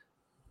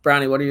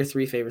 Brownie, what are your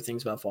 3 favorite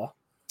things about fall?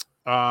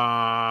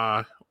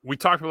 We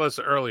talked about this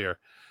earlier.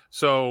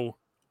 So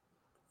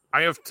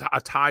I have a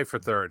tie for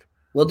third.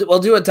 We'll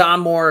do a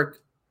Dom Moore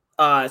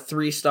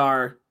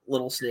 3-star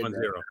little snippet.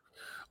 1-0.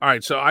 All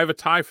right, so I have a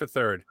tie for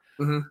third.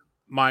 Mm-hmm.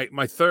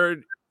 My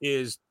third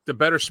is the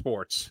better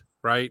sports,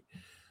 right?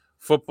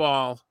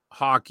 Football,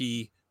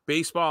 hockey,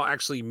 baseball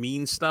actually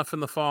means stuff in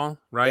the fall,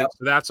 right? Yep.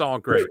 So that's all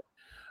great.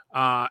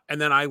 And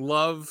then I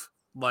love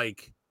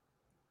like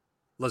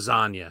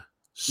lasagna,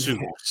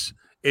 soups.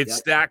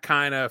 It's that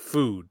kind of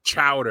food,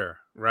 chowder,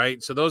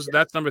 right? So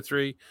that's number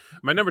 3.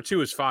 My number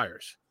 2 is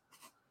fires.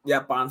 Yeah,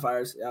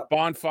 bonfires. Yeah,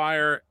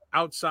 bonfire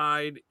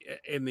outside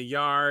in the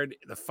yard,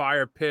 the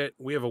fire pit.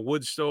 We have a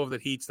wood stove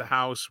that heats the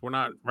house. We're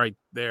not right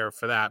there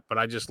for that, but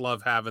I just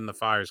love having the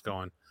fires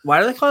going. Why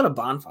do they call it a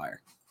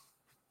bonfire?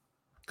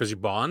 Because you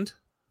bond.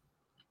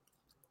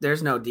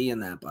 There's no D in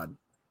that, bud.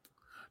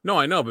 No,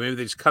 I know, but maybe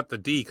they just cut the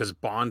D because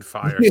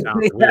bonfire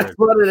sounds weird. That's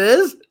what it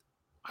is?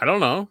 I don't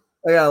know.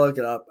 I gotta look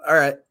it up. All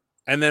right.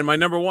 And then my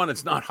number 1,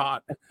 it's not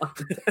hot.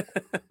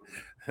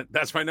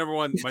 That's my number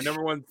 1. My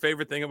number 1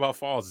 favorite thing about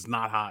fall is it's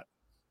not hot.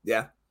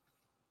 Yeah.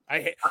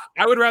 I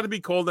would rather be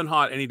cold than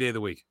hot any day of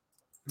the week.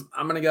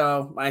 I'm gonna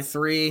go my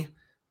 3.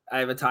 I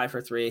have a tie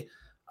for 3.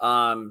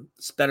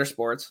 It's better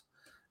sports.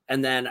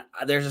 And then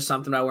there's just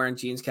something about wearing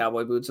jeans,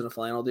 cowboy boots, and a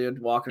flannel,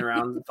 dude, walking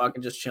around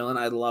fucking just chilling.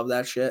 I love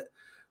that shit.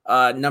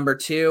 Number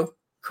 2,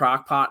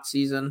 crock pot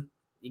season.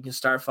 You can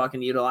start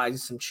fucking utilizing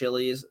some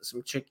chilies,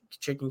 some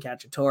chicken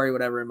cacciatore,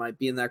 whatever it might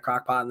be in that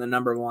crock pot. And then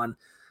number 1,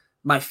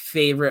 my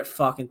favorite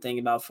fucking thing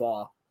about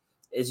fall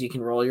is you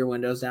can roll your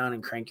windows down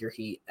and crank your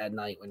heat at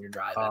night when you're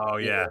driving. Oh,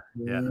 yeah.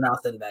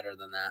 Nothing better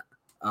than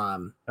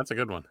that. That's a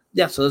good one.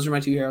 Yeah, so those are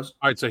my 2 heroes.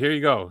 All right, so here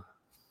you go.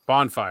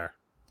 Bonfire.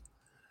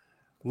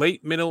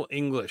 Late Middle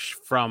English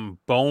from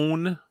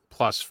bone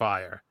plus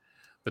fire.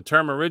 The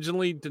term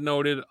originally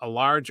denoted a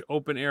large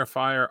open-air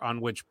fire on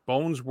which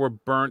bones were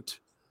burnt,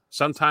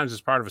 sometimes as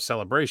part of a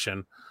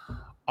celebration.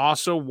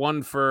 Also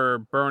one for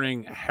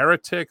burning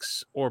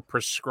heretics or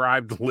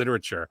prescribed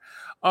literature.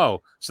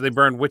 Oh, so they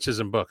burned witches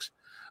and books.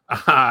 It's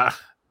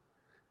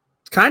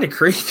kind of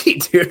creepy,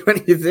 dude,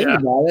 when you think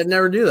about it.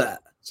 Never do that.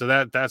 So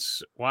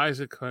that's why is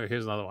it called?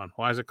 Here's another one.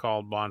 Why is it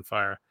called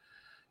bonfire?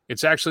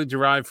 It's actually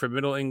derived from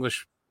Middle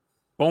English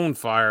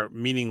bonfire,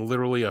 meaning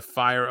literally a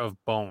fire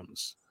of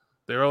bones.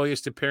 The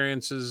earliest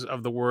appearances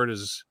of the word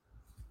is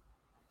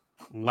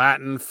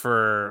Latin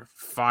for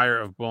fire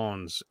of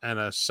bones, and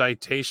a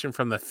citation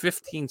from the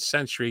 15th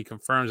century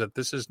confirms that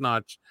this is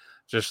not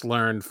just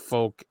learned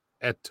folk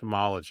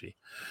etymology.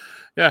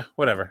 Yeah,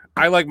 whatever.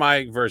 I like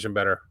my version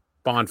better.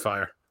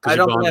 Bonfire. I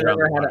don't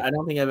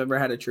think I've ever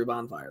had a true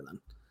bonfire then.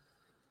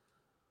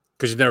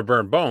 Because you've never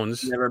burned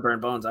bones. Never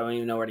burned bones. I don't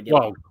even know where to get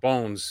them.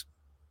 Bones.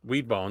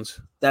 Weed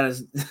bones. That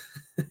is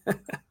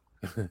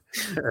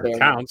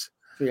counts.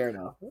 Fair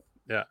enough.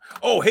 Yeah.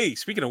 Oh, hey,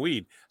 speaking of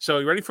weed. So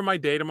you ready for my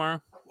day tomorrow?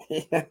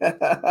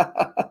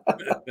 The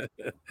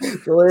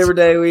Labor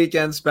Day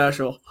weekend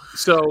special.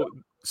 So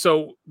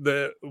So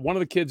one of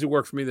the kids who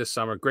worked for me this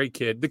summer, great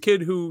kid, the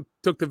kid who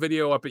took the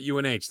video up at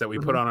UNH that we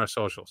put on our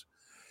socials,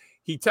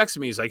 he texted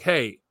me. He's like,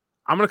 "Hey,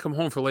 I'm gonna come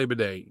home for Labor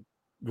Day.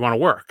 You want to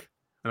work?"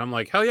 And I'm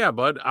like, "Hell yeah,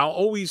 bud! I'll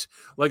always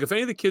like if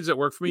any of the kids that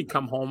work for me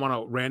come home on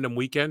a random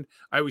weekend,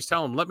 I always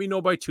tell them, let me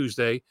know by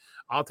Tuesday.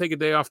 I'll take a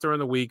day off during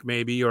the week,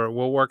 maybe, or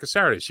we'll work a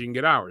Saturday so you can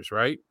get hours,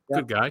 right?"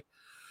 Good guy.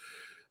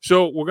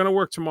 So we're gonna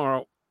work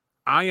tomorrow.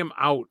 I am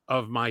out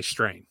of my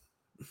strain.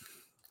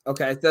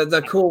 Okay,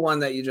 the cool one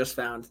that you just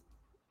found.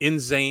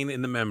 Insane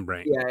in the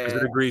membrane. Yeah.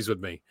 It agrees with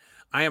me.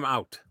 I am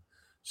out.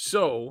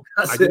 So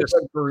it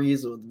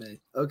agrees with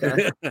me.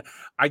 Okay.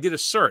 I did a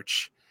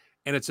search,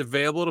 and it's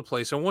available at a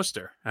place in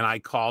Worcester. And I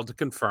called to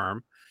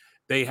confirm.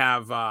 They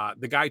have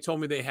the guy told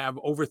me they have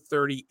over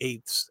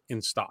 38s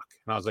in stock,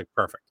 and I was like,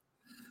 perfect.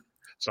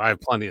 So I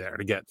have plenty there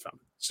to get from.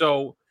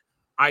 So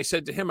I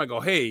said to him, I go,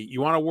 "Hey, you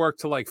want to work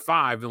till like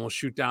 5 and we'll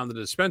shoot down to the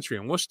dispensary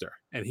in Worcester?"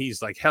 And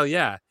he's like, "Hell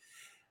yeah."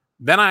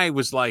 Then I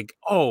was like,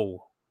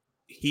 "Oh,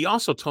 he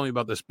also told me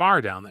about this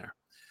bar down there."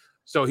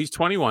 So he's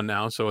 21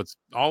 now, so it's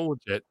all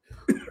legit.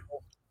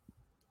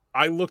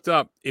 I looked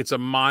up, it's a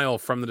mile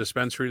from the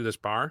dispensary to this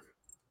bar.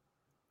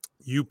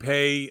 You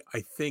pay,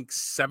 I think,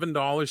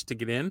 $7 to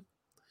get in.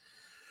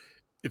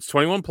 It's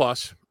 21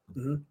 plus.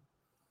 Mm-hmm.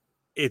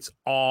 It's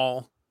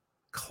all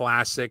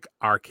classic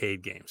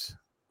arcade games.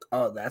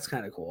 Oh, that's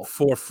kind of cool.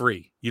 For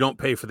free. You don't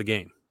pay for the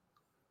game.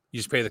 You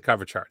just pay the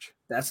cover charge.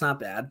 That's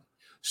not bad.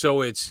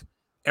 So it's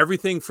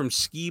everything from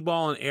skee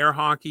ball and air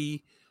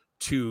hockey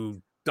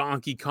to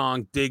Donkey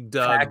Kong, Dig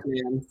Dug,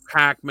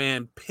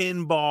 Pac-Man,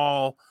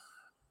 pinball,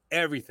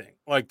 everything.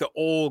 Like the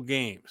old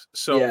games.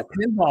 So yeah,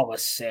 pinball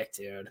was sick,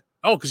 dude.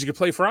 Oh, because you could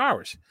play for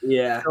hours.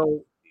 Yeah.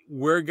 So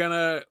we're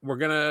gonna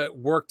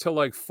work till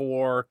like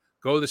 4,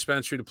 go to the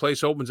dispensary. The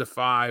place opens at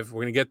 5.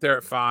 We're gonna get there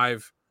at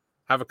 5,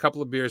 have a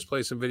couple of beers,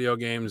 play some video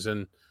games,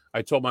 and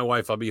I told my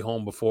wife I'll be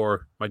home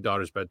before my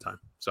daughter's bedtime.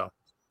 So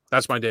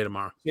that's my day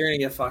tomorrow. You're gonna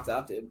get fucked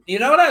up, dude. You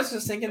know what I was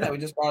just thinking that we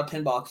just bought a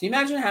pinball. Can you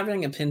imagine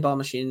having a pinball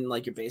machine in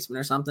like your basement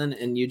or something,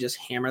 and you just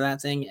hammer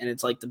that thing, and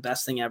it's like the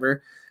best thing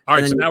ever? All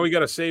right, so now we got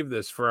to save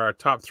this for our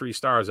top 3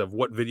 stars of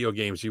what video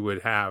games you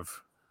would have,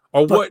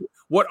 or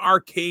what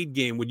arcade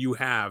game would you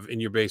have in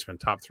your basement?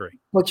 Top 3.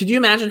 Well, could you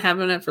imagine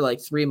having it for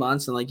like 3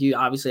 months, and like you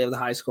obviously have the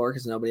high score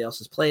because nobody else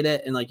has played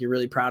it, and like you're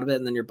really proud of it,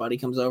 and then your buddy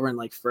comes over and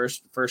like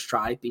first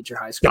try beats your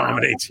high score,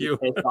 dominates you.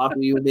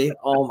 You would be,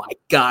 oh my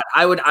god,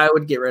 I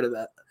would get rid of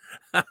that.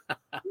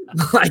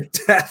 Like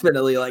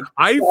definitely, like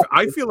I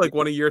feel like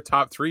one of your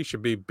top 3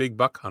 should be Big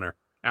Buck Hunter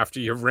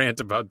after your rant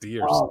about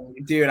deers. Oh,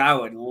 dude, I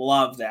would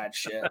love that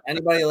shit.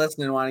 Anybody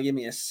listening want to give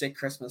me a sick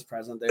Christmas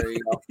present? There you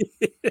go.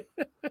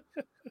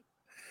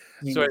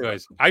 So,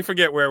 anyways, I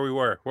forget where we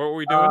were. What were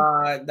we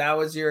doing? That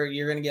was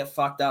you're gonna get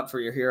fucked up for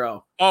your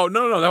hero. Oh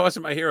no, that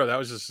wasn't my hero. That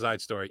was just a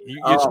side story.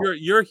 It's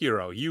your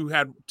hero. You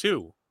had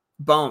 2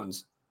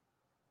 Bones.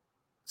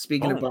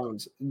 Speaking of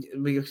bones,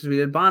 because we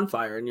did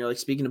bonfire, and you're like,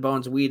 speaking of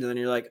bones, weed, and then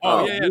you're like,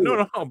 yeah,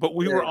 no. But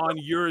we were on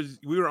yours.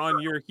 We were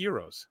on your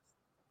heroes.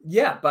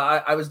 Yeah,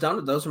 but I was done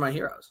with those. Are my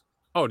heroes.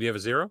 Oh, do you have a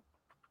 0?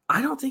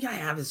 I don't think I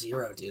have a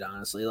 0, dude.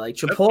 Honestly, like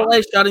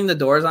Chipotle shutting the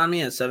doors on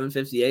me at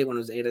 7:58 when it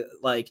was 8.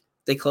 Like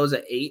they close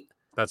at 8.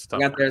 That's tough.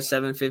 I got there at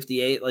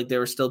 7:58. Like there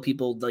were still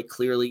people like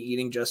clearly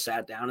eating, just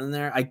sat down in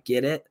there. I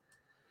get it,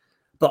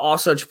 but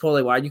also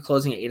Chipotle, why are you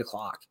closing at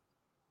 8:00?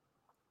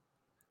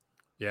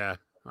 Yeah,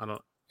 I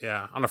don't.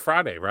 Yeah, on a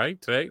Friday,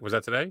 right? Today was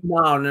that today?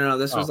 No.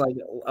 This was like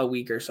a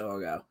week or so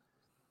ago.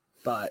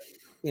 But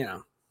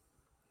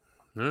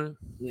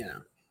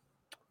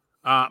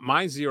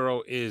my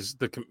 0 is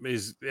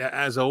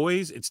as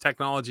always, it's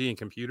technology and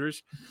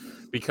computers,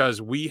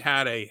 because we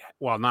had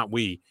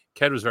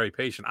Ked was very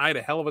patient. I had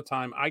a hell of a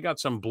time. I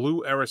got some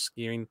blue error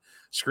screen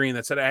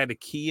that said I had to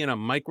key in a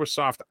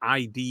Microsoft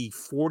ID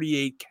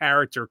 48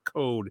 character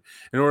code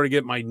in order to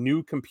get my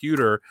new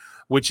computer,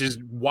 which is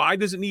why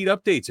does it need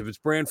updates if it's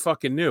brand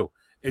fucking new?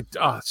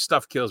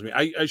 Stuff kills me.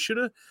 I should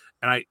have,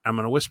 and I'm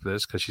going to whisper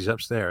this because she's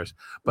upstairs,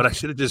 but I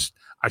should have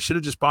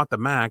just bought the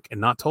Mac and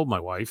not told my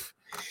wife,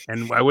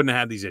 and I wouldn't have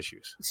had these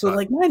issues. So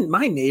like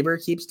my neighbor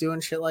keeps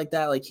doing shit like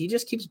that. Like he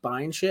just keeps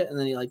buying shit, and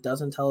then he like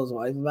doesn't tell his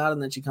wife about it,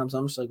 and then she comes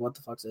home, she's like, "What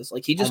the fuck's this?"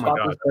 Like he just bought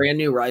this brand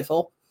new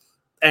rifle,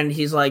 and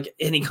he's like,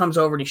 and he comes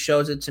over and he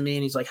shows it to me,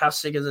 and he's like, "How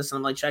sick is this?" And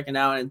I'm like checking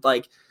out, and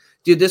like,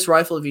 dude, this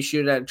rifle, if you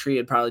shoot it at a tree,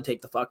 it'd probably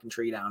take the fucking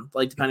tree down.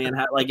 Like depending on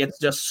how, like it's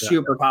just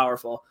super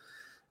powerful.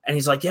 And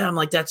he's like, "Yeah," I'm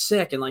like, "That's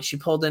sick." And like she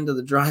pulled into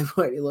the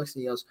driveway, and he looks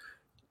and he goes,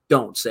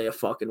 "Don't say a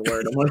fucking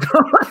word." I'm like,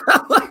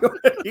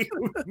 "What do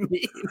you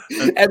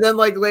mean?" And then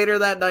like later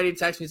that night he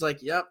texts me, he's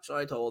like, "Yep." So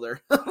I told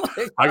her.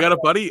 Like, I got a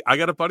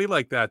buddy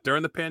like that.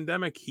 During the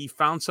pandemic, he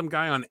found some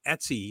guy on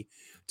Etsy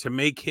to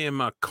make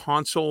him a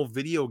console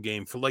video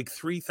game for like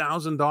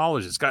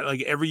 $3,000. It's got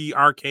like every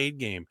arcade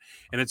game,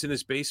 and it's in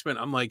his basement.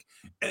 I'm like,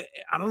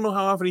 I don't know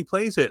how often he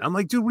plays it. I'm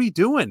like, dude, what are you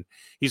doing?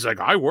 He's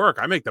like, I work,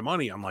 I make the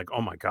money. I'm like,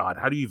 oh my God,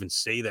 how do you even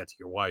say that to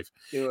your wife?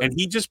 Dude. And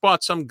he just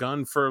bought some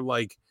gun for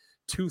like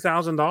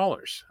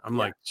 $2,000. I'm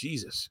like,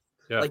 Jesus.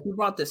 Yeah. Like, he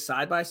brought this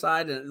side by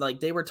side, and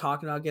like they were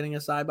talking about getting a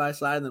side by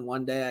side. And then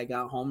one day I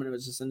got home and it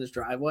was just in this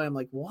driveway. I'm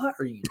like, what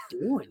are you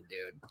doing,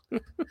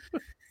 dude?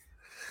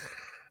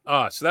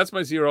 So that's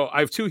my zero. I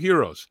have two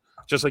heroes,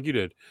 just like you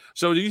did.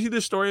 So did you see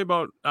this story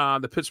about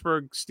the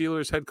Pittsburgh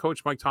Steelers head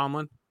coach, Mike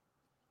Tomlin?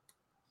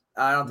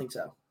 I don't think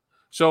so.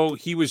 So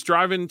he was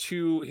driving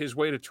to his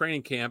way to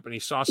training camp and he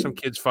saw some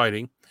kids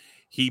fighting.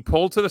 He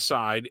pulled to the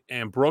side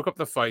and broke up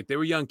the fight. They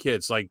were young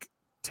kids, like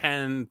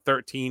 10,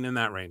 13 in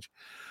that range.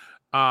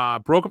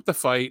 Broke up the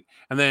fight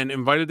and then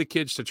invited the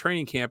kids to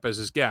training camp as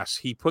his guests.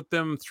 He put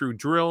them through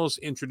drills,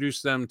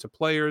 introduced them to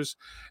players,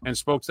 and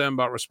spoke to them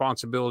about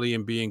responsibility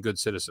and being good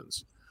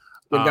citizens.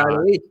 Good guy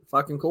to lead.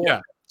 Fucking cool.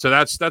 Yeah. So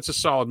that's a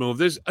solid move.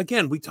 There's,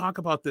 again, we talk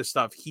about this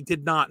stuff. He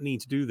did not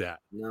need to do that.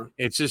 No.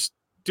 It's just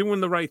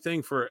doing the right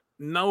thing for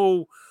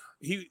no.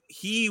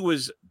 He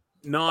was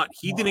not.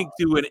 He didn't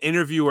do an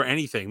interview or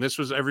anything. This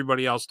was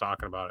everybody else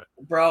talking about it.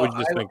 Bro, What'd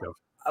you just think of?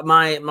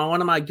 My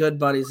one of my good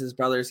buddies, his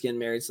brother's getting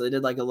married, so they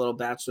did like a little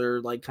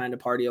bachelor like kind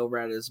of party over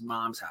at his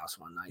mom's house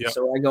one night. Yep.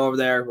 So I go over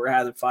there, we're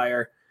having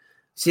fire.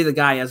 See the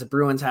guy has a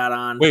Bruins hat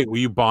on. Wait, were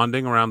you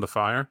bonding around the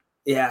fire?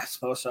 Yeah, I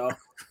suppose so.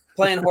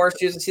 Playing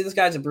horseshoes. I see this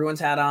guy's a Bruins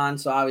hat on,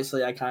 so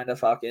obviously I kind of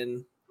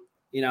fucking,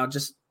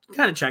 just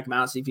kind of check him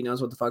out, see if he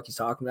knows what the fuck he's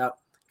talking about.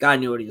 Guy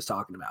knew what he was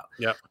talking about.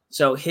 Yep.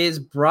 So his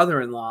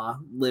brother-in-law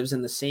lives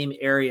in the same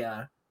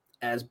area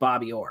as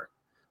Bobby Orr.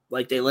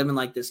 Like, they live in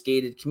like this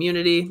gated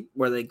community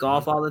where they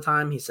golf all the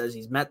time. He says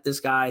he's met this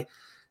guy,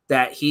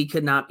 that he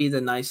could not be the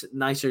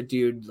nicer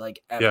dude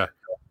like ever.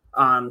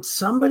 Yeah.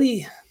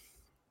 Somebody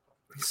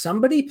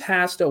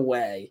passed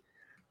away,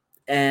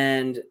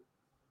 and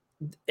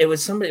it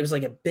was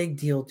like a big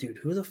deal, dude.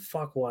 Who the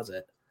fuck was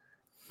it?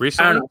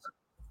 Recently? I don't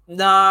know.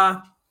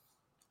 Nah.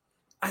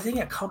 I think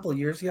a couple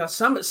years ago,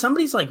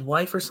 somebody's like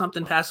wife or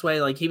something passed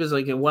away. Like, he was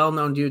like a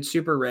well-known dude,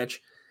 super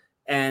rich,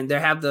 and they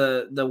have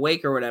the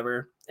wake or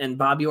whatever. And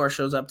Bobby Orr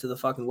shows up to the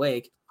fucking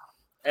wake,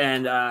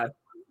 and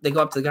they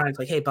go up to the guy and it's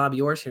like, "Hey,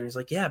 Bobby Orr's here." And he's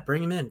like, "Yeah,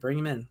 bring him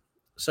in."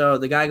 So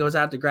the guy goes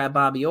out to grab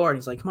Bobby Orr, and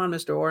he's like, "Come on,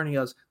 Mr. Orr." And he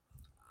goes,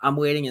 "I'm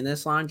waiting in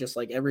this line, just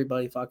like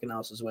everybody fucking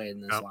else is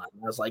waiting in this line."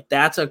 And I was like,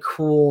 "That's a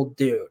cool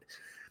dude."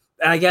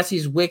 And I guess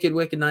he's wicked,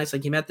 wicked nice.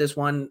 Like, he met this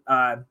one,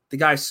 the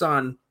guy's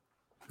son.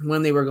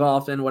 When they were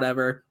golfing,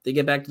 whatever, they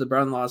get back to the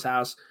brother-in-law's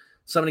house.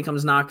 Somebody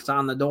comes, knocks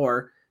on the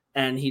door,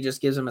 and he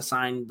just gives him a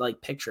signed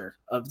like picture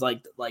of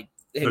like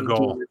the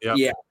goal.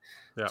 Yeah.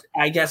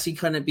 I guess he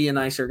couldn't be a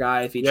nicer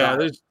guy if he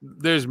tried.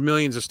 There's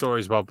millions of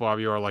stories about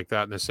Bobby Orr like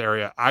that in this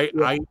area. I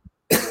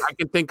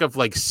can think of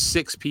like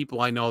 6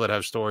 people I know that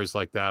have stories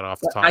like that off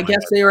the top. I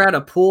guess they were at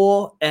a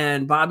pool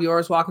and Bobby Orr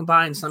was walking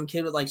by and some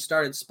kid would like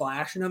started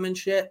splashing him and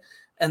shit.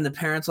 And the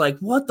parents like,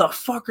 "What the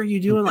fuck are you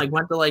doing?" Like,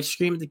 went to like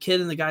scream at the kid,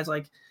 and the guy's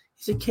like,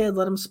 "He's a kid,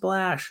 let him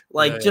splash."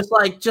 Like, just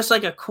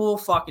like a cool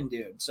fucking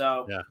dude.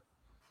 So yeah.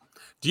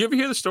 Do you ever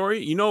hear the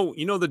story? You know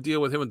the deal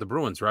with him with the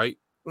Bruins, right?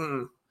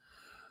 Mm-mm.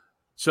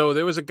 So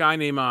there was a guy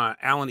named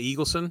Alan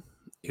Eagleson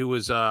who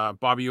was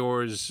Bobby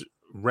Orr's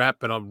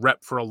rep and a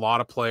rep for a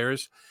lot of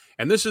players.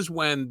 And this is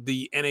when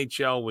the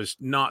NHL was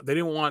not. They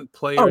didn't want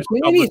players.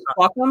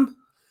 Fuck them.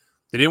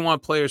 They didn't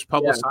want players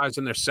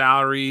publicizing their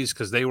salaries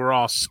because they were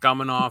all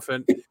scumming off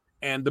it.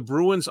 And the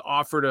Bruins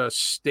offered a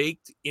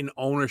stake in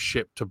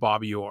ownership to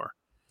Bobby Orr.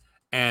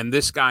 And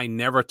this guy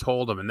never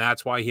told him. And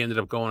that's why he ended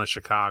up going to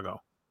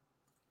Chicago.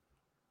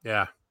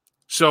 Yeah.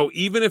 So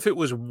even if it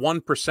was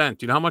 1%,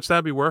 do you know how much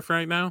that'd be worth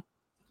right now?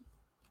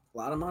 A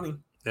lot of money.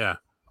 Yeah.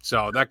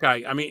 So that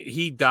guy, I mean,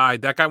 he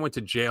died. That guy went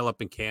to jail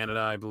up in Canada,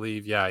 I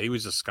believe. Yeah, he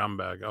was a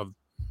scumbag.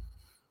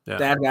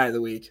 Bad guy of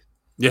the week.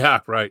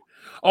 Yeah, right.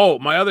 Oh,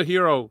 my other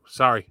hero.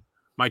 Sorry.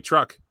 My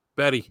truck,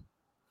 Betty.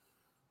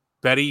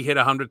 Betty hit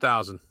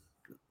 100,000.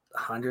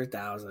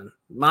 100,000.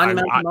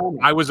 Monumental moment.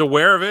 I was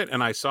aware of it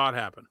and I saw it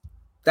happen.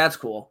 That's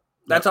cool.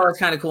 That's always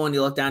kind of cool when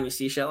you look down and you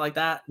see shit like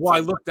that. Well, I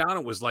looked down,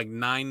 it was like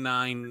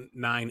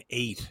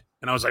 9998.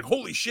 And I was like,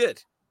 holy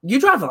shit. You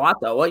drive a lot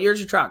though. What year's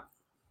your truck?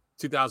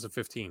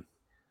 2015.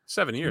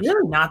 7 years.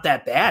 You're not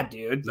that bad,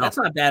 dude. No. That's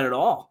not bad at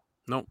all.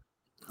 Nope.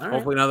 All right.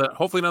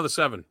 Hopefully another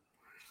 7.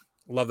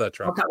 Love that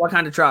truck. What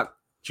kind of truck?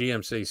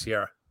 GMC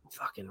Sierra.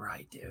 Fucking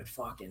right, dude.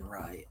 Fucking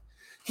right.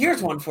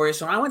 Here's one for you.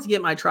 So when I went to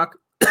get my truck,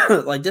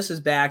 like, this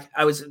is back.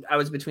 I was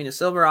between a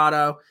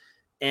Silverado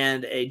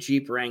and a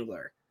Jeep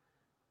Wrangler.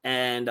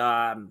 And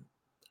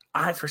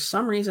for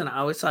some reason, I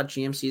always thought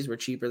GMCs were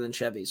cheaper than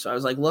Chevys. So I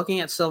was like looking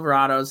at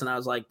Silverados and I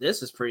was like,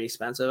 this is pretty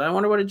expensive. I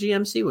wonder what a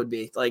GMC would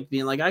be. Like,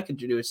 being like, I could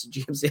do a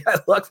GMC. I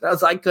looked and I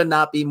was like, I could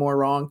not be more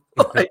wrong.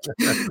 Like,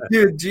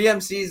 dude,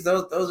 GMCs,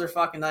 those are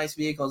fucking nice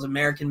vehicles.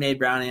 American made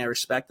Browning. I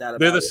respect that.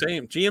 They're the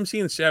same.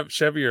 GMC and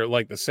Chevy are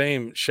like the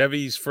same.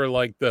 Chevys for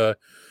like the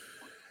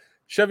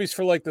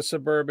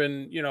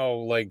Suburban,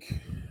 like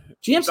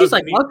GMC's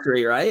like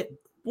luxury, right?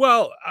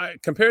 Well,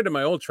 compared to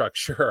my old truck,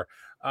 sure.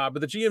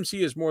 But the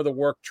GMC is more the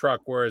work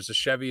truck, whereas the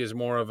Chevy is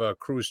more of a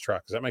cruise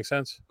truck. Does that make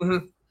sense?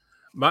 Mm-hmm.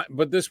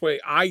 But this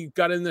way, I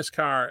got in this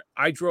car.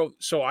 I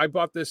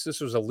bought this. This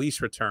was a lease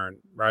return,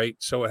 right?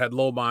 So it had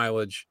low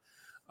mileage.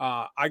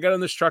 I got in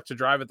this truck to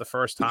drive it the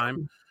first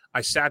time.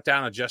 I sat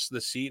down, adjusted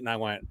the seat, and I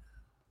went.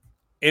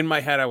 In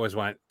my head, I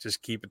went,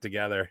 just keep it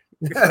together.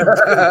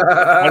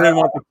 I didn't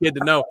want the kid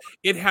to know.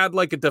 It had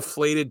like a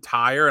deflated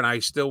tire, and I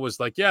still was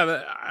like,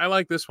 yeah, I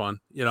like this one.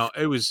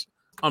 It was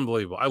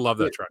unbelievable. I love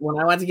that truck.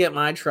 When I went to get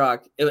my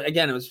truck, it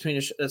was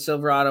between a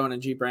Silverado and a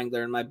Jeep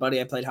Wrangler, and my buddy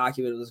I played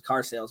hockey with was a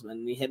car salesman,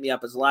 and he hit me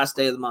up as the last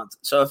day of the month.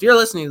 So if you're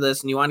listening to this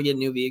and you want to get a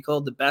new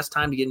vehicle, the best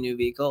time to get a new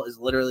vehicle is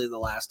literally the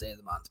last day of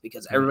the month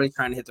because everybody's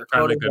trying to hit their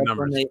quota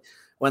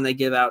when they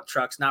give out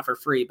trucks, not for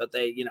free, but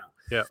they,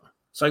 Yeah.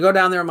 So I go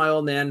down there with my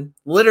old man,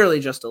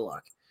 literally just to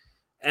look.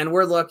 And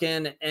we're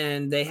looking,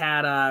 and they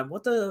had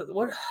what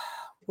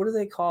do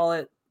they call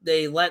it?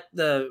 They let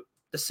the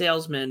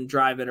salesman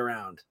drive it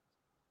around.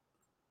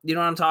 You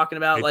know what I'm talking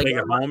about? They like take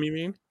it home, you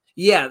mean?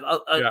 Yeah,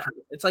 Yeah.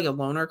 It's like a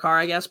loaner car,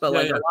 I guess. But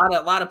a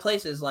lot of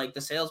places, like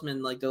the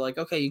salesman, like they're like,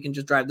 okay, you can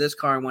just drive this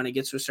car, and when it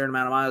gets to a certain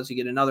amount of miles, you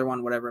get another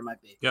one, whatever it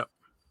might be. Yep.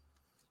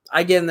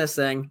 I get in this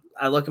thing.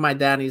 I look at my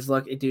dad,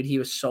 and dude, he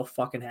was so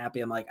fucking happy.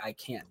 I'm like, I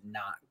can't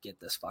not get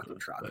this fucking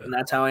truck, and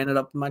that's how I ended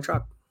up with my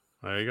truck.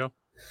 There you go.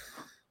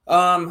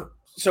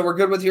 So we're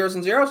good with heroes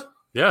and zeros?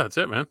 Yeah, that's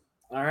it, man.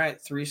 All right,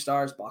 3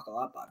 stars. Buckle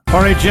up, bud.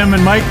 All right, Jim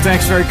and Mike,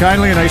 thanks very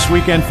kindly. A nice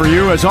weekend for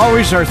you. As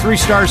always, our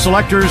 3-star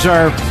selectors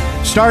are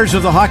stars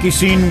of the hockey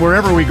scene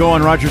wherever we go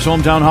on Rogers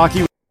Hometown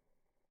Hockey.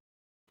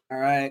 All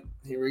right,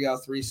 here we go.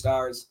 3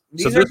 stars.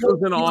 This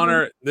was in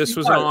honor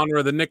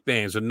of the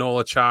nicknames of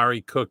Nola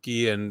Chari,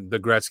 Cookie, and the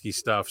Gretzky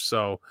stuff.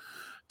 So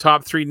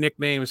top 3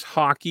 nicknames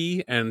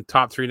hockey and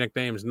top 3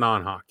 nicknames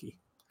non-hockey.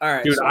 All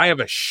right. Dude, I have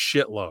a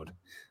shitload.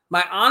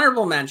 My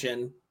honorable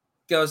mention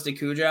goes to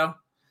Cujo,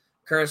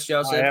 Curtis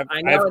Joseph.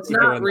 I know it's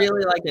Cujo not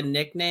really like a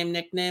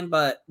nickname,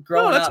 but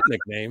growing up, a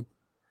nickname.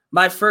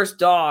 My first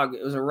dog,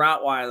 it was a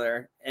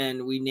Rottweiler,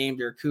 and we named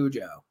her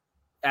Cujo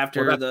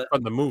from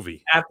the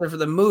movie. For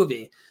the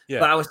movie. Yeah.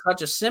 But I was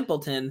such a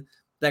simpleton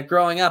that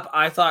growing up,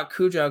 I thought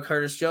Cujo,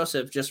 Curtis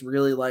Joseph, just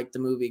really liked the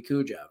movie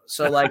Cujo.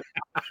 So like,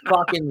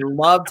 fucking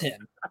loved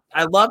him.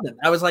 I loved him.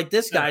 I was like,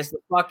 this guy's the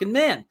fucking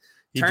man.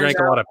 You drank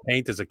a lot of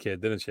paint as a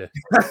kid, didn't you?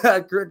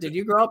 Did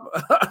you grow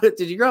up?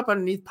 Did you grow up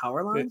underneath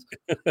power lines?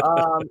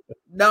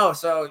 No.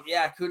 So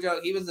yeah,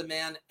 Cujo, he was the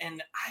man,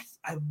 and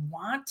I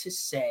want to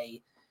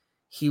say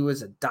he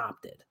was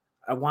adopted.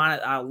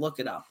 I'll look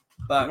it up,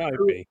 but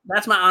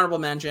that's my honorable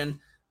mention.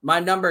 My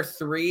number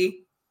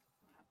 3,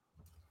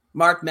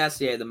 Mark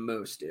Messier, the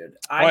Moose, dude.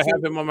 I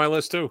have him on my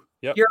list too.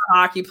 Yep. You're a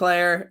hockey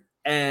player,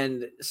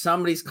 and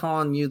somebody's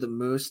calling you the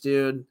Moose,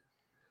 dude.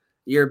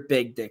 You're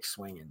big dick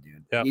swinging,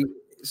 dude. Yep.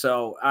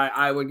 So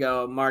I would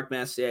go Mark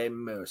Messier,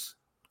 Moose.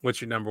 What's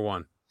your number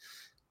 1?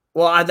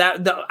 Well, I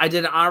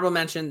did an honorable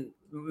mention.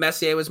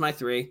 Messier was my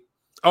 3.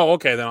 Oh,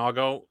 okay. Then I'll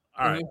go.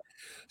 All right.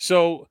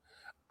 So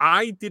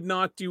I did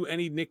not do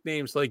any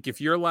nicknames. Like if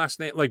your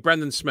last name, like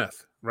Brendan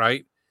Smith,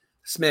 right?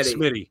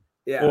 Smitty.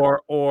 Yeah.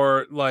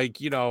 Or like,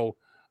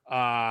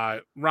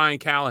 Ryan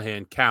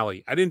Callahan,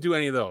 Callie. I didn't do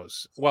any of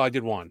those. Well, I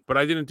did one, but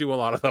I didn't do a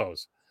lot of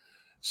those.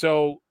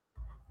 So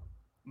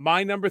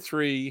my number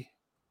 3,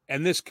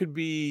 and this could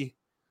be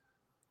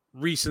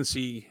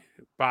recency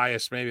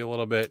bias maybe a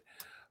little bit,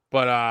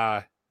 but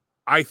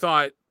I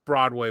thought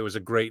Broadway was a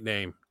great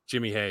name.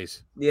 Jimmy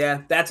Hayes.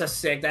 Yeah, that's a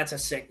sick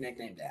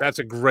nickname, Dad. That's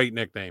a great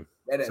nickname.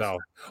 It is. So,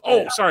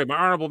 sorry, my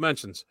honorable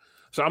mentions.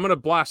 So I'm gonna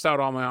blast out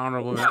all my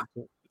honorable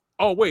mentions.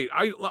 Oh wait,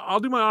 I'll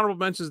do my honorable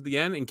mentions at the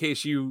end in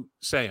case you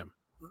say them.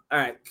 All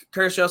right,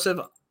 Curtis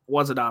Joseph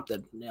was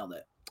adopted. Nailed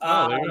it.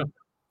 There you go.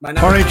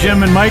 All right,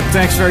 Jim and Mike,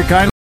 thanks very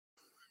kindly.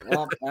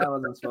 Well, that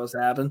wasn't supposed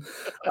to happen.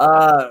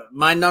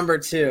 My number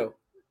 2.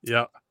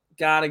 Yep.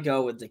 Gotta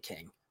go with the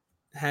king,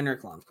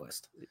 Henrik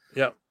Lundqvist.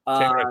 Yep.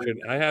 I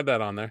had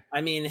that on there. I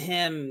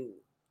mean,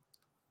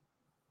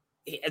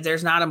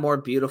 there's not a more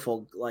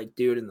beautiful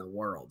dude in the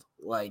world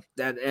like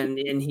that, and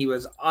he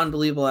was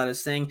unbelievable at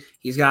his thing.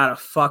 He's got a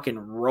fucking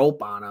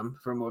rope on him,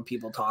 from what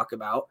people talk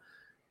about.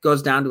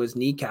 Goes down to his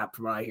kneecap,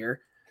 from what I hear,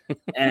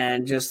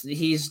 and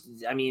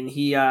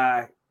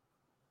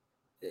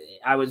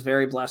I was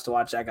very blessed to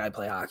watch that guy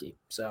play hockey.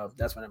 So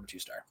that's my number 2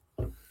 star.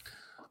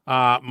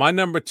 My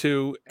number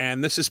 2,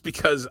 and this is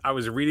because I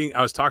was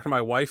talking to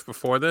my wife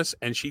before this,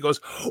 and she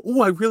goes,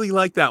 "Oh, I really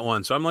like that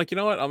one." So I'm like, you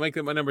know what? I'll make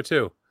it my number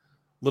 2.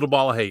 Little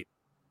Ball of Hate.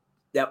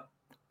 Yep.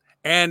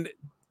 And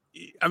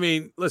I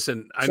mean,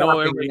 listen, I know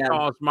everybody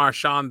calls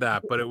Marchand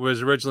that, but it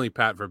was originally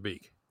Pat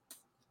Verbeek.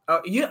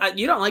 Oh, you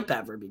don't like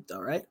Pat Verbeek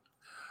though, right?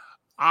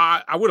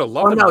 I would have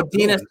loved. Oh no,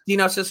 Dino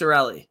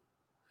Ciccarelli.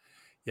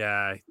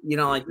 Yeah, you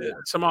don't like that.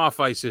 Some off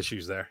ice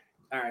issues there.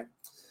 All right.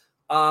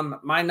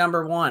 My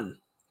number 1,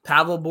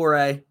 Pavel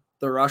Bure,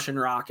 the Russian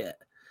Rocket.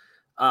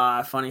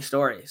 Funny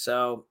story.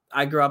 So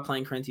I grew up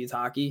playing Corinthians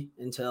hockey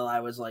until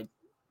I was like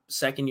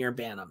second year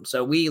Bantam.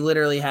 So we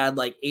literally had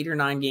like 8 or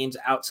 9 games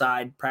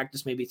outside,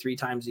 practice maybe 3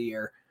 times a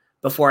year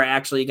before I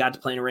actually got to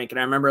play in a rink. And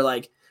I remember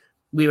like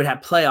we would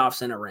have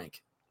playoffs in a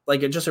rink, like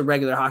just a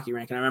regular hockey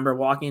rink. And I remember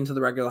walking into the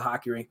regular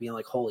hockey rink being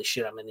like, holy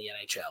shit, I'm in the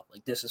NHL.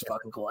 Like, this is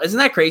fucking cool. Isn't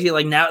that crazy?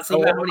 Like now, how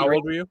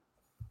old were you?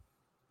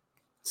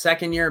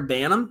 Second year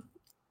Bantam.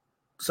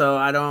 So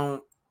I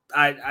don't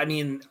I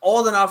mean,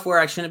 old enough where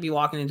I shouldn't be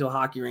walking into a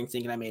hockey rink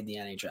thinking I made the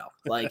NHL.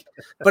 Like,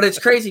 but it's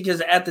crazy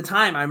because at the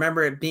time I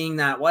remember it being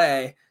that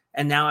way,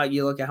 and now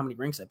you look at how many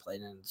rinks I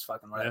played in, and it's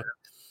fucking whatever. Yeah.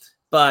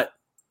 But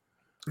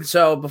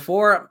so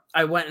before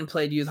I went and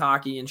played youth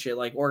hockey and shit,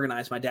 like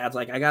organized, my dad's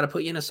like, I got to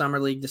put you in a summer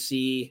league to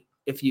see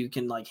if you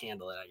can like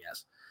handle it, I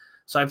guess.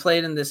 So I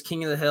played in this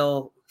King of the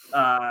Hill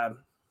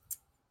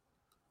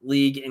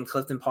league in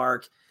Clifton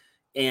Park,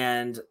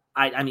 and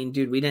I mean,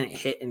 dude, we didn't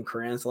hit in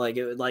Corinth.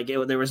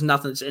 There was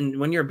nothing. And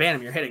when you're a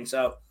Bantam, you're hitting.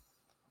 So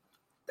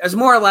there's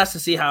more or less to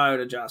see how I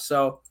would adjust.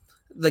 So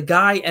the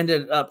guy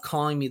ended up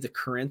calling me the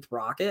Corinth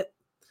Rocket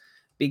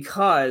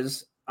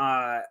because,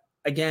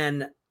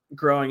 again,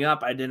 growing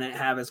up, I didn't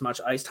have as much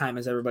ice time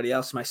as everybody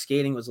else. My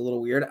skating was a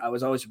little weird. I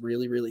was always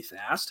really, really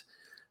fast,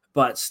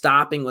 but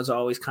stopping was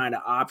always kind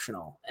of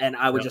optional. And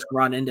I would just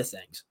run into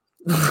things.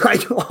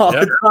 Like all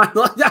the time,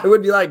 like I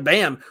would be like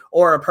bam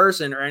or a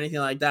person or anything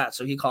like that.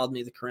 So he called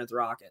me the Corinth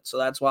Rocket. So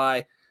that's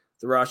why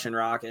the Russian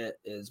Rocket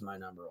is my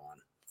number one.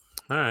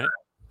 All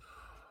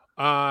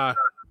right.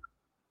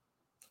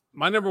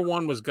 My number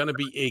one was gonna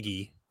be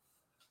Iggy,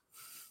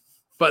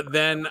 but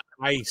then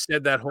I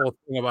said that whole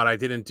thing about I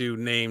didn't do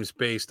names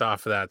based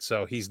off of that,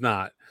 so he's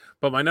not.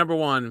 But my number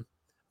one,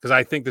 because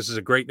I think this is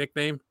a great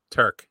nickname,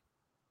 Turk.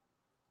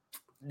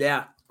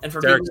 Yeah, and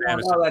for Derek people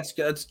who don't know,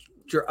 that's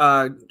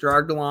Gerard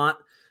Gallant.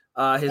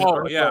 I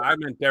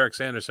meant Derek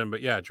Sanderson,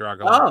 but yeah, Gerard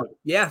Gallant. Oh,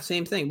 yeah,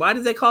 same thing. Why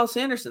did they call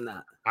Sanderson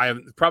that?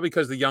 Probably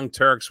because the Young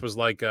Turks was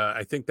like,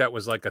 I think that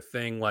was like a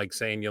thing, like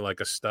saying you're like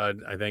a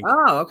stud. I think.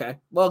 Oh, okay.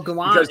 Well,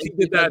 Gallant because he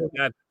did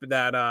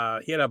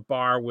that. He had a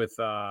bar with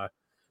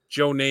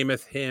Joe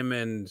Namath, him,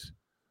 and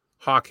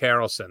Hawk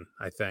Harrelson.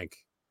 I think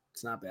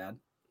it's not bad.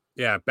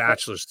 Yeah,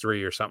 Bachelor's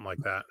 3 or something like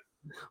that.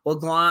 Well,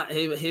 Gallant,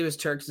 he was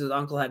Turks. His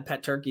uncle had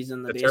pet turkeys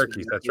in the basement.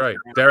 Turkeys, that's right.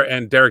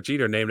 Derek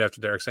Jeter named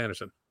after Derek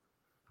Sanderson.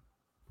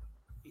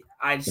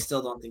 I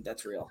still don't think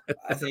that's real.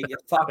 I think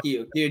fuck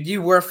you, dude.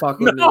 You were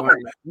fucking with me.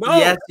 No,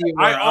 yes, you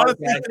were. I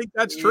honestly think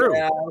that's true.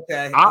 Yeah,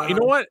 okay. You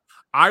know what?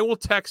 I will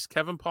text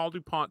Kevin Paul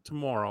DuPont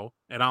tomorrow,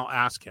 and I'll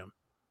ask him.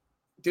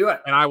 Do it.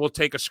 And I will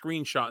take a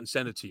screenshot and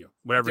send it to you.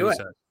 Whatever he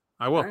says,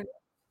 I will. Right.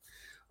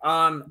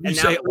 You and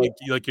say it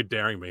like you're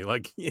daring me.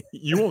 Like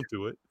you won't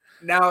do it.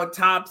 Now,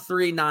 top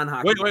 3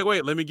 non-hockey.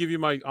 Wait. Let me give you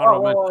my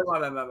honorable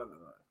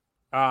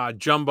mention.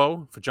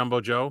 Jumbo for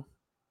Jumbo Joe.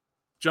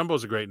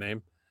 Jumbo's a great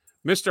name.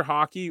 Mr.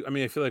 Hockey. I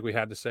mean, I feel like we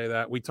had to say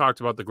that. We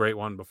talked about the great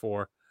one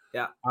before.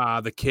 Yeah.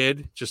 The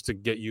Kid, just to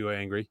get you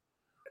angry.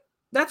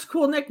 That's a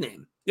cool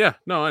nickname. Yeah.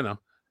 No, I know.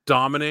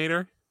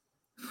 Dominator.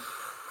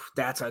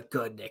 That's a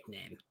good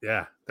nickname.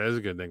 Yeah, that is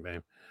a good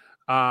nickname.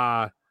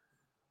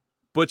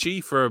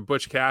 Butchie for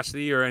Butch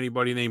Cassidy or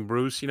anybody named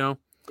Bruce, you know?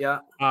 Yeah.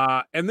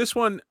 And this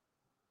one,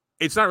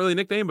 it's not really a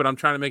nickname, but I'm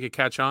trying to make it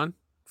catch on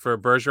for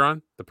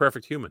Bergeron, the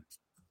perfect human.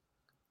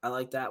 I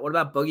like that. What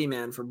about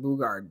Boogeyman for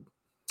Boogaard?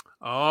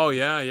 Oh,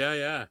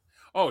 yeah.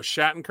 Oh,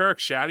 Shattenkirk,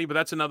 Shatty, but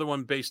that's another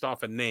one based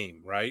off a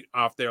name, right?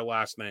 Off their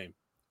last name.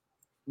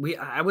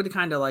 I would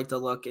kind of like to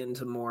look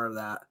into more of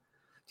that.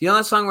 Do you know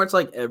that song where it's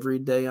like, every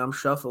day I'm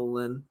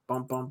shuffling,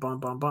 bump, bump,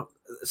 bump, bump, bump?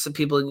 So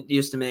people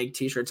used to make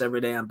t-shirts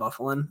every day I'm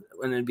buffling,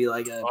 and it'd be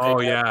like a...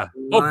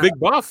 Big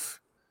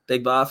Buff.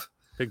 Big Buff.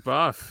 Big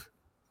Buff.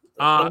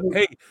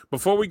 Hey,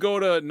 before we go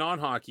to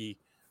non-hockey,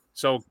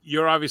 so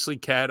you're obviously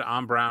Ked,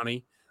 I'm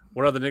Brownie.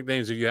 What other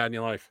nicknames have you had in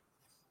your life?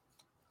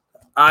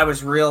 I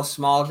was real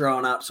small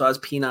growing up, so I was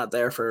Peanut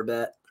there for a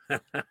bit.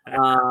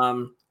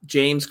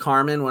 James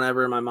Carmen,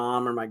 whenever my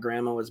mom or my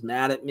grandma was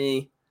mad at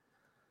me.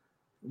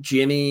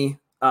 Jimmy,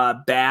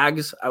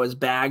 Bags. I was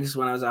Bags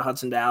when I was at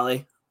Hudson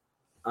Valley.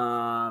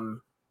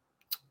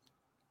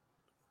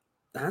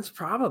 That's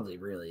probably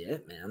really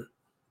it, man.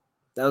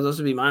 Those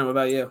would be mine. What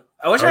about you?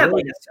 I wish I had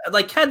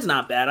like Ked's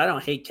not bad. I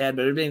don't hate Ked,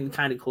 but it'd been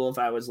kind of cool if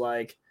I was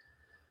like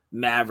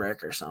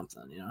Maverick or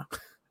something, you know.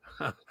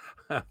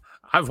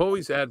 I've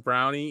always had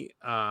Brownie.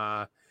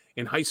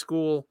 In high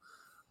school,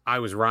 I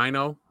was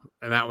Rhino,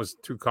 and that was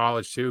through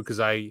college too. Because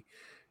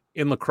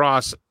in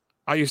lacrosse,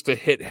 I used to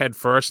hit head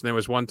first, and there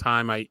was one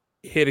time I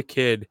hit a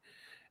kid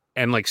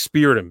and like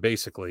speared him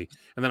basically,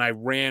 and then I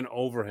ran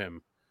over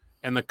him,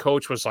 and the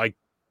coach was like,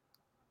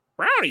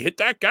 "Brownie hit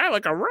that guy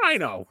like a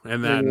rhino,"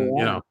 and then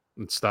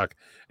it stuck.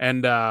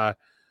 And I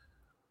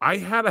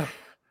had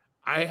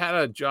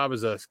a job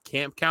as a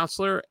camp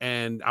counselor,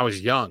 and I was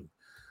young.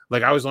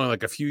 Like I was only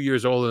like a few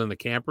years older than the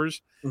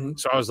campers. Mm-hmm.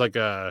 So I was like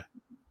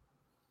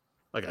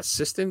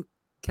assistant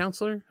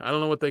counselor. I don't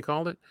know what they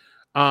called it.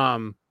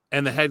 And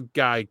the head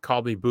guy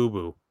called me Boo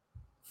Boo.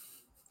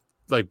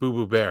 Like Boo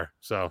Boo Bear.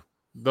 So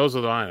those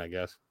are mine, I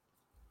guess.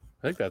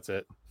 I think that's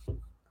it.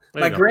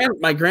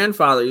 My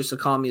grandfather used to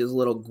call me his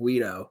little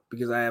Guido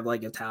because I have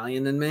like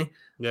Italian in me.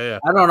 Yeah.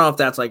 I don't know if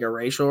that's like a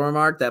racial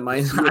remark. That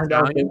might. I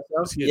don't think so.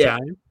 Was he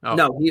Italian? Oh.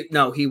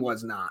 No, he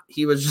was not.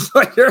 He was just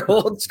like your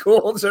old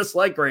school, just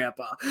like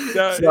Grandpa.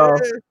 That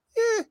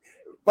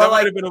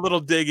might have been a little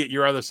dig at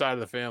your other side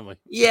of the family.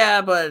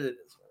 Yeah, but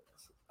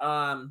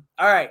all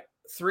right.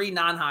 3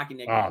 non-hockey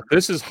nicknames. Oh,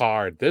 this is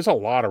hard. There's a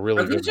lot of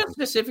really good. Are these just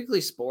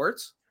specifically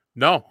sports?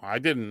 No, I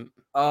didn't.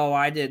 Oh,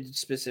 I did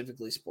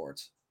specifically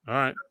sports. All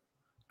right.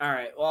 All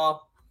right.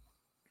 Well,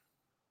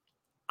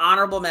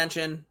 honorable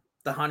mention,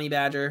 the honey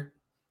badger.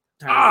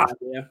 I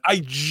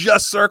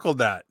just circled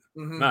that.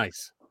 Mhm.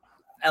 Nice.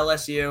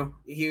 LSU.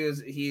 He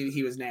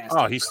was nasty.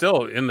 Oh, he's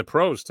still in the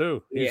pros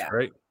too. He's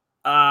great.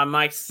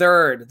 My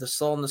third, the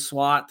soul and the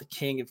SWAT, the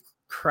king of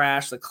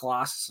crash, the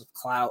colossus of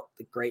clout,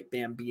 the great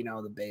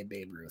Bambino, the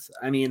Babe Ruth.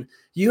 I mean,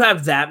 you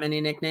have that many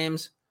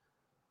nicknames,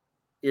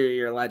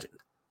 you're a legend.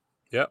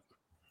 Yep.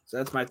 So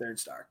that's my third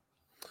star.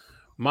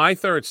 My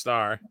third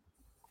star,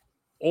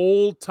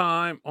 old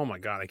time. Oh my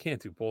God, I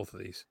can't do both of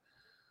these.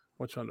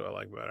 Which one do I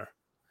like better?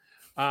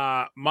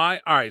 All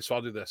right, so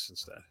I'll do this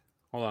instead.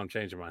 Hold on, I'm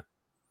changing mine.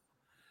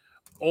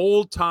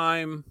 Old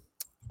time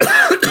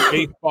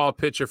baseball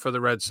pitcher for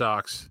the Red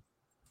Sox,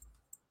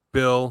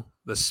 Bill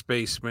the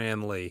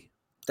Spaceman Lee.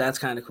 That's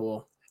kind of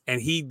cool.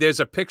 And there's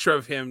a picture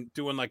of him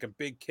doing like a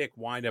big kick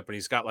windup, and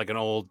he's got like an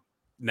old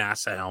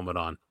NASA helmet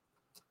on.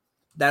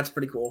 That's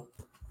pretty cool.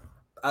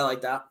 I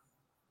like that.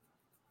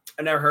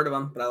 I've never heard of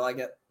him, but I like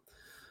it.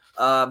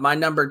 My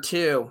number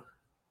two,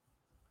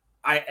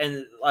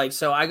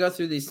 so I go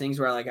through these things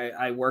where like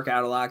I work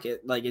out a lot,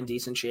 get like in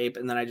decent shape,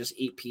 and then I just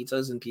eat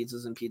pizzas,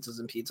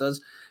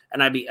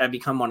 and I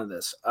become one of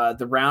this.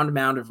 The round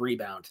mound of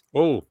rebound.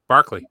 Oh,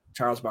 Barkley.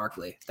 Charles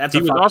Barkley.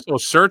 He was also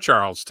Sir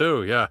Charles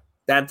too. Yeah.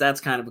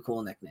 That's kind of a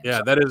cool nickname.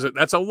 Yeah, so.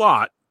 That's a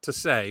lot to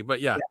say, but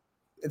yeah.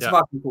 It's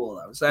fucking cool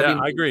though. So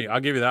I agree.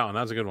 I'll give you that one.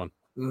 That's a good one.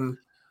 Mm-hmm.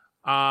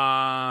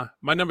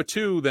 My number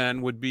two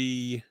then would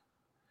be,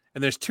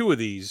 and there's two of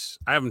these.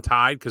 I have them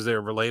tied because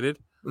they're related.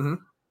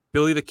 Mm-hmm.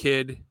 Billy the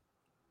Kid,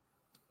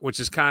 which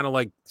is kind of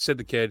like Sid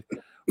the Kid,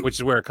 which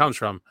is where it comes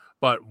from.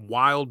 But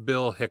Wild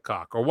Bill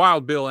Hickok or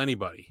Wild Bill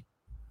anybody.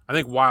 I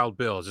think Wild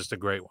Bill is just a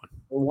great one.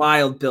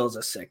 Wild Bill's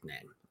a sick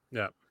name.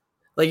 Yeah.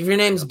 Like if your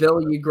name's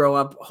Bill, you grow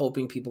up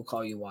hoping people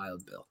call you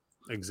Wild Bill.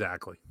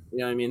 Exactly. You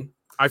know what I mean?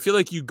 I feel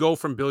like you go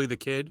from Billy the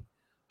Kid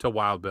to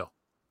Wild Bill.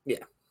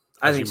 Yeah.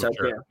 I think so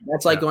too.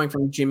 That's like going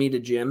from Jimmy to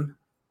Jim.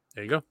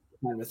 There you go.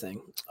 Kind of a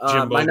thing.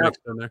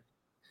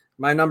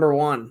 My number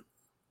one,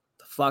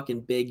 the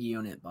fucking big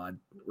unit, bud.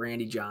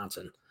 Randy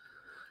Johnson.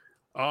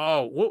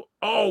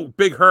 Oh,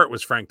 Big Hurt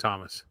was Frank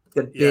Thomas.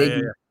 The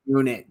big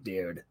unit,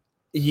 dude.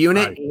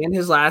 Unit and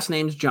his last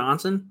name's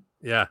Johnson.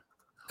 Yeah.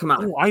 Come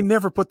on. Oh, I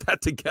never put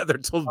that together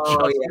till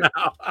just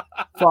now.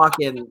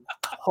 Fucking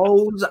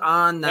hose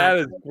on that. That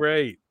is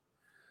great.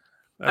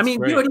 That's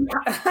great.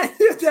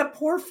 Dude, that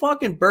poor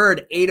fucking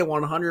bird ate a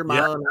 100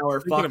 mile an hour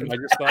fucking. I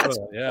just thought of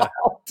that. Yeah,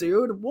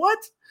 dude, what?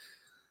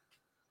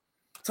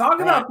 Talk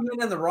about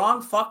being in the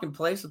wrong fucking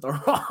place at the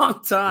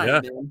wrong time,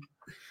 man.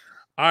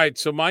 All right,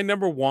 so my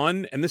number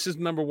one, and this is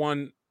number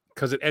one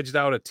because it edged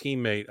out a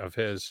teammate of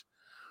his,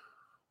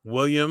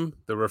 William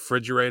the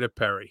Refrigerator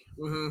Perry.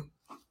 Mm-hmm.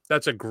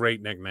 That's a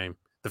great nickname,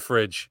 the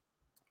Fridge.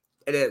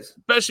 It is,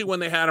 especially when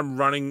they had him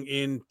running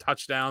in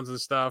touchdowns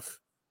and stuff.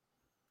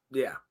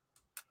 Yeah.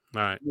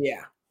 All right.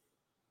 Yeah.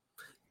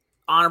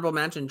 Honorable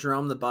mention,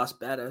 Jerome the Bus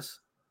Bettis.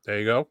 There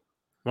you go.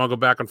 Want to go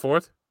back and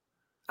forth?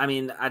 I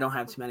mean, I don't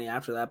have too many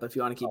after that, but if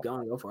you want to keep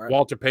going, go for it.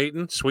 Walter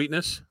Payton,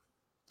 Sweetness.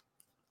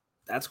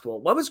 That's cool.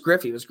 What was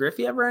Griffey? Was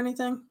Griffey ever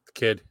anything? The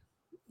Kid.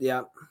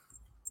 Yeah.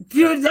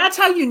 Dude, that's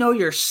how you know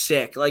you're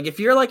sick. Like, if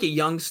you're like a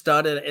young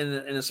stud in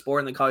a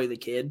sport and they call you the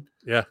Kid.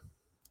 Yeah.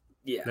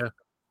 Yeah.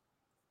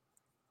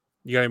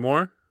 You got any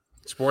more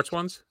sports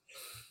ones?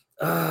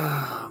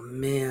 Oh,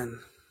 man.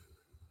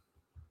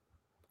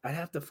 I'd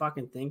have to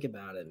fucking think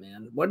about it,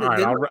 man. What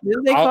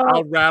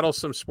I'll rattle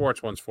some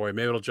sports ones for you.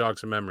 Maybe it'll jog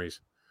some memories.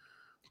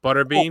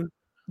 Butterbean.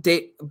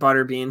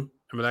 Butterbean.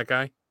 Remember that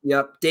guy?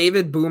 Yep.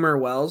 David Boomer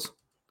Wells.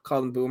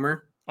 Called him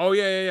Boomer. Oh,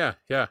 yeah.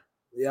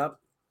 Yep.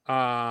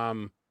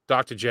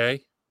 Dr.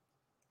 J.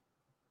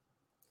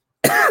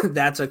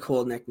 That's a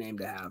cool nickname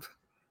to have.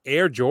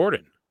 Air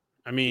Jordan.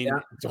 I mean,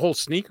 it's a whole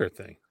sneaker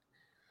thing.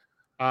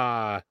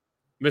 Mr.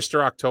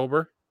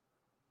 October.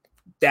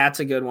 That's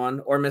a good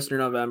one. Or Mr.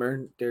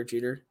 November, Derek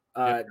Jeter.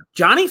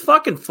 Johnny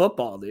fucking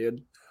Football,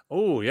 dude.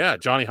 Oh, yeah.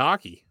 Johnny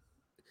Hockey.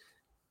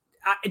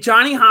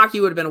 Johnny Hockey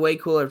would have been way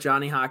cooler if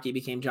Johnny Hockey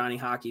became Johnny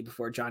Hockey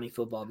before Johnny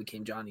Football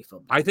became Johnny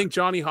Football. I think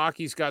Johnny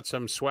Hockey's got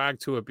some swag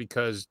to it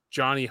because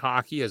Johnny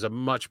Hockey is a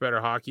much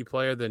better hockey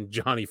player than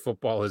Johnny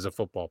Football is a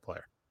football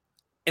player.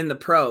 In the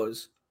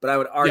pros, but I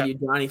would argue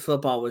Johnny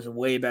Football was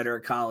way better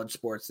at college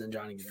sports than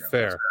Johnny Gaudreau.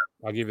 Fair.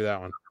 I'll give you that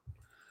one.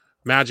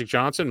 Magic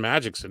Johnson.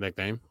 Magic's a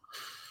nickname.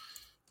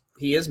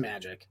 He is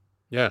Magic.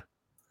 Yeah.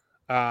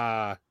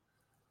 I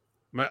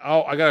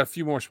got a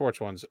few more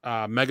sports ones.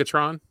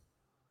 Megatron.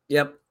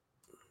 Yep.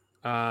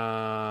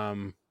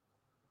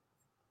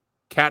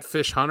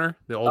 Catfish Hunter,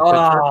 the old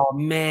pitcher.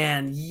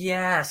 Man,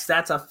 yes,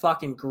 that's a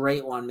fucking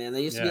great one, man.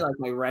 They used to be like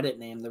my Reddit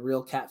name, the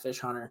real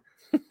Catfish Hunter.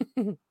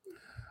 And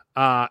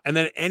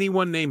then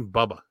anyone named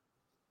Bubba.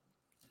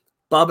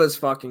 Bubba's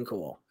fucking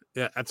cool.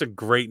 Yeah, that's a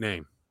great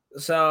name.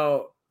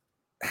 So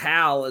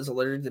Hal is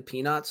allergic to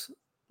peanuts.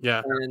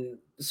 Yeah. And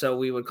so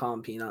we would call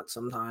him Peanuts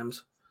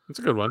sometimes. That's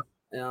a good one.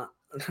 Yeah.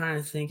 I'm trying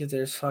to think if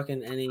there's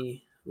fucking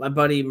any. My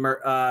buddy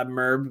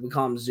Merb, we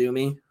call him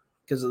Zoomy.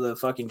 because of the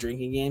fucking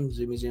drinking game.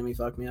 Zoomy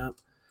fucked me up.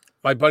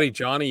 My buddy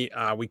Johnny,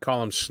 we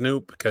call him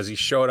Snoop because he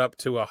showed up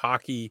to a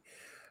hockey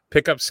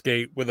pickup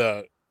skate with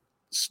a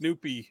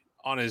Snoopy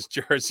on his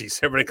jersey.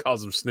 So everybody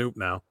calls him Snoop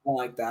now. I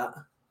like that.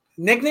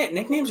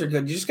 Nicknames are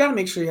good. You just got to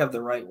make sure you have the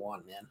right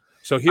one, man.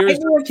 So here's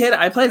a kid.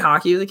 I played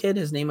hockey with a kid.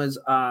 His name was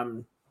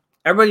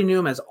everybody knew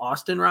him as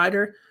Austin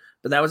Ryder,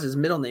 but that was his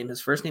middle name. His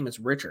first name is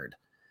Richard,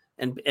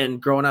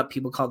 and growing up,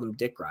 people called him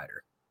Dick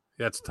Ryder.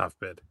 That's a tough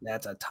bid.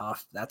 That's a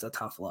tough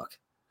look.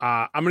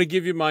 I'm going to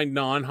give you my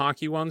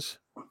non-hockey ones.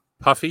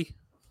 Puffy.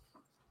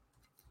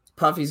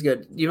 Puffy's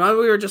good. You know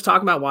we were just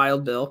talking about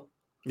Wild Bill?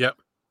 Yep.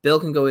 Bill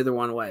can go either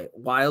one way.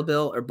 Wild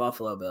Bill or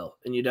Buffalo Bill.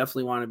 And you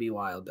definitely want to be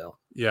Wild Bill.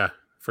 Yeah,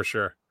 for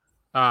sure.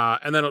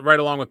 And then right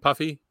along with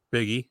Puffy,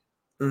 Biggie.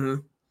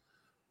 Mm-hmm.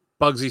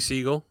 Bugsy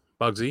Siegel.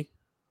 Bugsy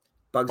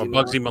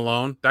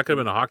Malone. That could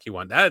have been a hockey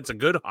one. That's a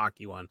good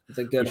hockey one. It's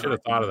a good. You should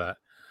have thought of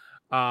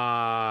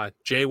that.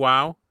 Jay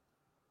Wow.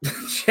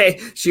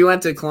 She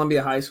went to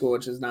Columbia High School,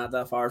 which is not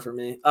that far from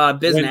me.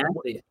 Biz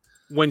Nasty.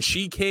 When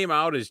she came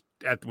out,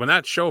 when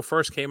that show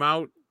first came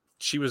out,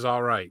 she was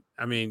all right.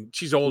 I mean,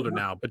 she's older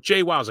now, but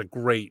Jay Wow is a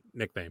great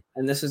nickname.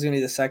 And this is going to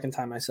be the second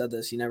time I said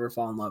this. You never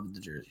fall in love with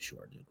the Jersey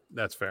Shore, dude.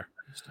 That's fair.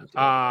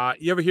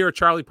 You ever hear of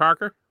Charlie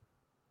Parker?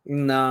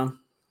 No.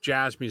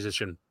 Jazz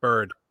musician,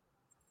 Bird.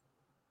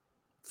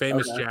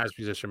 Famous jazz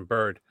musician,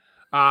 Bird.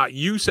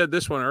 You said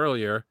this one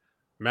earlier,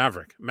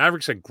 Maverick.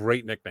 Maverick's a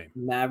great nickname.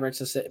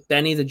 Maverick's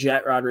Benny the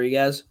Jet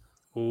Rodriguez.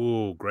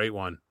 Ooh, great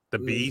one. The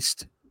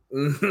Beast.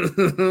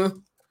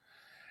 And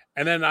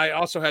then I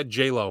also had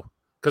J-Lo,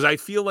 because I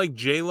feel like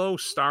J-Lo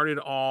started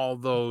all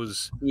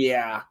those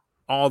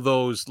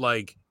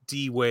like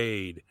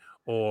D-Wade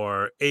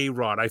or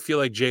A-Rod. I feel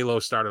like J-Lo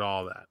started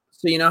all that.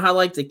 So you know how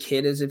like the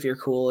kid is if you're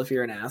cool, if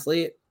you're an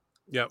athlete?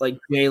 Yeah. Like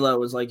J-Lo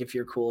was like if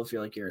you're cool, if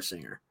you're a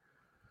singer.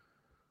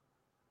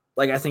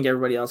 Like I think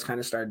everybody else kind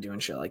of started doing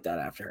shit like that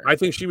after her. I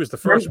think she was the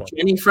first one.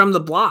 Jenny from the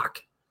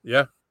Block.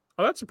 Yeah.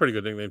 Oh, that's a pretty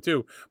good nickname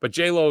too. But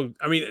J-Lo,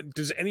 I mean,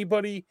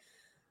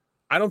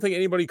 I don't think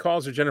anybody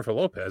calls her Jennifer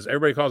Lopez.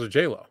 Everybody calls her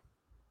J-Lo.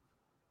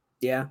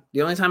 Yeah.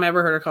 The only time I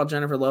ever heard her called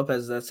Jennifer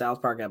Lopez is that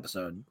South Park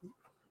episode.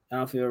 I don't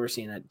know if you've ever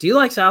seen it. Do you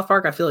like South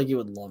Park? I feel like you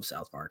would love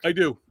South Park. I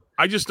do.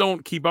 I just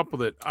don't keep up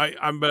with it.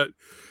 I'm but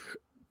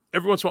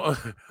every once in a while,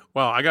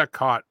 well, I got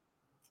caught.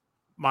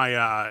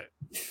 My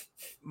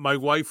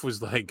wife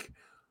was like,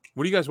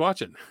 "What are you guys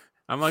watching?"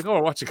 I'm like, "Oh,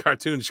 we're watching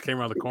cartoons." She came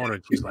around the corner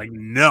and she's like,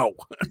 "No."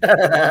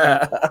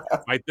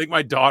 I think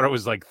my daughter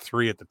was like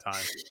 3 at the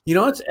time. You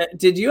know what's?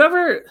 Did you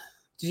ever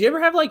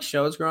have like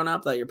shows growing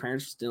up that your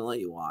parents just didn't let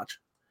you watch?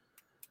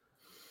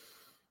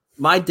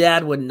 My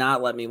dad would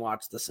not let me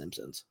watch The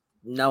Simpsons.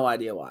 No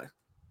idea why.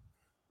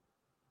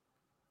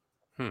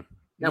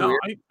 No,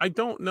 I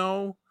don't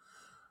know.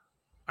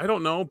 I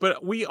don't know,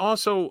 but we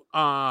also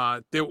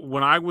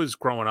when I was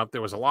growing up,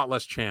 there was a lot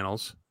less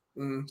channels.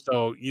 Mm-hmm.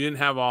 So you didn't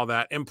have all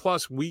that. And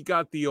plus we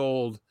got the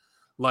old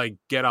like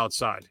get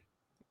outside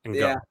and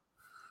go.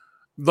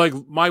 Like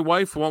my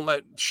wife won't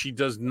let, she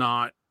does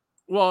not.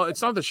 Well,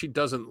 it's not that she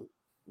doesn't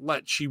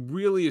let, she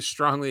really is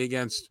strongly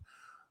against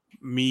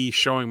me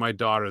showing my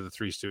daughter the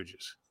Three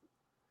Stooges.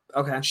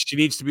 Okay. She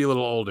needs to be a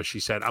little older,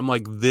 she said. I'm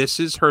like, this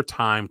is her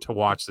time to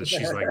watch this.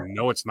 She's like,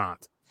 no, it's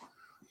not.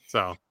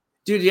 So,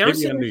 dude, you ever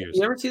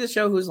see the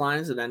show Whose Line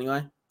Is It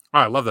Anyway? Oh,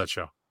 I love that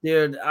show.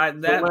 Dude,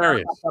 that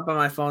popped up on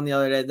my phone the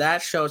other day.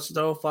 That show is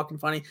so fucking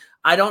funny.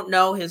 I don't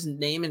know his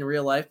name in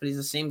real life, but he's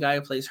the same guy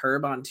who plays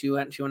Herb on Two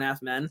and a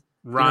Half Men.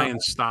 Ryan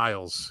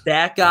Stiles.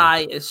 That guy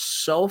is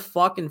so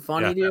fucking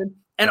funny, dude.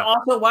 And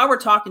also, while we're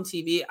talking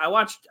TV,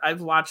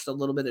 I've watched a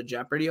little bit of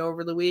Jeopardy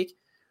over the week.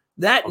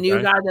 That new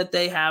guy that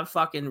they have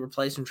fucking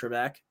replacing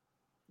Trebek,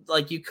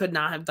 like you could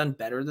not have done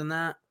better than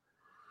that.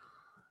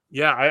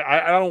 Yeah,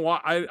 I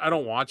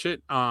don't watch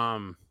it.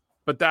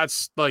 But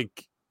that's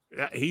like,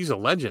 he's a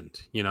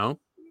legend, you know.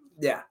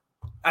 Yeah,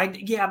 but I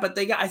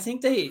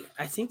think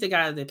the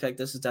guy that they picked,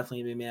 this is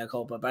definitely gonna be mea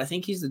culpa, but I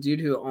think he's the dude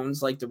who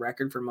owns like the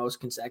record for most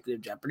consecutive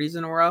Jeopardys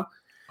in a row.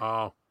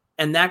 Oh,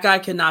 and that guy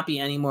could not be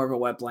any more of a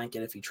wet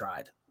blanket if he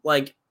tried.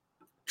 Like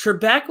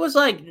Trebek was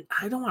like,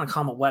 I don't want to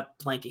call him a wet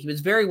blanket. He was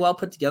very well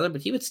put together,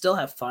 but he would still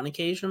have fun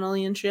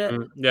occasionally and shit.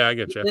 Yeah, I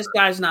get you. This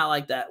guy's not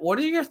like that. What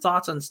are your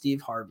thoughts on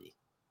Steve Harvey?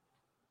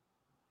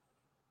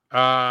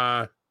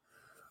 I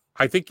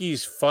think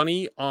he's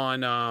funny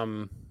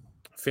on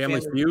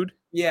Family Feud.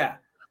 Yeah.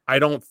 I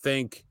don't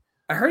think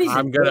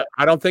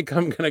I don't think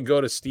I'm gonna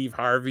go to Steve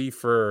Harvey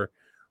for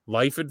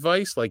life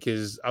advice like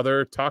his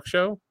other talk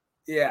show.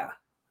 Yeah.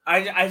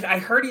 I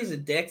heard he's a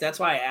dick. That's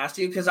why I asked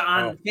you, because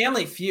on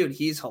Family Feud,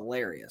 he's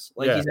hilarious.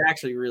 Like he's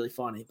actually really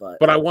funny.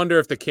 But I wonder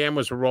if the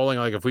cameras were rolling,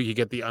 like if we could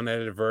get the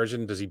unedited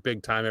version, does he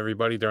big time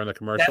everybody during the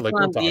commercial? Like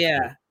I don't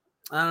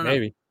know.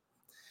 Maybe.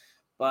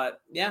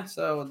 But yeah,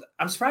 so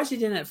I'm surprised he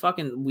didn't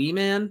fucking Wee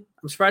Man.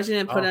 I'm surprised he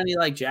didn't put any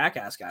like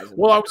jackass guys in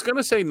there. I was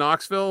gonna say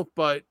Knoxville,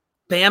 but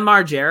Bam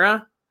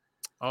Margera.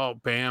 Oh,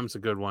 Bam's a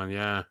good one,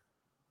 yeah.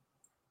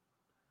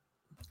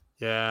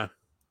 Yeah.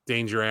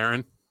 Danger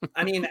Aaron.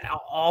 I mean,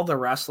 all the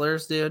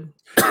wrestlers, dude.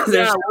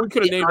 Yeah, we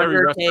could have named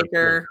every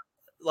wrestler.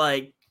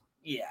 like,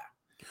 yeah.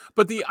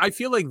 But I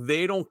feel like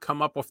they don't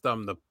come up with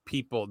them,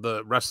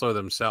 the wrestler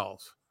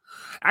themselves.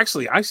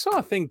 Actually, I saw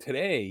a thing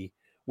today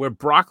where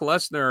Brock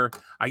Lesnar,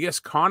 I guess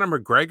Conor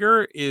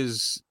McGregor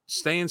is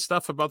saying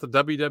stuff about the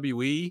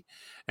WWE,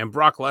 and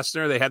Brock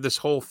Lesnar, they had this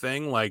whole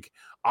thing like,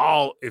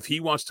 if he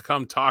wants to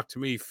come talk to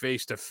me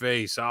face to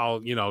face,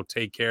 I'll,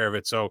 take care of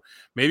it. So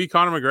maybe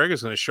Conor McGregor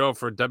is going to show up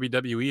for a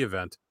WWE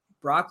event.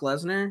 Brock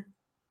Lesnar?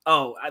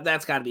 Oh,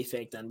 that's got to be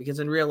fake then, because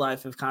in real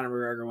life, if Conor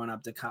McGregor went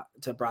up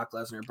to Brock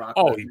Lesnar,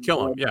 he'd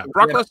kill him. Yeah,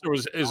 Brock Lesnar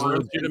is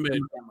a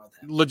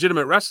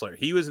legitimate wrestler.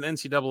 He was an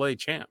NCAA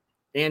champ,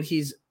 and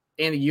he's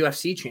a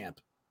UFC champ.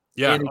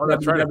 Yeah,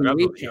 that's right.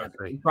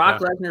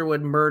 Brock Lesnar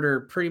would murder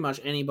pretty much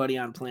anybody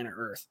on planet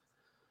Earth.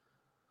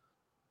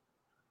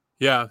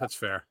 Yeah, that's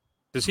fair.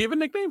 Does he have a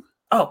nickname?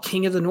 Oh,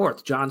 King of the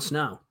North, Jon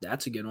Snow.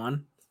 That's a good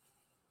one.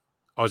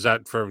 Oh, is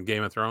that from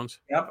Game of Thrones?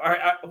 Yep.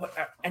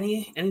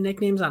 Any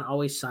nicknames on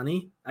Always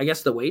Sunny? I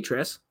guess the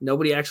waitress.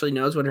 Nobody actually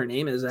knows what her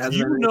name is. Do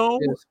you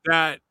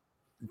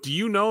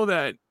know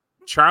that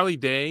Charlie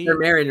Day? They're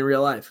married in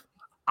real life.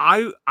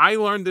 I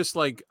learned this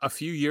like a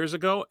few years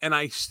ago, and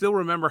I still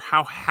remember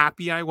how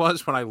happy I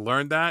was when I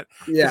learned that.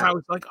 Yeah, I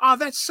was like, "Oh,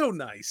 that's so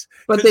nice."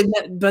 But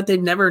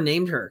they've never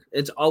named her.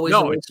 It's always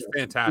it's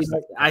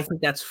fantastic. I think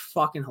that's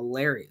fucking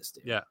hilarious,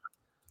 dude.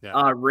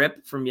 Yeah.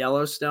 Rip from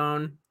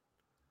Yellowstone.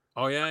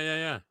 Oh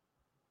yeah.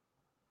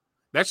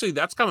 Actually,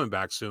 that's coming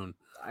back soon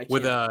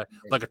with a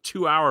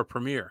 2-hour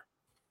premiere.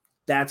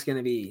 That's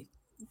gonna be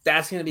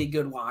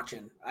good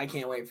watching. I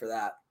can't wait for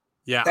that.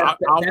 Yeah,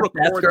 I'll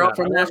record girl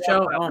from that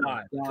show.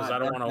 Because I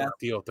don't want to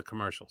deal with the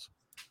commercials.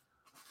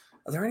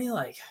 Are there any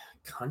like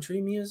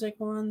country music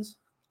ones?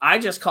 I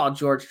just called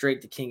George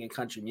Strait the king of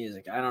country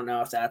music. I don't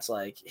know if that's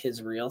like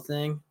his real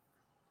thing.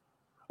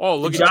 Oh,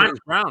 look at James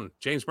Brown.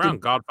 James Brown,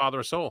 Godfather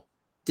of Soul.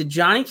 Did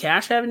Johnny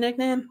Cash have a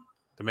nickname?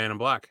 The Man in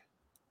Black.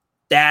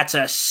 That's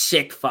a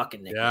sick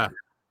fucking nickname. Yeah,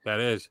 that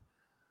is.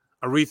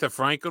 Aretha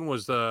Franklin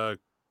was the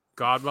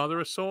Godmother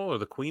of Soul or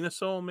the Queen of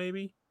Soul,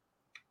 maybe.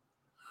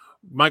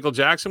 Michael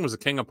Jackson was the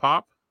king of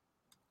pop.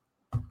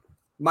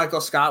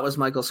 Michael Scott was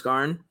Michael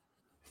Scarn.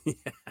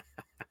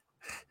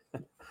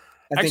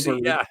 I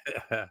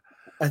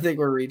think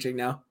we're reaching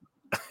now.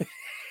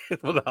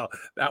 Well, no,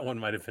 that one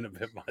might have been a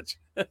bit much.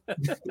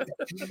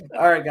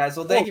 All right, guys.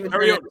 Well, thank you.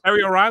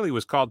 Terry O'Reilly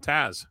was called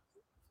Taz.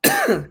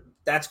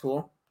 That's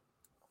cool.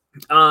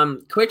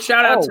 Quick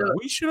shout out to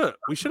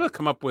we should have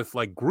come up with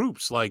like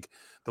groups like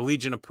the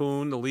Legion of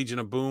Poon, the Legion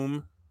of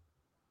Boom.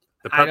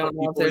 I don't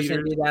know if there's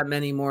going to be that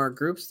many more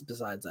groups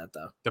besides that,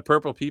 though. The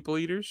Purple People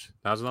Eaters.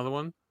 That was another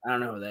one. I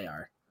don't know who they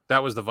are.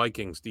 That was the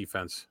Vikings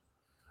defense.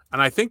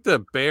 And I think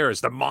the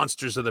Bears, the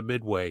Monsters of the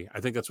Midway.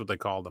 I think that's what they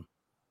called them.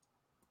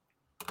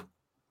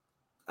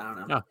 I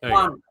don't know.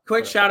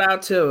 Quick shout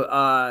out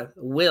to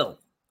Will.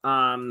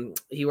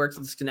 He works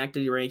at the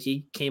Schenectady rink.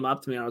 He came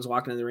up to me when I was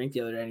walking to the rink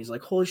the other day, and he's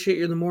like, "Holy shit,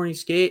 you're the morning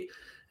skate!"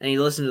 And he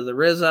listened to the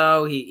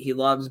Rizzo. He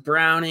loves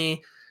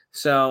Brownie.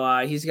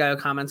 So he's got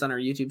comments on our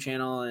YouTube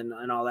channel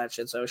and all that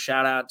shit. So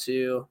shout out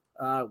to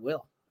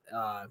Will.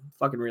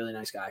 Fucking really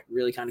nice guy.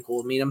 Really kind of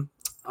cool to meet him.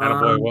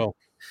 Attaboy, Will.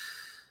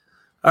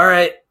 All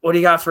right. What do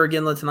you got for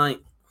Ginla tonight?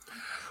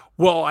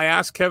 Well, I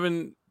asked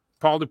Kevin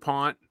Paul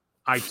DuPont.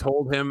 I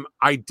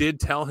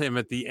did tell him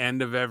at the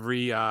end of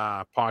every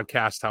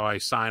podcast how I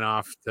sign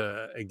off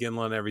to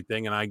Ginla and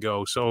everything. And I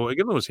go, so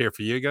Ginla was here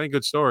for you. You got any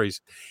good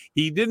stories?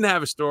 He didn't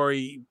have a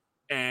story.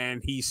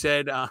 And he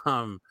said,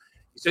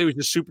 he said he was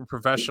just super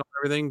professional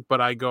and everything,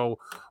 but I go,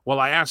 well,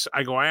 I ask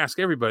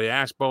everybody.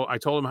 I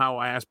told him how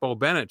I asked Bo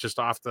Bennett just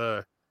off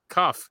the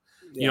cuff,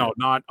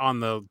 not on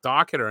the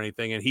docket or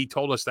anything. And he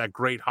told us that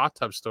great hot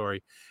tub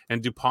story.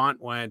 And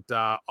DuPont went,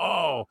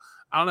 oh,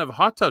 I don't have a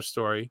hot tub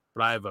story,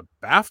 but I have a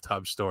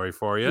bathtub story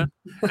for you.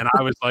 And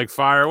I was like,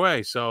 fire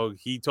away. So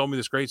he told me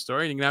this great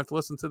story, and you're going to have to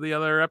listen to the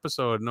other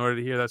episode in order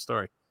to hear that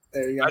story.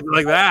 There you go.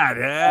 Like that.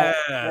 Yeah.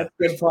 That's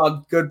good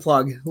plug. Good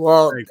plug.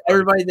 Well,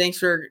 everybody, thanks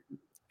for.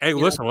 Hey,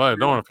 listen, well,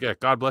 don't want to forget.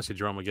 God bless you,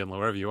 Jerome McGinley,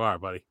 wherever you are,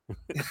 buddy.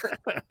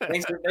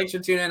 Thanks for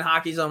tuning in.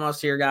 Hockey's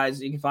almost here, guys.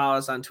 You can follow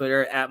us on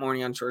Twitter at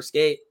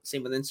 @morning_skate.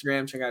 Same with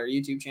Instagram. Check out our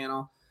YouTube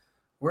channel.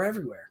 We're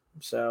everywhere.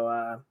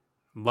 So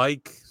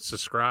like,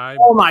 subscribe.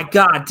 Oh my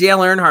God, Dale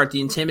Earnhardt,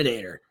 the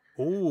Intimidator.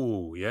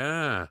 Oh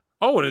yeah.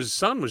 Oh, and his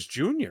son was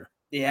Junior.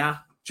 Yeah.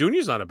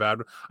 Junior's not a bad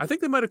one. I think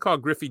they might have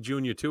called Griffey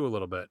Jr. too a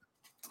little bit.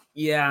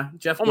 Yeah,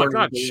 Jeff. Oh my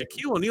God,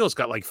 Shaquille O'Neal's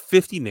got like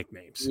 50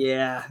 nicknames.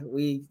 Yeah,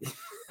 we.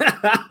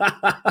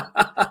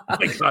 Oh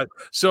my God.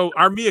 So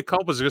our mea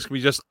culpas are just gonna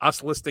be just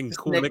us listing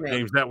cool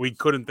nicknames that we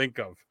couldn't think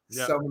of.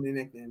 Yeah. So many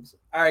nicknames.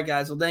 All right,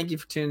 guys. Well, thank you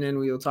for tuning in.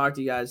 We will talk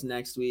to you guys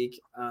next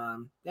week.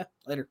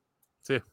 Later. See you.